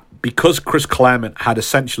felt that because Chris Claremont had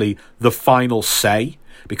essentially the final say,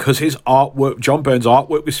 because his artwork, John Byrne's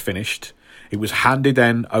artwork, was finished, it was handed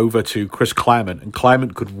then over to Chris Claremont, and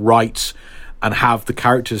Claremont could write and have the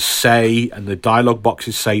characters say and the dialogue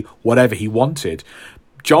boxes say whatever he wanted.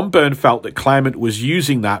 John Byrne felt that Claremont was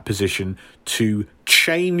using that position to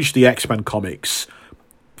change the X-Men comics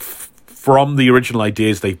from the original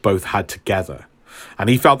ideas they both had together. And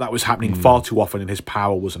he felt that was happening far too often, and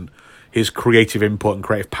his creative input and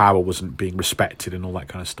creative power wasn't being respected and all that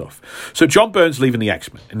kind of stuff. So John Byrne's leaving the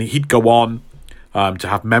X-Men, and he'd go on to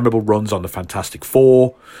have memorable runs on the Fantastic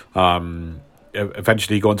Four.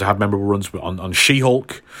 Eventually go on to have memorable runs on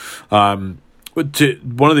She-Hulk. But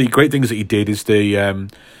one of the great things that he did is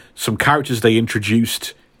some characters they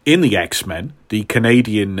introduced in the X-Men, the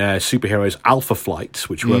Canadian superheroes Alpha Flight,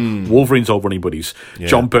 which were Wolverine's old running buddies. Yeah.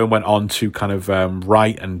 John Byrne went on to kind of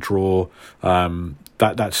write and draw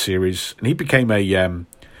that series, and he became a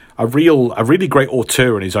really great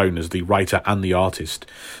auteur on his own as the writer and the artist.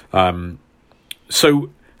 So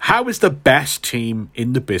how is the best team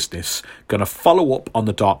in the business going to follow up on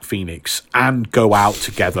the Dark Phoenix and go out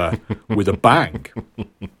together with a bang?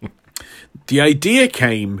 The idea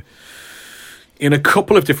came in a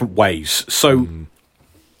couple of different ways. So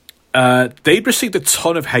they'd received a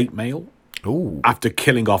ton of hate mail after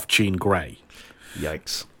killing off Jean Grey.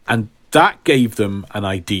 Yikes. And that gave them an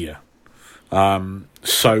idea.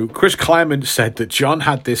 So Chris Claremont said that John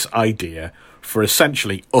had this idea for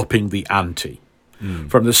essentially upping the ante.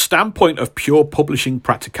 From the standpoint of pure publishing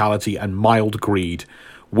practicality and mild greed,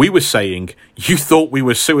 we were saying, you thought we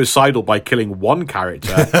were suicidal by killing one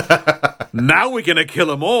character. Now we're going to kill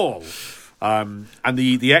them all. And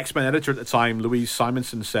the X-Men editor at the time, Louise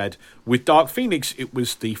Simonson, said, with Dark Phoenix, it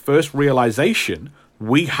was the first realization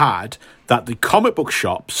we had that the comic book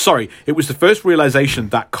shops... it was the first realization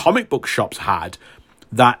that comic book shops had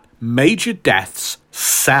that major deaths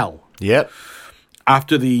sell. Yep.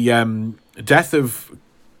 After the death of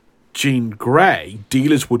Jean Grey,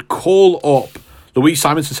 dealers would call up... Louise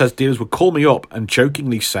Simonson says dealers would call me up and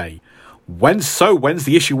jokingly say, when's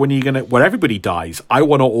the issue where everybody dies? I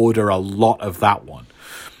want to order a lot of that one.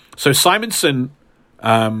 So Simonson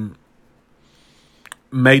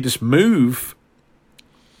made this move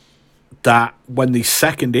that when the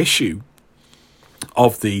second issue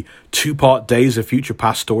of the 2-part Days of Future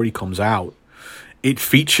Past story comes out, it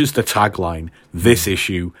features the tagline, this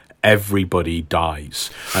issue, everybody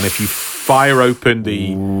dies. And if you fire open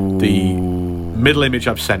the middle image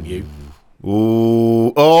I've sent you,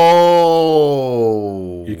 you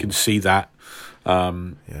can see that,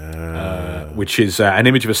 which is an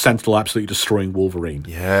image of a Sentinel absolutely destroying Wolverine.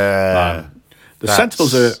 The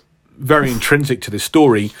Sentinels are very intrinsic to this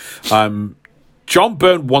story. John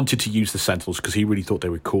Byrne wanted to use the Sentinels because he really thought they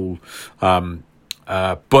were cool.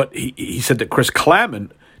 But he said that Chris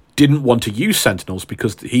Claremont didn't want to use Sentinels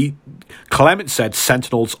because Claremont said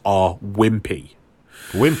Sentinels are wimpy.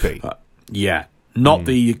 Wimpy? Not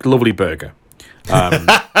the lovely burger.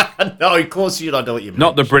 No, of course you don't know what you mean.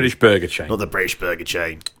 Not the British burger chain. Not the British burger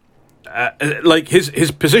chain.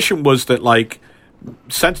 His position was that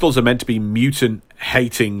Sentinels are meant to be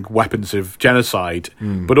mutant-hating weapons of genocide,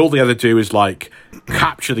 but all they ever do is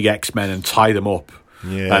capture the X-Men and tie them up.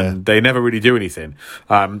 Yeah. And they never really do anything.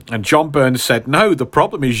 And John Burns said, no, the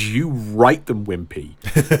problem is you write them wimpy.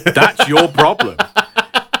 That's your problem.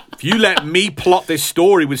 If you let me plot this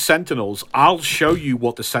story with Sentinels, I'll show you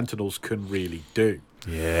what the Sentinels can really do.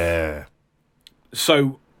 Yeah.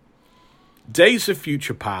 So, Days of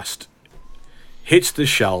Future Past hits the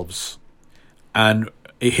shelves and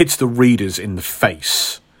it hits the readers in the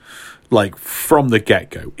face. From the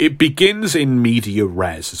get-go. It begins in media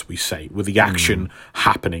res, as we say, with the action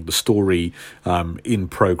happening, the story in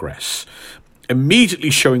progress. Immediately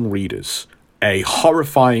showing readers a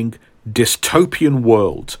horrifying dystopian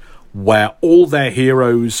world where all their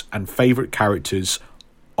heroes and favourite characters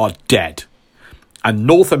are dead. And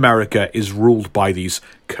North America is ruled by these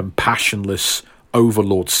compassionless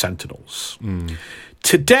overlord Sentinels.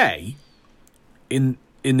 Today, in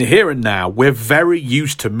the here and now, we're very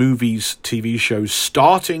used to movies, TV shows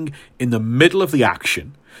starting in the middle of the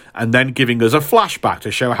action and then giving us a flashback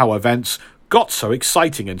to show how events got so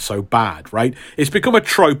exciting and so bad, right? It's become a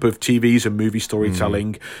trope of TVs and movie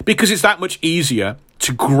storytelling because it's that much easier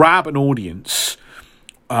to grab an audience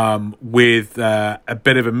with a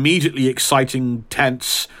bit of immediately exciting,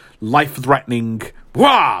 tense, life-threatening,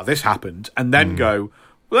 wow, this happened, and then go,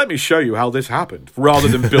 well, let me show you how this happened, rather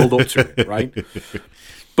than build up to it, right?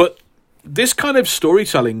 But this kind of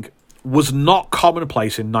storytelling was not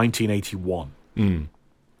commonplace in 1981.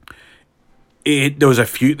 There was a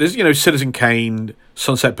few, Citizen Kane,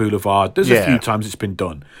 Sunset Boulevard, there's a few times it's been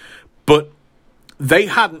done. But they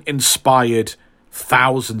hadn't inspired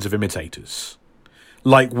thousands of imitators.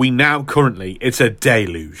 Like we now currently, it's a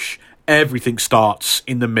deluge. Everything starts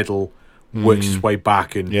in the middle, works its way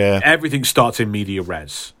back, and everything starts in media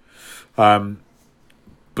res. But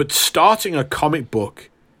starting a comic book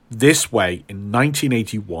this way in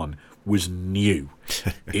 1981 was new.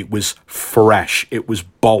 It was fresh. It was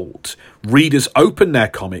bold. Readers opened their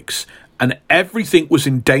comics and everything was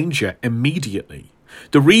in danger immediately.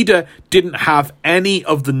 The reader didn't have any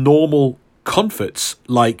of the normal comforts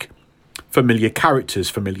like familiar characters,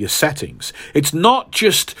 familiar settings. It's not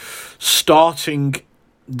just starting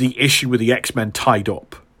the issue with the X-Men tied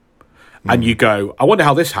up and you go, I wonder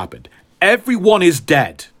how this happened. Everyone is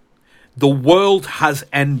dead. The world has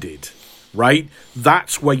ended, right?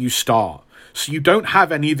 That's where you start. So you don't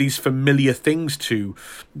have any of these familiar things to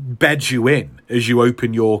bed you in as you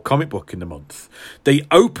open your comic book in the month. They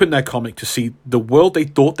open their comic to see the world they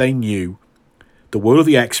thought they knew, the world of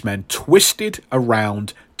the X-Men, twisted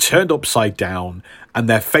around, turned upside down, and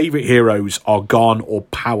their favourite heroes are gone or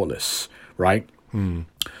powerless, right?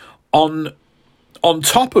 On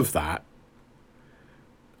top of that,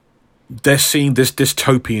 they're seeing this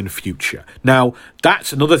dystopian future. Now,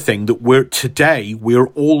 that's another thing that we're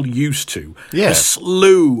all used to. Yeah. A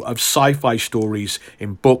slew of sci-fi stories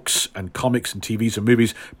in books and comics and TVs and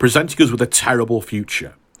movies presenting us with a terrible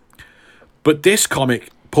future. But this comic,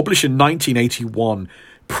 published in 1981,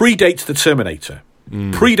 predates The Terminator,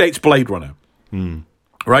 predates Blade Runner,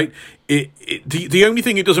 right? The only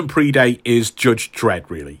thing it doesn't predate is Judge Dredd,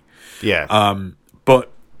 really. Yeah.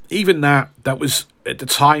 But even that was at the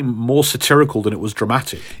time more satirical than it was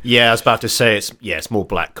dramatic. Yeah, I was about to say it's more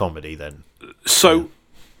black comedy then. So,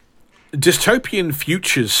 dystopian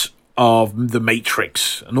futures of The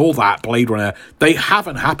Matrix and all that, Blade Runner, they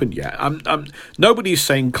haven't happened yet. Nobody's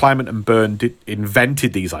saying Clement and Byrne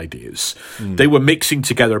invented these ideas. They were mixing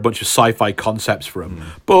together a bunch of sci-fi concepts from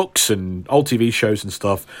books and old TV shows and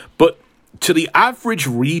stuff. But to the average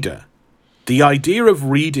reader, the idea of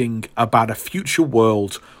reading about a future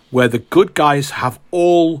world where the good guys have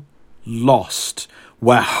all lost,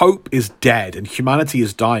 where hope is dead and humanity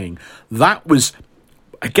is dying, that was,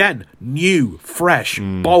 again, new, fresh,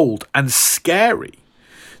 bold, and scary.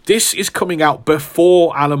 This is coming out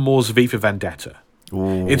before Alan Moore's V for Vendetta.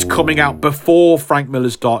 Ooh. It's coming out before Frank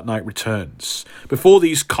Miller's Dark Knight Returns, before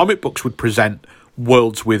these comic books would present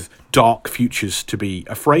worlds with dark futures to be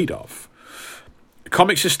afraid of.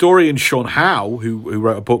 Comics historian Sean Howe, who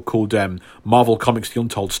wrote a book called Marvel Comics: The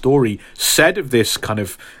Untold Story, said of this kind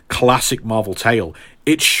of classic Marvel tale,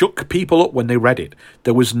 it shook people up when they read it.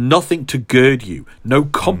 There was nothing to gird you, no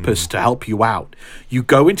compass to help you out. You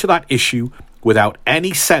go into that issue without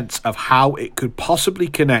any sense of how it could possibly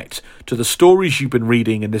connect to the stories you've been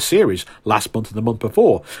reading in the series last month and the month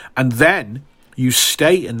before. And then you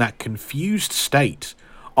stay in that confused state.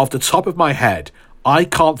 Off the top of my head, I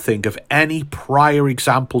can't think of any prior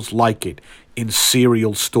examples like it in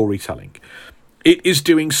serial storytelling. It is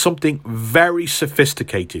doing something very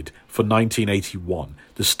sophisticated for 1981,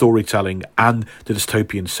 the storytelling and the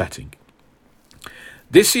dystopian setting.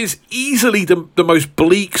 This is easily the most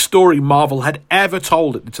bleak story Marvel had ever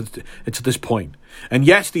told to this point. And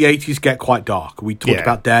yes, the 80s get quite dark. We talked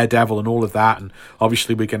about Daredevil and all of that, and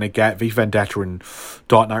obviously we're going to get V Vendetta and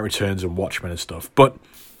Dark Knight Returns and Watchmen and stuff. But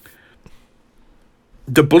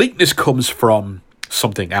the bleakness comes from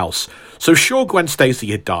something else. So sure, Gwen Stacy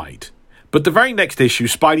had died, but the very next issue,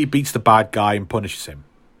 Spidey beats the bad guy and punishes him.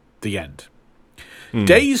 The end.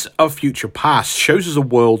 Days of Future Past shows us a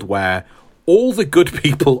world where all the good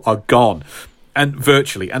people are gone, and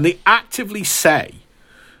virtually, and they actively say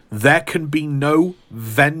there can be no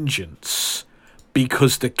vengeance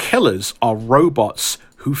because the killers are robots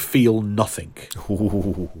who feel nothing.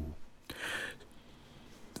 Ooh.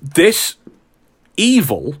 This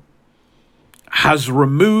evil has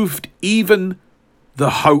removed even the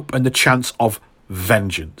hope and the chance of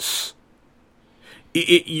vengeance.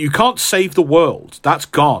 You can't save the world. That's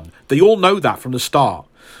gone. They all know that from the start.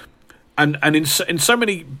 And in so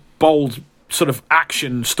many bold sort of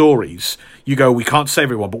action stories, you go, we can't save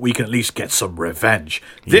everyone, but we can at least get some revenge.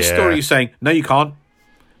 This story is saying, no, you can't.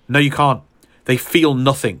 No, you can't. They feel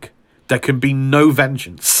nothing. There can be no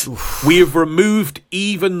vengeance. Oof. We have removed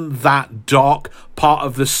even that dark part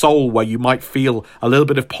of the soul where you might feel a little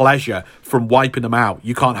bit of pleasure from wiping them out.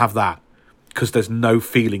 You can't have that because there's no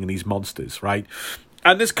feeling in these monsters, right?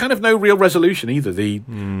 And there's kind of no real resolution either. The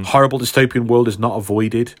horrible dystopian world is not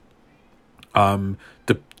avoided. No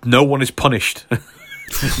one is punished.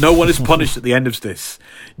 No one is punished at the end of this.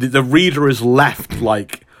 The reader is left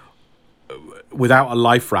like without a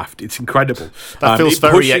life raft. It's incredible. That feels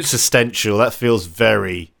very existential. That feels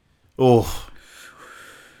very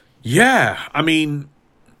yeah. I mean,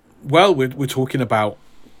 well, we're talking about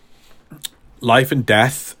life and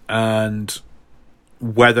death and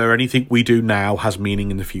whether anything we do now has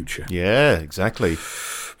meaning in the future. Yeah, exactly.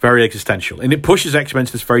 Very existential, and it pushes X-Men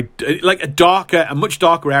to this very like a much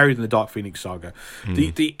darker area than the Dark Phoenix saga.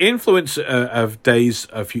 The influence of Days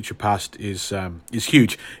of Future Past is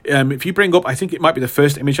huge. If you bring up, I think it might be the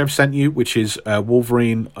first image I've sent you, which is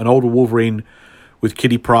Wolverine, an older Wolverine with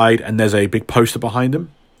Kitty Pryde, and there's a big poster behind him.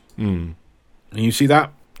 And you see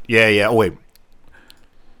that? Yeah. Oh wait.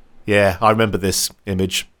 Yeah, I remember this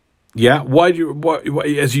image. Yeah. Why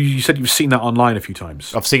as you said, you've seen that online a few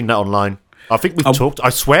times. I've seen that online. I think we've talked. I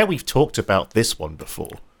swear we've talked about this one before.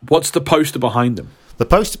 What's the poster behind them? The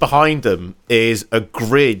poster behind them is a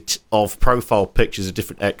grid of profile pictures of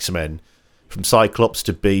different X-Men, from Cyclops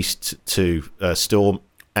to Beast to Storm,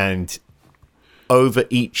 and over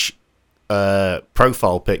each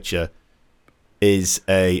profile picture is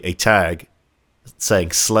a tag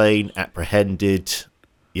saying slain, apprehended.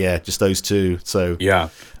 Yeah, just those two. So yeah,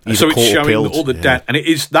 so it's showing all the death, and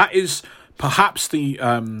that is perhaps the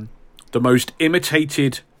the most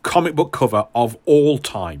imitated comic book cover of all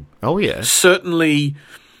time. Oh, yeah. Certainly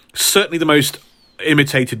the most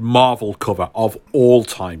imitated Marvel cover of all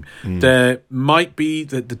time. There might be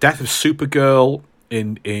the death of Supergirl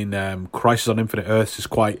in Crisis on Infinite Earths is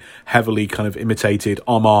quite heavily kind of imitated,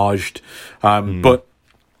 homaged, but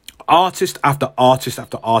artist after artist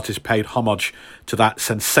after artist paid homage to that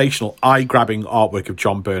sensational, eye-grabbing artwork of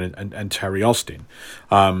John Byrne and Terry Austin,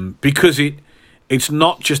 because it's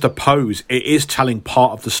not just a pose, it is telling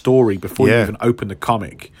part of the story before you even open the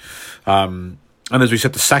comic. And as we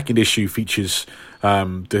said, the second issue features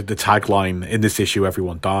the tagline, "In this issue,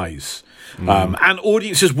 everyone dies." And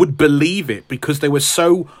audiences would believe it because they were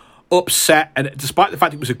so upset, and despite the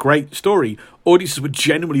fact it was a great story, audiences were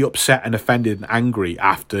genuinely upset and offended and angry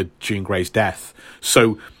after Jean Grey's death.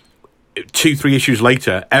 So 2-3 issues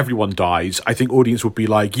later, everyone dies. I think audience would be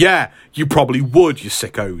like, yeah, you probably would, you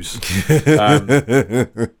sickos.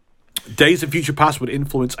 Days of Future Past would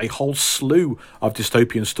influence a whole slew of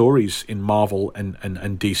dystopian stories in Marvel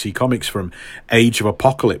and DC Comics, from Age of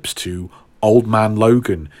Apocalypse to Old Man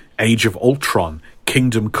Logan, Age of Ultron,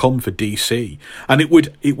 Kingdom Come for DC. And it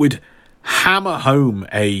would hammer home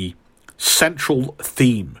a central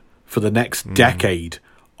theme for the next decade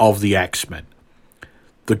of the X-Men.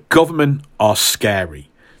 The government are scary.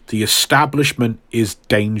 The establishment is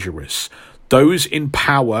dangerous. Those in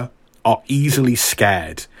power are easily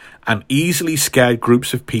scared. And easily scared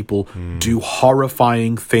groups of people do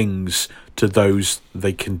horrifying things to those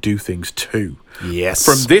they can do things to. Yes.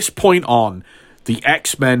 From this point on, the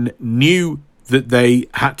X-Men knew that they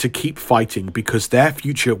had to keep fighting because their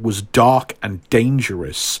future was dark and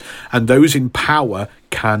dangerous, and those in power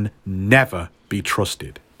can never be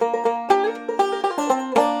trusted.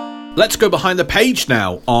 Let's go behind the page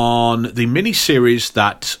now on the miniseries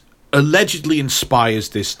that allegedly inspires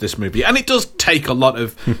this movie, and it does take a lot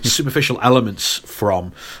of superficial elements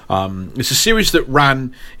from. It's a series that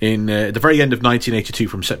ran in the very end of 1982,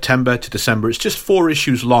 from September to December. It's just 4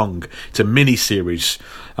 issues long. It's a mini-series,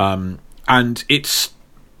 and it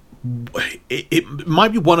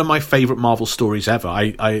might be one of my favourite Marvel stories ever.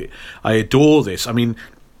 I adore this. I mean,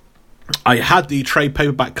 I had the trade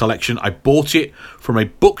paperback collection. I bought it from a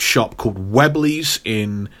bookshop called Webley's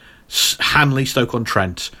in Hanley,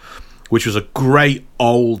 Stoke-on-Trent, which was a great,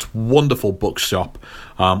 old, wonderful bookshop.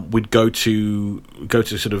 We'd go to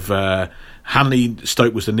sort of Hanley.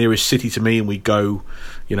 Stoke was the nearest city to me, and we'd go,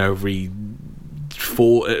 every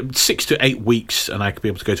 6 to 8 weeks, and I could be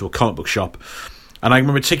able to go to a comic book shop. And I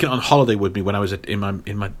remember taking it on holiday with me when I was in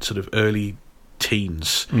my sort of early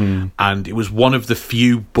teens, and it was one of the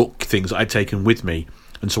few book things I'd taken with me.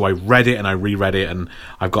 And so I read it and I reread it, and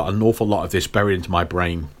I've got an awful lot of this buried into my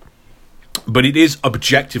brain. But it is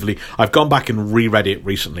objectively, I've gone back and reread it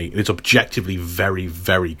recently. It is objectively very,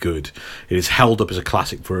 very good. It is held up as a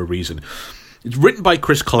classic for a reason. It's written by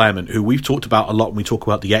Chris Claremont, who we've talked about a lot when we talk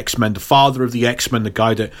about the X-Men, the father of the X-Men, the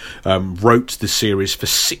guy that wrote the series for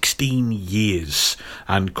 16 years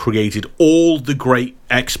and created all the great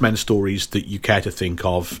X-Men stories that you care to think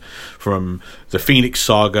of, from the Phoenix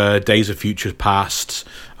Saga, Days of Future Past,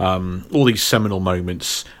 all these seminal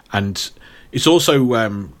moments. And it's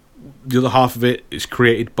also... the other half of it is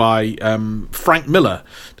created by Frank Miller,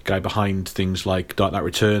 the guy behind things like Dark Knight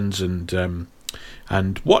Returns and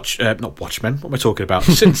not Watchmen. What am I talking about?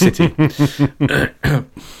 Sin City.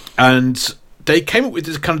 And they came up with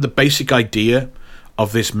this kind of the basic idea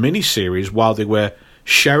of this miniseries while they were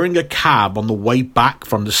sharing a cab on the way back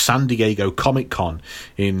from the San Diego Comic-Con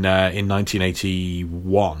in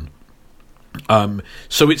 1981.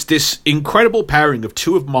 So it's this incredible pairing of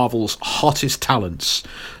two of Marvel's hottest talents.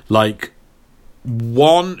 Like,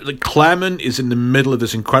 Claremont is in the middle of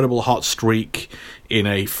this incredible hot streak in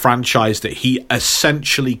a franchise that he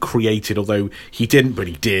essentially created, although he didn't, but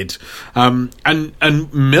he did. And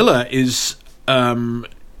Miller has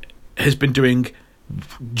been doing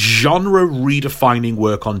genre redefining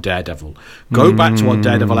work on Daredevil. Go back to our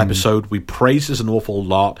Daredevil episode. We praised this an awful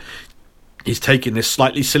lot. He's taking this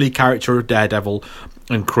slightly silly character of Daredevil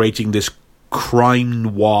and creating this crime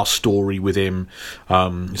noir story with him.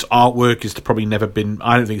 His artwork has probably never been...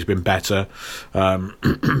 I don't think it's been better. I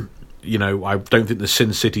don't think the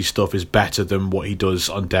Sin City stuff is better than what he does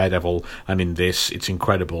on Daredevil, and in this, it's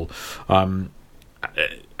incredible. And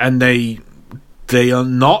they are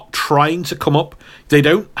not trying to come up... They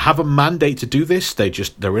don't have a mandate to do this.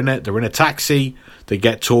 They're in a taxi, they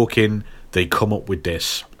get talking, they come up with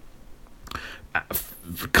this.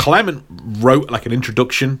 Claremont wrote like an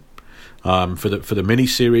introduction for the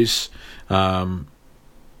miniseries.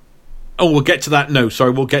 We'll get to that. No,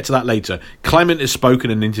 sorry, we'll get to that later. Claremont has spoken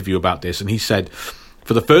in an interview about this, and he said,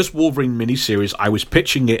 For the first Wolverine miniseries, I was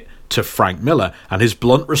pitching it to Frank Miller, and his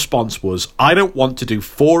blunt response was, I don't want to do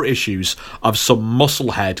 4 issues of some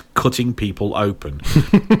musclehead cutting people open.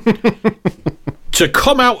 To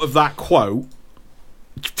come out of that quote,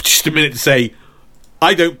 just a minute to say,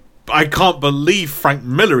 I can't believe Frank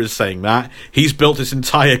Miller is saying that. He's built his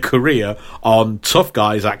entire career on tough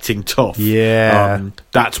guys acting tough. Yeah.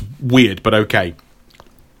 That's weird, but okay.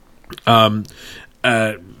 Clement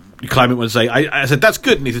would say, I said, that's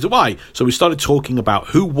good. And he said, why? So we started talking about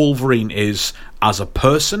who Wolverine is as a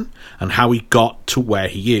person and how he got to where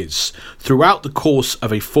he is. Throughout the course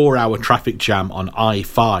of a 4-hour traffic jam on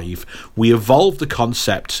I-5, we evolved the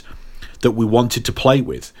concept that we wanted to play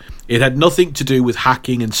with. It had nothing to do with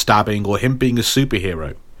hacking and stabbing or him being a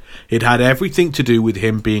superhero. It had everything to do with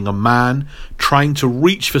him being a man trying to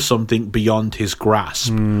reach for something beyond his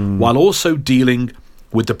grasp, while also dealing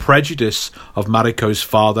with the prejudice of Mariko's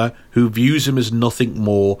father, who views him as nothing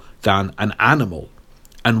more than an animal,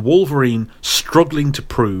 and Wolverine struggling to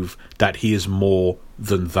prove that he is more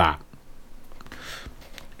than that.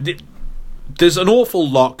 There's an awful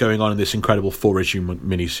lot going on in this incredible 4-issue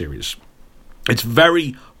miniseries. It's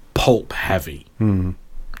very pulp heavy.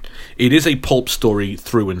 It is a pulp story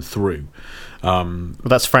through and through. Well,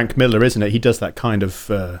 that's Frank Miller, isn't it? He does that kind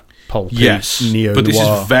of pulpy neo-noir. But this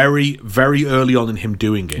is very, very early on in him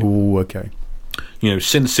doing it. Ooh, okay. You know,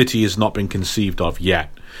 Sin City has not been conceived of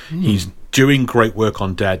yet. He's doing great work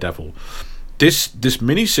on Daredevil. This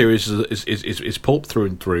miniseries is pulp through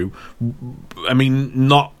and through. I mean,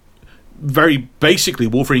 not very basically.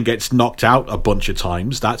 Wolverine gets knocked out a bunch of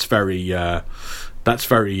times. That's very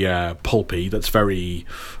pulpy. That's very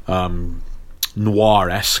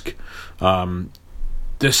noir-esque.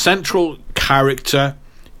 The central character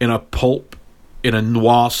in a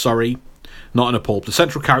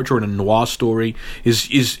central character in a noir story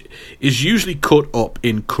is usually caught up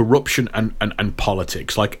in corruption and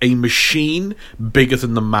politics, like a machine bigger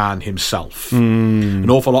than the man himself. An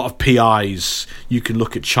awful lot of PIs. You can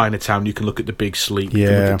look at Chinatown, you can look at The Big Sleep, you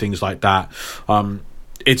can look at things like that.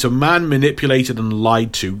 It's a man manipulated and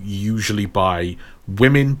lied to, usually by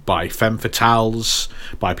women, by femme fatales,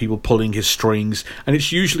 by people pulling his strings, and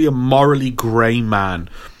it's usually a morally grey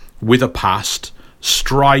man with a past,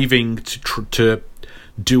 striving to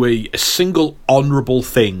do a single honourable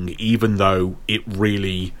thing, even though it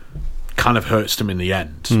really kind of hurts them in the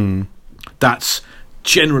end. That's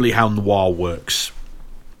generally how noir works.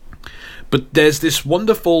 But there's this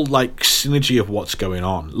wonderful synergy of what's going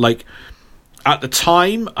on. At the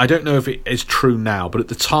time, I don't know if it is true now, but at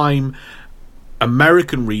the time,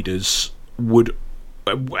 American readers would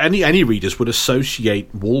any readers would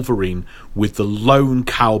associate Wolverine with the lone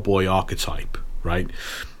cowboy archetype, right?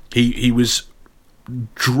 He was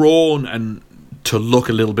drawn and to look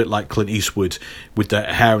a little bit like Clint Eastwood with the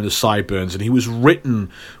hair and the sideburns, and he was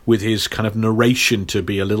written with his kind of narration to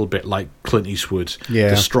be a little bit like Clint Eastwood,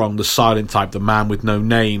 the strong, the silent type, the man with no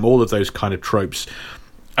name, all of those kind of tropes.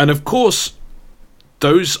 And of course,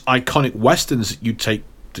 those iconic westerns that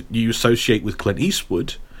you associate with Clint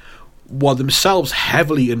Eastwood were themselves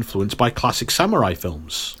heavily influenced by classic samurai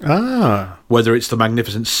films. Whether it's The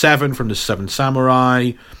Magnificent Seven from The Seven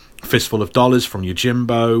Samurai, Fistful of Dollars from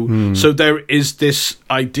Yojimbo. So there is this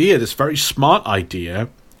idea, this very smart idea,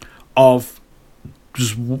 of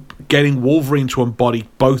just getting Wolverine to embody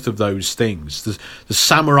both of those things, the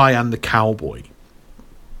samurai and the cowboy.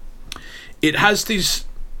 It has these...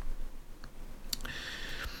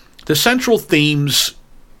 The central themes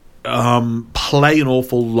play an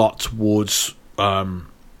awful lot towards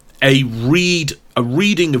a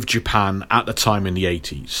reading of Japan at the time in the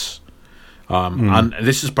 80s. And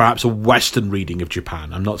this is perhaps a Western reading of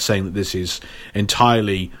Japan. I'm not saying that this is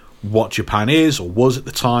entirely what Japan is or was at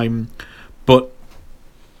the time, but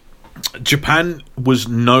Japan was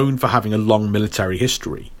known for having a long military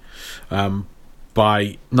history.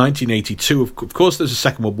 By 1982, of course, there's a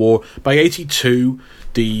Second World War. By 82,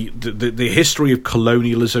 the history of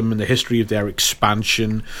colonialism and the history of their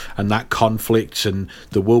expansion and that conflict and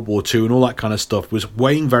the World War II and all that kind of stuff was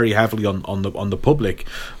weighing very heavily on the public,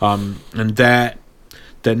 and their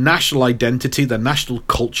national identity, their national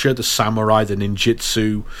culture, the samurai, the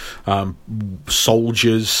ninjutsu,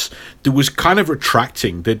 soldiers, there was kind of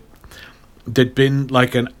retracting. There'd been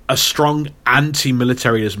a strong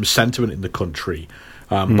anti-militarism sentiment in the country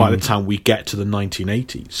by the time we get to the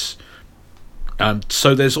 1980s.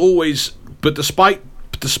 So there's always, but despite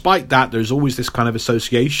that, there's always this kind of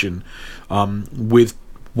association with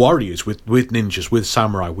warriors, with ninjas, with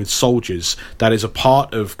samurai, with soldiers. That is a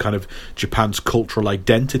part of kind of Japan's cultural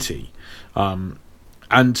identity,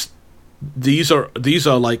 and these are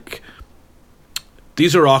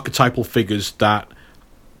these are archetypal figures that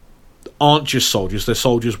aren't just soldiers. They're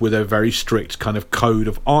soldiers with a very strict kind of code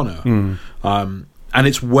of honor. And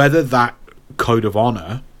it's whether that code of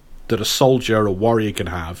honor that a soldier or a warrior can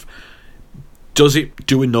have, does it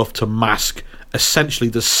do enough to mask essentially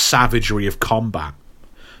the savagery of combat,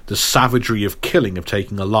 the savagery of killing, of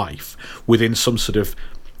taking a life, within some sort of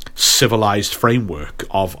civilized framework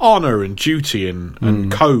of honor and duty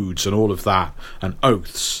and codes and all of that, and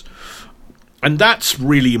oaths. And that's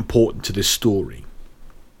really important to this story,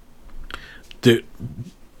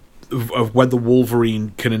 of whether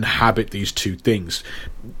Wolverine can inhabit these two things.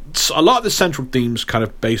 So a lot of the central themes kind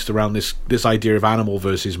of based around this idea of animal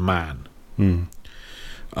versus man.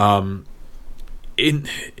 In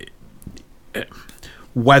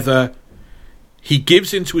whether he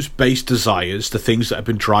gives into his base desires, the things that have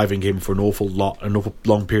been driving him for an awful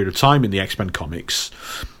long period of time in the X-Men comics,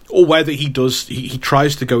 or whether he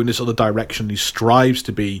tries to go in this other direction. He strives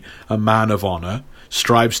to be a man of honor,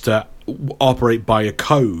 strives to operate by a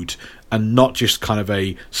code and not just kind of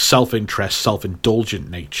a self-interest, self-indulgent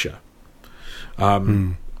nature.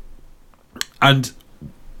 And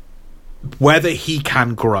whether he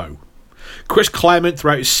can grow. Chris Claremont,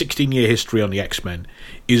 throughout his 16-year history on the X-Men,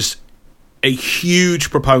 is a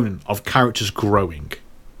huge proponent of characters growing.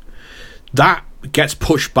 That gets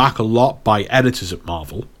pushed back a lot by editors at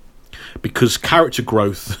Marvel, because character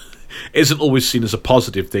growth isn't always seen as a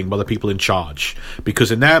positive thing by the people in charge.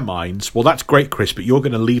 Because in their minds, well, that's great, Chris, but you're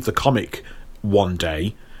going to leave the comic one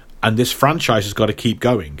day, and this franchise has got to keep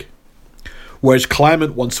going. Whereas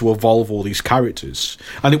Claremont wants to evolve all these characters.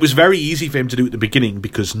 And it was very easy for him to do at the beginning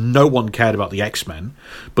because no one cared about the X-Men.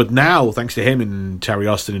 But now, thanks to him and Terry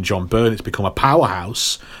Austin and John Byrne, it's become a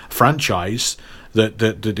powerhouse franchise that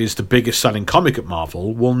is the biggest selling comic at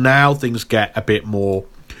Marvel. Well, now things get a bit more...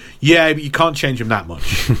 Yeah, but you can't change him that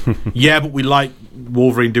much. Yeah, but we like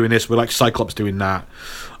Wolverine doing this. We like Cyclops doing that.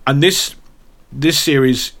 And this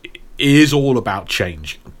series is all about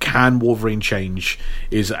change. Can Wolverine change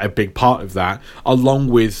is a big part of that, along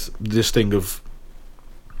with this thing of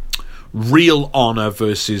real honor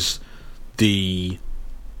versus the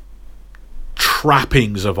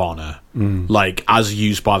trappings of honor, like as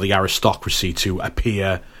used by the aristocracy to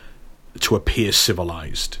appear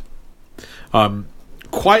civilized.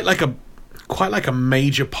 Quite like a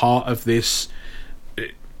major part of this.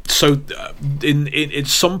 So, at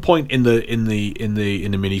some point in the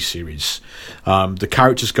miniseries, the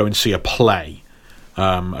characters go and see a play,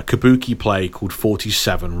 a kabuki play called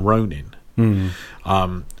 47 Ronin,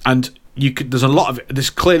 and there's a lot of this.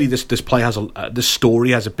 Clearly, this play has this story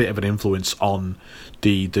has a bit of an influence on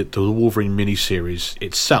the Wolverine miniseries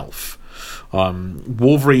itself.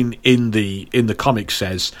 Wolverine in the comic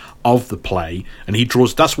says of the play, and he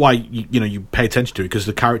draws. That's why you pay attention to it, because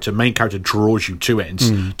the main character draws you to it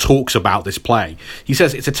and talks about this play. He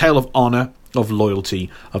says it's a tale of honor, of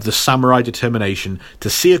loyalty, of the samurai determination to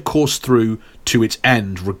see a course through to its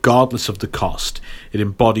end regardless of the cost. It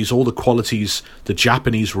embodies all the qualities the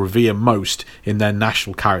Japanese revere most in their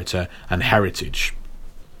national character and heritage.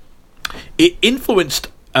 It influenced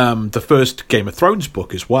the first Game of Thrones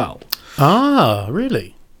book as well. Ah,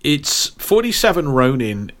 really? It's 47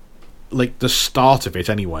 Ronin, like the start of it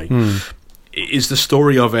anyway, is the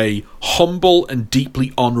story of a humble and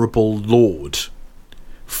deeply honourable lord,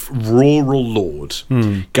 rural lord,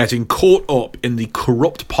 getting caught up in the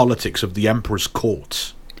corrupt politics of the Emperor's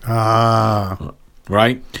court. Ah.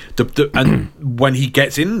 Right? And when he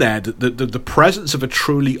gets in there, the presence of a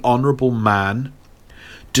truly honourable man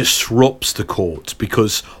disrupts the court,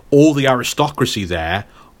 because all the aristocracy there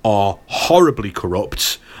are horribly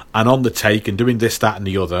corrupt and on the take and doing this, that and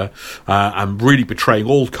the other, and really betraying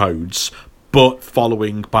all codes, but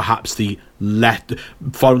following perhaps the letter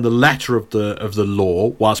of the law,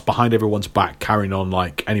 whilst behind everyone's back carrying on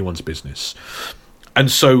like anyone's business. And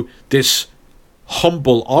so this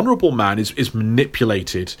humble, honourable man is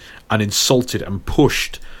manipulated and insulted and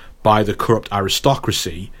pushed by the corrupt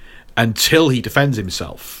aristocracy until he defends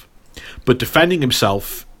himself. But defending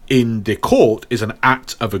himself in the court is an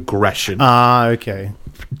act of aggression. Ah, okay.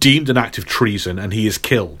 Deemed an act of treason, and he is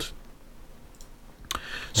killed.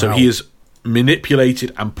 So Wow. he is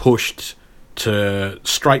manipulated and pushed to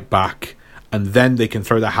strike back, and then they can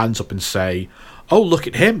throw their hands up and say, oh, look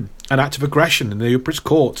at him, an act of aggression in the Emperor's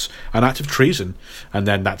courts, an act of treason, and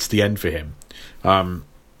then that's the end for him.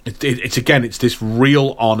 It's this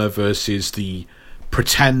real honour versus the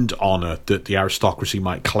pretend honour that the aristocracy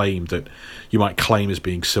might claim, that you might claim as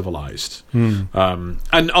being civilized. And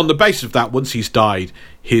on the basis of that, once he's died,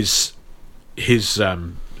 his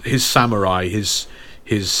samurai,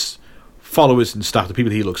 his followers and staff, the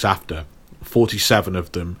people he looks after, 47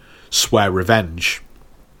 of them swear revenge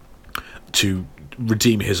to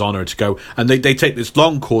redeem his honor, to go, and they take this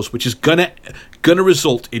long course which is gonna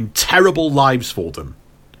result in terrible lives for them.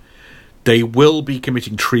 They will be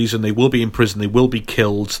committing treason, they will be in prison, they will be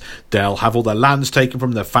killed, they'll have all their lands taken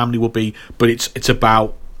from them, their family will be, but it's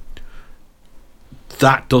about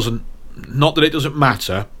that. Doesn't, not that it doesn't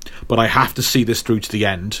matter, but I have to see this through to the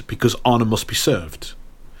end because honor must be served.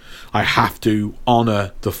 I have to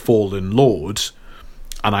honor the fallen lord,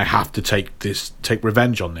 and I have to take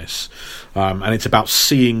revenge on this. And it's about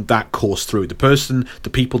seeing that course through. The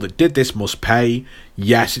people that did this must pay.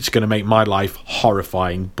 Yes, it's going to make my life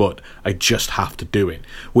horrifying, but I just have to do it.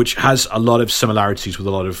 Which has a lot of similarities with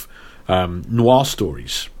a lot of noir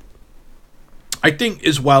stories. I think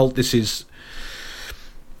as well, this is...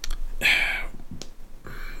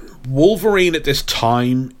 Wolverine at this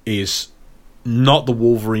time is not the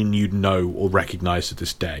Wolverine you'd know or recognise to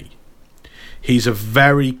this day. He's a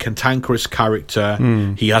very cantankerous character.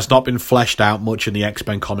 He has not been fleshed out much in the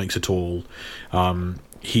X-Men comics at all.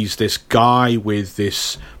 He's this guy with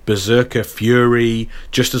this berserker fury,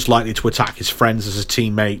 just as likely to attack his friends as his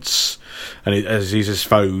teammates, and as he's his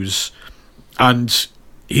foes. And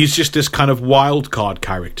he's just this kind of wild card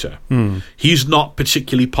character. He's not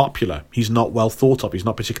particularly popular. He's not well thought of. He's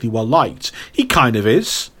not particularly well liked. He kind of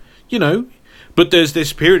is, But there's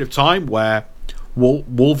this period of time where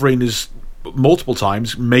Wolverine is multiple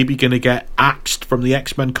times maybe going to get axed from the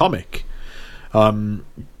X-Men comic.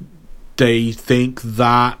 They think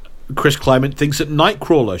that Chris Claremont thinks that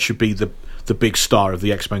Nightcrawler should be the big star of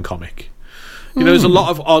the X-Men comic. There's a lot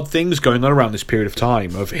of odd things going on around this period of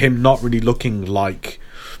time of him not really looking like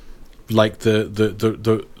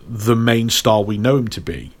the main star we know him to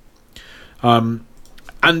be. And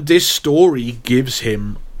this story gives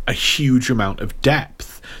him a huge amount of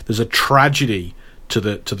depth. There's a tragedy to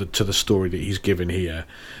the story that he's given here.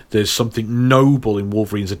 There's something noble in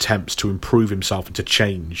Wolverine's attempts to improve himself and to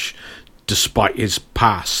change despite his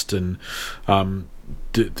past, and the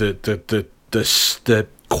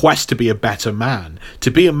quest to be a better man, to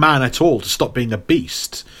be a man at all, to stop being a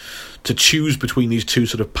beast, to choose between these two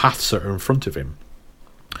sort of paths that are in front of him.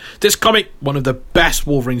 This comic, one of the best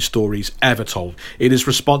Wolverine stories ever told. It is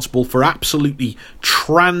responsible for absolutely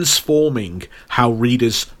transforming how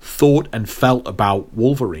readers thought and felt about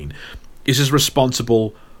Wolverine. It is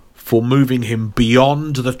responsible for moving him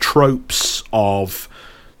beyond the tropes of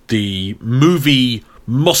the movie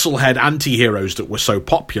musclehead anti-heroes that were so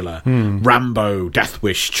popular. Rambo,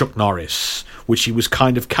 Deathwish, Chuck Norris, which he was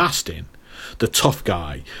kind of cast in. The tough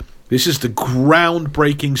guy. This is the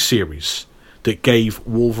groundbreaking series that gave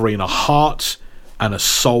Wolverine a heart and a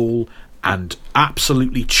soul and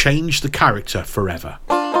absolutely changed the character forever.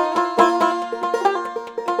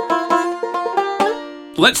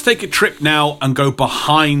 Let's take a trip now and go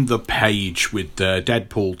behind the page with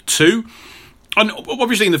Deadpool 2. And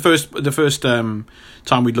obviously in the first time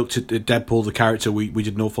we looked at Deadpool, the character, we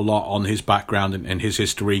did an awful lot on his background and his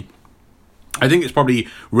history. I think it's probably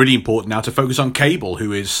really important now to focus on Cable,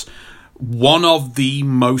 who is one of the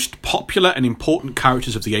most popular and important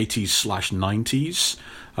characters of the 80s/90s,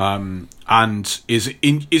 and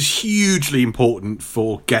is hugely important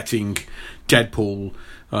for getting Deadpool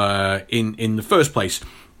in the first place.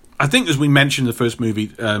 I think, as we mentioned in the first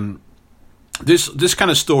movie, this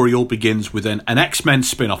kind of story all begins with an X-Men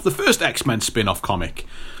spin-off, the first X-Men spin-off comic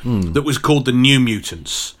that was called The New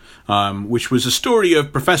Mutants, which was a story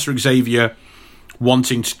of Professor Xavier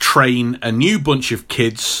wanting to train a new bunch of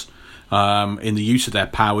kids in the use of their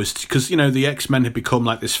powers, because the X-Men had become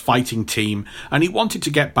like this fighting team, and he wanted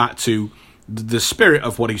to get back to the spirit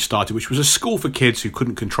of what he started, which was a school for kids who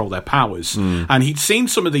couldn't control their powers. And he'd seen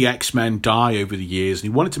some of the X-Men die over the years, and he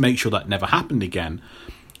wanted to make sure that never happened again.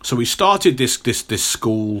 So he started this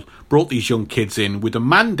school, brought these young kids in with a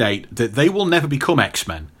mandate that they will never become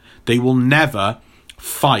X-Men. They will never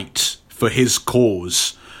fight for his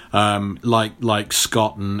cause, like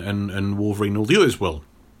Scott and Wolverine and all the others will.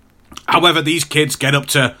 However, these kids get up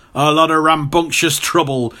to a lot of rambunctious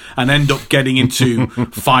trouble and end up getting into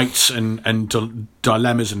fights and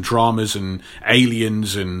dilemmas and dramas and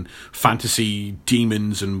aliens and fantasy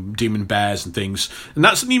demons and demon bears and things. And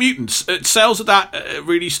that's the New Mutants. Sales of that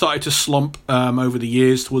really started to slump over the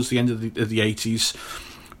years towards the end of the 80s.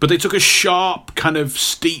 But they took a sharp, kind of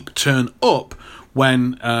steep turn up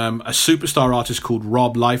when a superstar artist called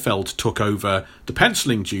Rob Liefeld took over the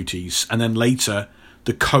penciling duties, and then later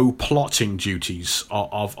the co-plotting duties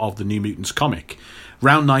of the New Mutants comic.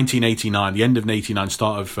 Around 1989, the end of 1989,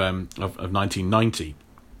 start of 1990.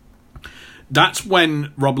 That's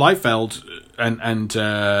when Rob Liefeld and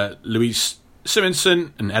Luis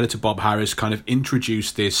Simonson and editor Bob Harris kind of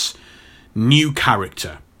introduce this new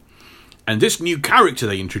character. And this new character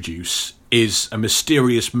they introduce is a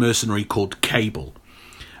mysterious mercenary called Cable.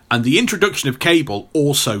 And the introduction of Cable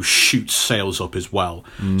also shoots sales up as well.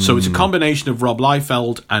 So it's a combination of Rob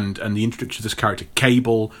Liefeld and the introduction of this character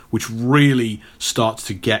Cable, which really starts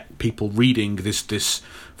to get people reading this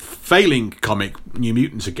failing comic, New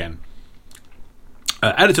Mutants, again.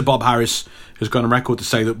 Editor Bob Harris has gone on record to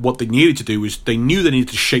say that what they needed to do was they knew they needed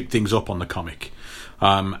to shake things up on the comic.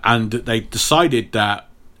 And they decided that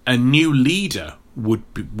a new leader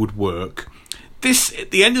would work. This,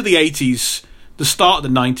 at the end of the 80s... the start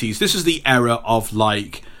of the 90s, this is the era of,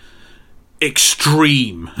 like,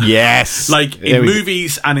 extreme. Yes. Like, in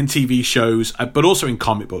movies and in TV shows, but also in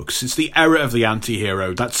comic books. It's the era of the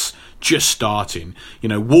anti-hero. That's just starting. You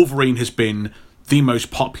know, Wolverine has been the most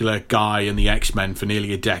popular guy in the X-Men for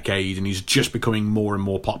nearly a decade, and he's just becoming more and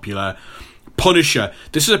more popular. Punisher.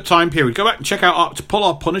 This is a time period. Go back and check out to pull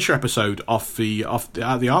our Punisher episode off the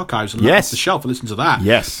archives and off the shelf and listen to that.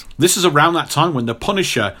 Yes. This is around that time when the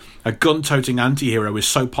Punisher, a gun-toting anti-hero, is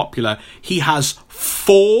so popular. He has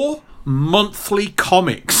 4 monthly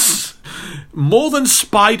comics. More than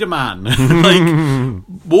Spider-Man. Like,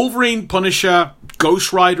 Wolverine, Punisher,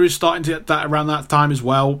 Ghost Rider is starting to get that around that time as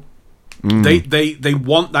well. They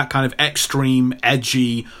want that kind of extreme,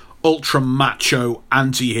 edgy, ultra macho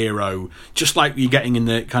anti-hero, just like you're getting in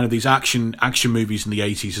the kind of these action movies in the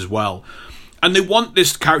 80s as well. And they want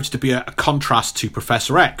this character to be a contrast to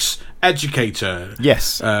Professor X, educator,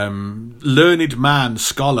 yes, learned man,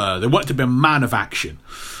 scholar. They want it to be a man of action.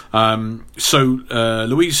 So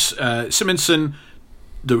Louise Simonson,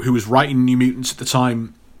 who was writing New Mutants at the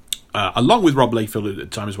time, along with Rob Liefeld at the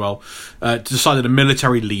time as well, decided a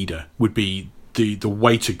military leader would be the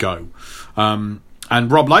way to go. And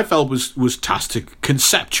Rob Liefeld was tasked to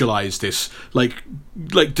conceptualize this, like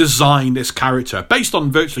design this character based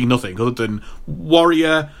on virtually nothing other than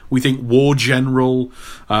warrior. We think war general.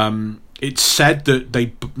 It's said that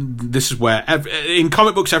this is where in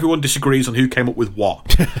comic books everyone disagrees on who came up with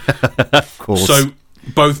what. Of course. So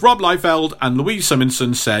both Rob Liefeld and Louise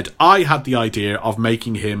Simonson said, I had the idea of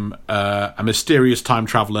making him a mysterious time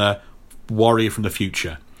traveler warrior from the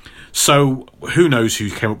future. So who knows who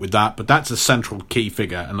came up with that, but that's a central key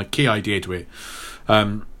figure and a key idea to it.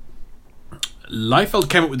 Liefeld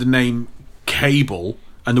came up with the name Cable,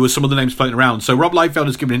 and there were some other names floating around. So Rob Liefeld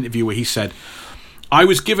has given an interview where he said, I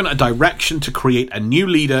was given a direction to create a new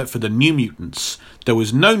leader for the New Mutants. There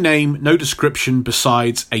was no name, no description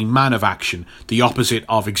besides a man of action, the opposite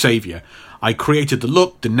of Xavier. I created the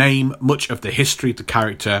look, the name, much of the history of the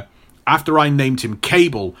character. After I named him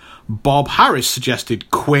Cable, Bob Harris suggested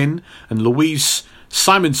Quinn, and Louise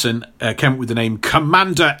Simonson came up with the name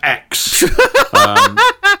Commander X.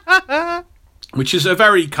 Which is a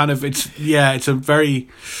very kind of, it's a very,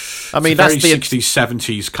 that's the 60s,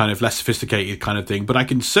 70s kind of less sophisticated kind of thing, but I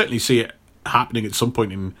can certainly see it happening at some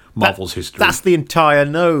point in Marvel's history. That's the entire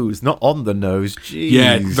nose, not on the nose. Jeez.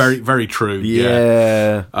 Yeah, very, very true.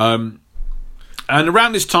 Yeah. And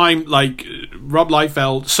around this time, like, Rob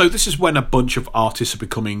Liefeld... So this is when a bunch of artists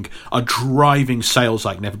are driving sales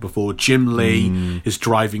like never before. Jim Lee is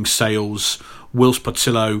driving sales. Will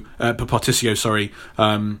Portillo,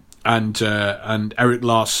 and Eric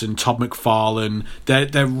Larson, Todd McFarlane.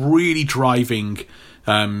 They're really driving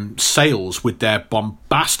sales with their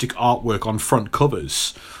bombastic artwork on front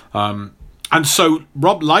covers. And so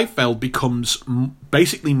Rob Liefeld becomes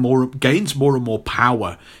gains more and more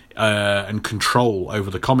power and control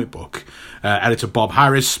over the comic book. Editor Bob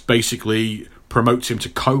Harris basically promotes him to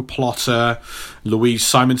co-plotter. Louise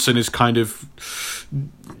Simonson is kind of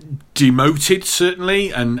demoted,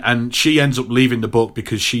 certainly, and she ends up leaving the book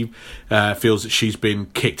because she feels that she's been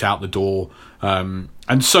kicked out the door. And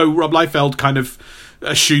so Rob Liefeld kind of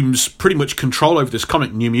assumes pretty much control over this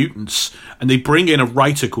comic, New Mutants, and they bring in a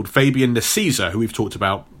writer called Fabian Nicieza, who we've talked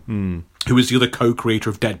about, who is the other co-creator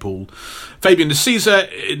of Deadpool. Fabian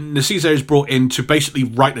Nicieza is brought in to basically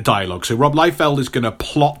write the dialogue. So Rob Liefeld is going to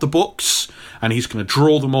plot the books, and he's going to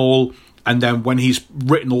draw them all, and then when he's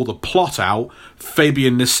written all the plot out,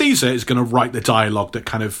 Fabian Nicieza is going to write the dialogue that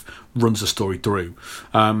kind of runs the story through.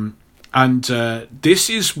 And this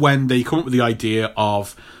is when they come up with the idea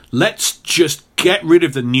of, let's just get rid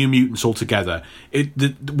of the New Mutants altogether.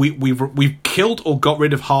 We've killed or got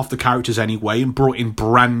rid of half the characters anyway and brought in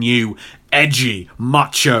brand new, edgy,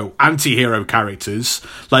 macho, anti-hero characters.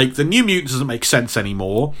 Like, the New Mutants doesn't make sense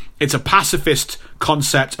anymore. It's a pacifist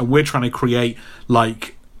concept, and we're trying to create,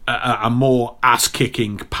 like, a more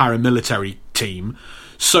ass-kicking paramilitary team.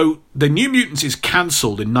 So the New Mutants is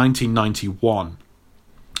cancelled in 1991.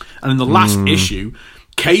 And in the last issue,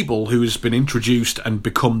 Cable, who has been introduced and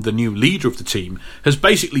become the new leader of the team, has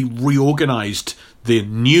basically reorganized the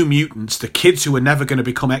New Mutants, the kids who are never going to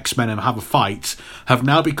become X-Men and have a fight, have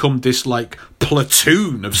now become this like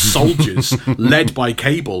platoon of soldiers led by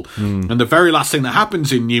Cable. And the very last thing that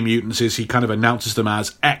happens in New Mutants is he kind of announces them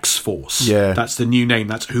as X-Force. Yeah. That's the new name.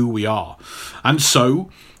 That's who we are. And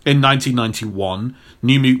so in 1991,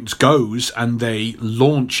 New Mutants goes and they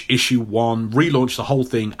launch issue 1, relaunch the whole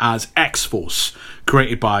thing as X-Force,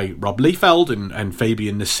 created by Rob Liefeld and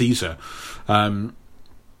Fabian Nicieza. And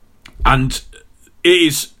it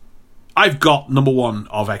is, I've got number 1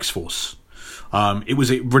 of X-Force. It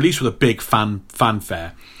was released with a big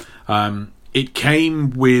fanfare. It came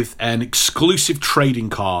with an exclusive trading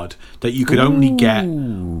card that you could only get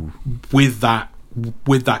with that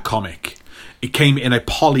comic. It came in a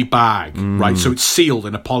poly bag, right? So it's sealed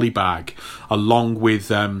in a poly bag, along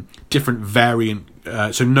with different variant.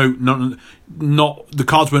 So not the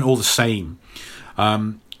cards weren't all the same,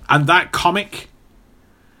 and that comic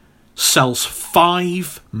sells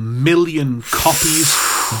 5 million copies.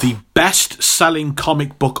 The best-selling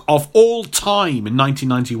comic book of all time in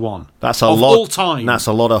 1991. That's a lot. All time. That's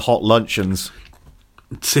a lot of hot luncheons.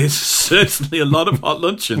 It is certainly a lot of hot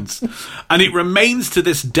luncheons, and it remains to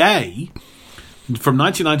this day. From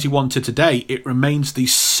 1991 to today, it remains the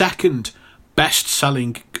second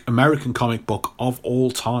best-selling American comic book of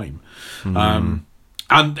all time. And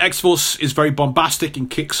X-Force is very bombastic and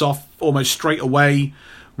kicks off almost straight away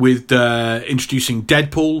with introducing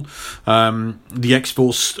Deadpool, the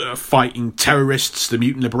X-Force fighting terrorists, the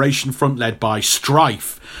Mutant Liberation Front led by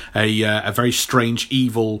Strife, a very strange,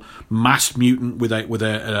 evil, masked mutant with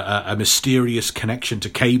a mysterious connection to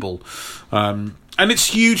Cable. And it's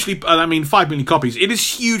hugely, 5 million copies. It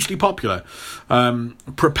is hugely popular.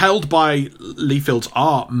 Propelled by Liefeld's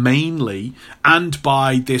art mainly, and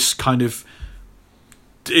by this kind of...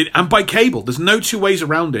 and by Cable. There's no two ways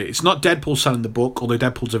around it. It's not Deadpool selling the book, although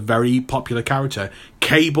Deadpool's a very popular character.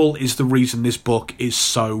 Cable is the reason this book is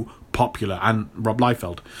so popular, and Rob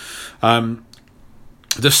Liefeld.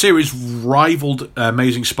 The series rivaled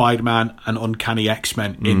Amazing Spider-Man and Uncanny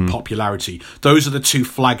X-Men in popularity. Those are the two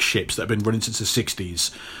flagships that have been running since the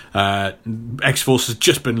 60s. X-Force has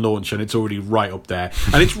just been launched and it's already right up there.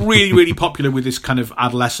 And it's really, really popular with this kind of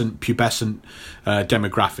adolescent, pubescent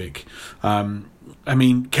demographic.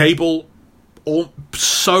 Cable,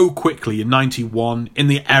 so quickly in 91, in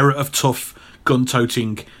the era of tough,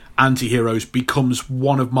 gun-toting anti-heroes, becomes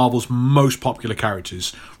one of Marvel's most popular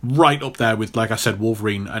characters, right up there with, like I said,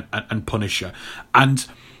 Wolverine and Punisher. And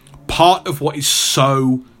part of what is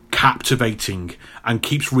so captivating and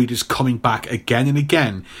keeps readers coming back again and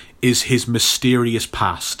again is his mysterious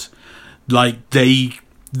past. Like, they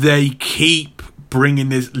keep bringing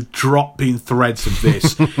this, dropping threads of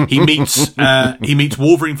this. He meets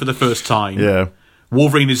Wolverine for the first time. Yeah,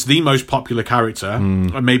 Wolverine is the most popular character,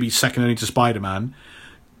 maybe second only to Spider-Man.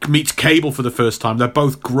 Meets Cable for the first time. They're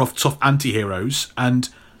both gruff, tough anti-heroes, and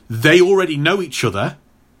they already know each other.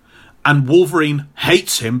 And Wolverine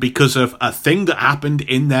hates him because of a thing that happened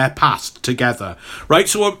in their past together, right?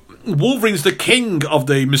 So Wolverine's the king of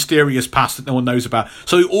the mysterious past that no one knows about.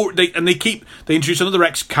 So they introduce another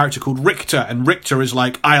X character called Richter, and Richter is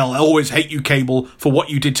like, "I'll always hate you, Cable, for what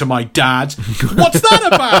you did to my dad." What's that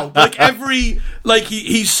about?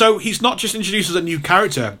 He's not just introduced as a new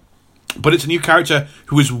character, but it's a new character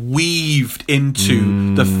who is weaved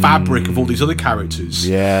into the fabric of all these other characters.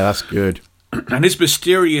 Yeah, that's good. And his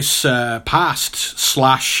mysterious past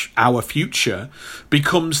 / our future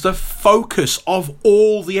becomes the focus of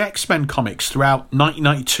all the X-Men comics throughout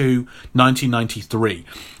 1992, 1993.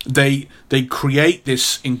 They create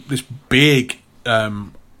this big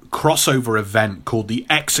crossover event called the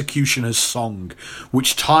Executioner's Song,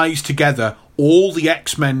 which ties together all the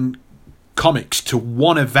X-Men comics to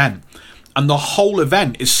one event. And the whole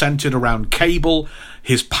event is centered around Cable,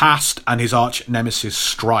 his past, and his arch nemesis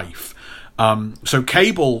Strife. So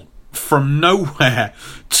Cable, from nowhere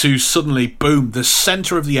to suddenly, boom, the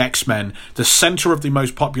center of the X-Men, the center of the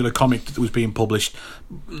most popular comic that was being published,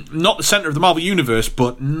 not the center of the Marvel Universe,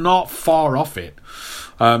 but not far off it.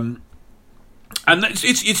 And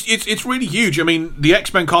it's really huge. I mean, the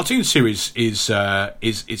X-Men cartoon series is a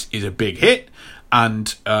big hit,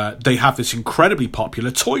 and they have this incredibly popular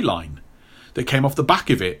toy line that came off the back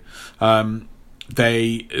of it.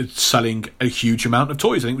 They selling a huge amount of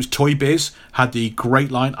toys. I think it was Toy Biz had the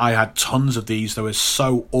great line. I had tons of these. They were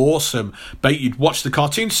so awesome. But you'd watch the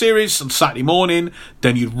cartoon series on Saturday morning,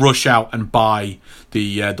 then you'd rush out and buy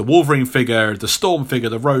the Wolverine figure, the Storm figure,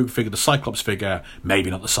 the Rogue figure, the Cyclops figure. Maybe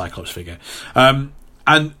not the Cyclops figure.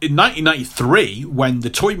 And in 1993, when the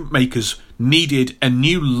toy makers needed a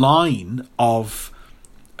new line of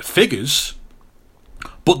figures,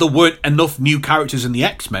 but there weren't enough new characters in the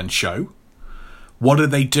X-Men show, what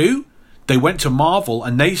did they do? They went to Marvel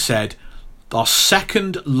and they said, our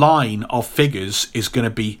second line of figures is going to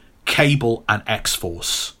be Cable and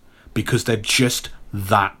X-Force, because they're just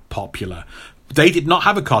that popular. They did not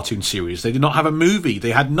have a cartoon series. They did not have a movie.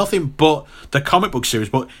 They had nothing but the comic book series.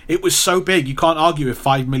 But it was so big, you can't argue with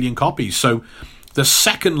 5 million copies. So the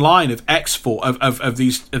second line of X-Force of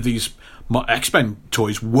these X-Men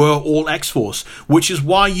toys were all X-Force, which is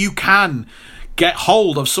why you can get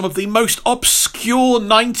hold of some of the most obscure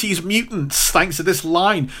 90s mutants thanks to this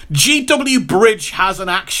line. G.W. Bridge has an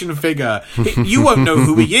action figure. You won't know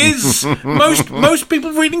who he is. Most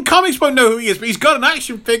people reading comics won't know who he is, but he's got an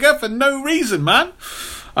action figure for no reason, man.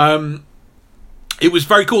 It was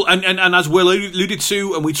very cool. And as Will alluded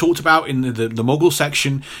to, and we talked about in the Muggle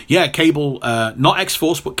section, yeah, Cable, not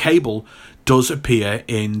X-Force, but Cable does appear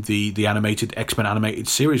in the animated X-Men animated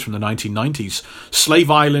series from the 1990s. Slave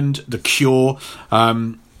Island, The Cure,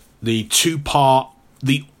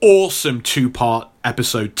 the awesome two-part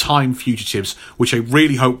episode Time Fugitives, which I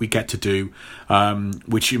really hope we get to do,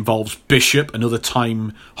 which involves Bishop, another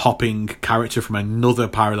time-hopping character from another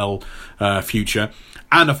parallel future,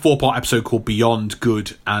 and a 4-part episode called Beyond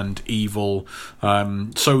Good and Evil.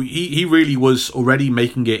 So he really was already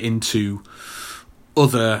making it into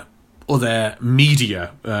other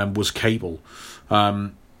media, was Cable.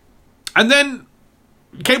 And then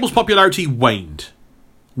Cable's popularity waned.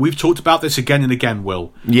 We've talked about this again and again,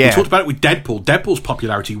 Will. Yeah. We talked about it with Deadpool. Deadpool's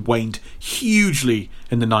popularity waned hugely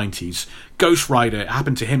in the 90s. Ghost Rider, it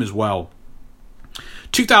happened to him as well.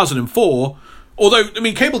 2004, although, I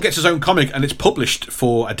mean, Cable gets his own comic and it's published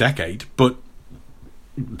for a decade, but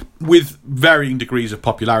with varying degrees of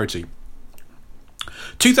popularity.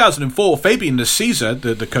 2004, Fabian Nicieza,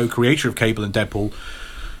 the co-creator of Cable and Deadpool,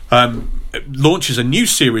 launches a new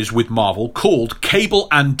series with Marvel called Cable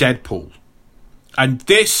and Deadpool. And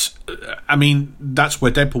this, I mean, that's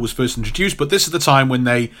where Deadpool was first introduced, but this is the time when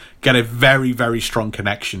they get a very, very strong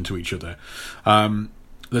connection to each other.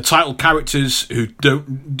 The title characters who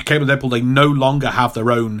don't, Cable and Deadpool, they no longer have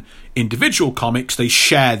their own individual comics, they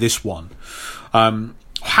share this one.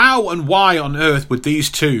 How and why on earth would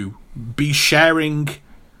these two be sharing?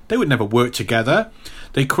 They would never work together.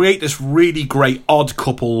 They create this really great odd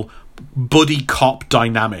couple buddy cop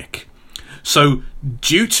dynamic. So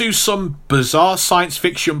due to some bizarre science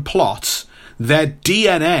fiction plot, their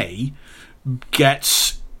DNA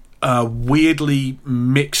gets weirdly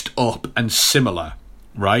mixed up and similar,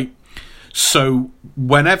 right? So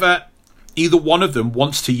whenever either one of them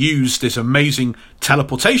wants to use this amazing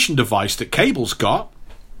teleportation device that Cable's got,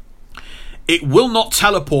 it will not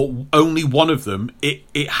teleport only one of them.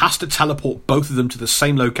 It has to teleport both of them to the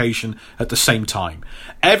same location at the same time.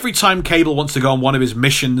 Every time Cable wants to go on one of his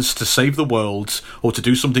missions to save the world or to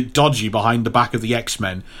do something dodgy behind the back of the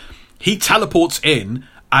X-Men, he teleports in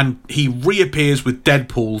and he reappears with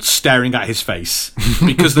Deadpool staring at his face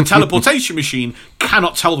because the teleportation machine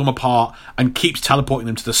cannot tell them apart and keeps teleporting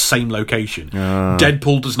them to the same location.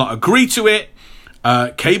 Deadpool does not agree to it.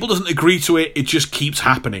 Cable doesn't agree to it. It just keeps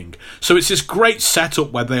happening. So it's this great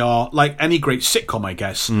setup where they are, like any great sitcom, I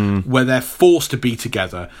guess, where they're forced to be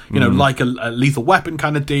together. You know, like a Lethal Weapon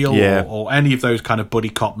kind of deal, or any of those kind of buddy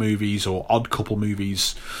cop movies or odd couple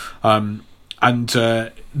movies. And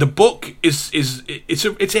the book is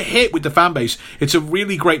a hit with the fan base. It's a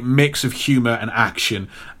really great mix of humor and action,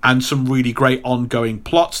 and some really great ongoing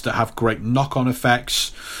plots that have great knock-on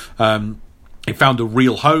effects. It found a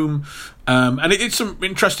real home. And it did some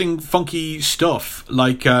interesting, funky stuff.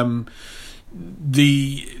 Like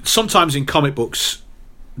sometimes in comic books,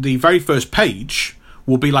 the very first page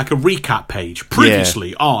will be like a recap page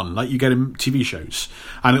previously on, like you get in TV shows,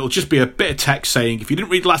 and it'll just be a bit of text saying, if you didn't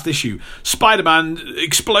read the last issue, Spider-Man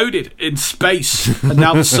exploded in space, and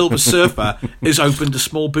now the Silver Surfer has opened a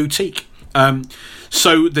small boutique.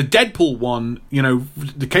 So the Deadpool one, you know,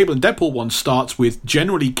 the Cable and Deadpool one starts with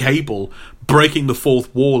generally Cable breaking the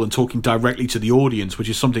fourth wall and talking directly to the audience, which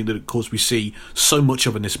is something that, of course, we see so much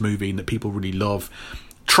of in this movie and that people really love.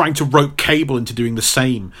 Trying to rope Cable into doing the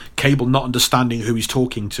same. Cable not understanding who he's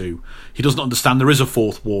talking to. He doesn't understand there is a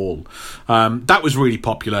fourth wall. That was really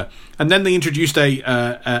popular. And then they introduced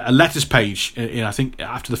a letters page, I think,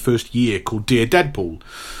 after the first year, called Dear Deadpool.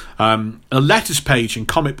 A letters page in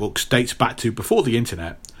comic books dates back to before the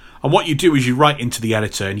internet. And what you do is you write into the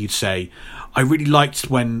editor and you'd say, I really liked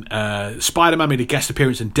when Spider-Man made a guest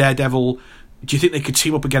appearance in Daredevil. do you think they could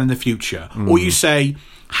team up again in the future? Or you say,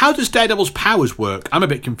 how does Daredevil's powers work? I'm a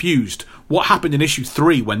bit confused. What happened in issue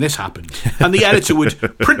 3 when this happened? And the editor would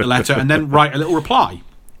print the letter and then write a little reply.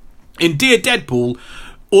 In Dear Deadpool,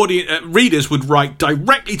 readers would write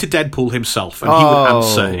directly to Deadpool himself, and he would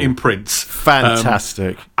answer in print.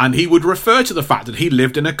 Fantastic. And he would refer to the fact that he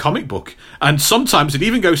lived in a comic book. And sometimes it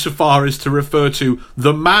even goes so far as to refer to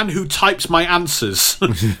the man who types my answers.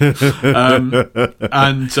 It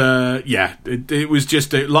was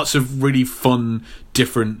just lots of really fun,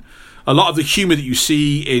 different... A lot of the humour that you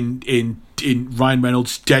see in Ryan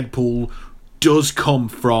Reynolds' Deadpool does come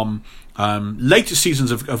from... later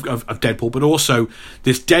seasons of Deadpool, but also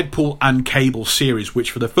this Deadpool and Cable series,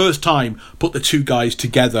 which for the first time put the two guys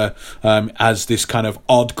together as this kind of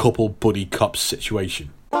odd couple buddy cop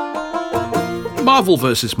situation. Marvel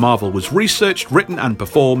vs. Marvel was researched, written and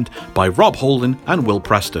performed by Rob Holden and Will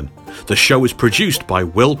Preston. The show was produced by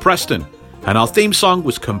Will Preston, and our theme song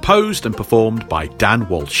was composed and performed by Dan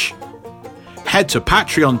Walsh. Head to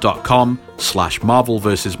patreon.com/Marvel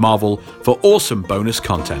vs. Marvel for awesome bonus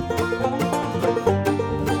content.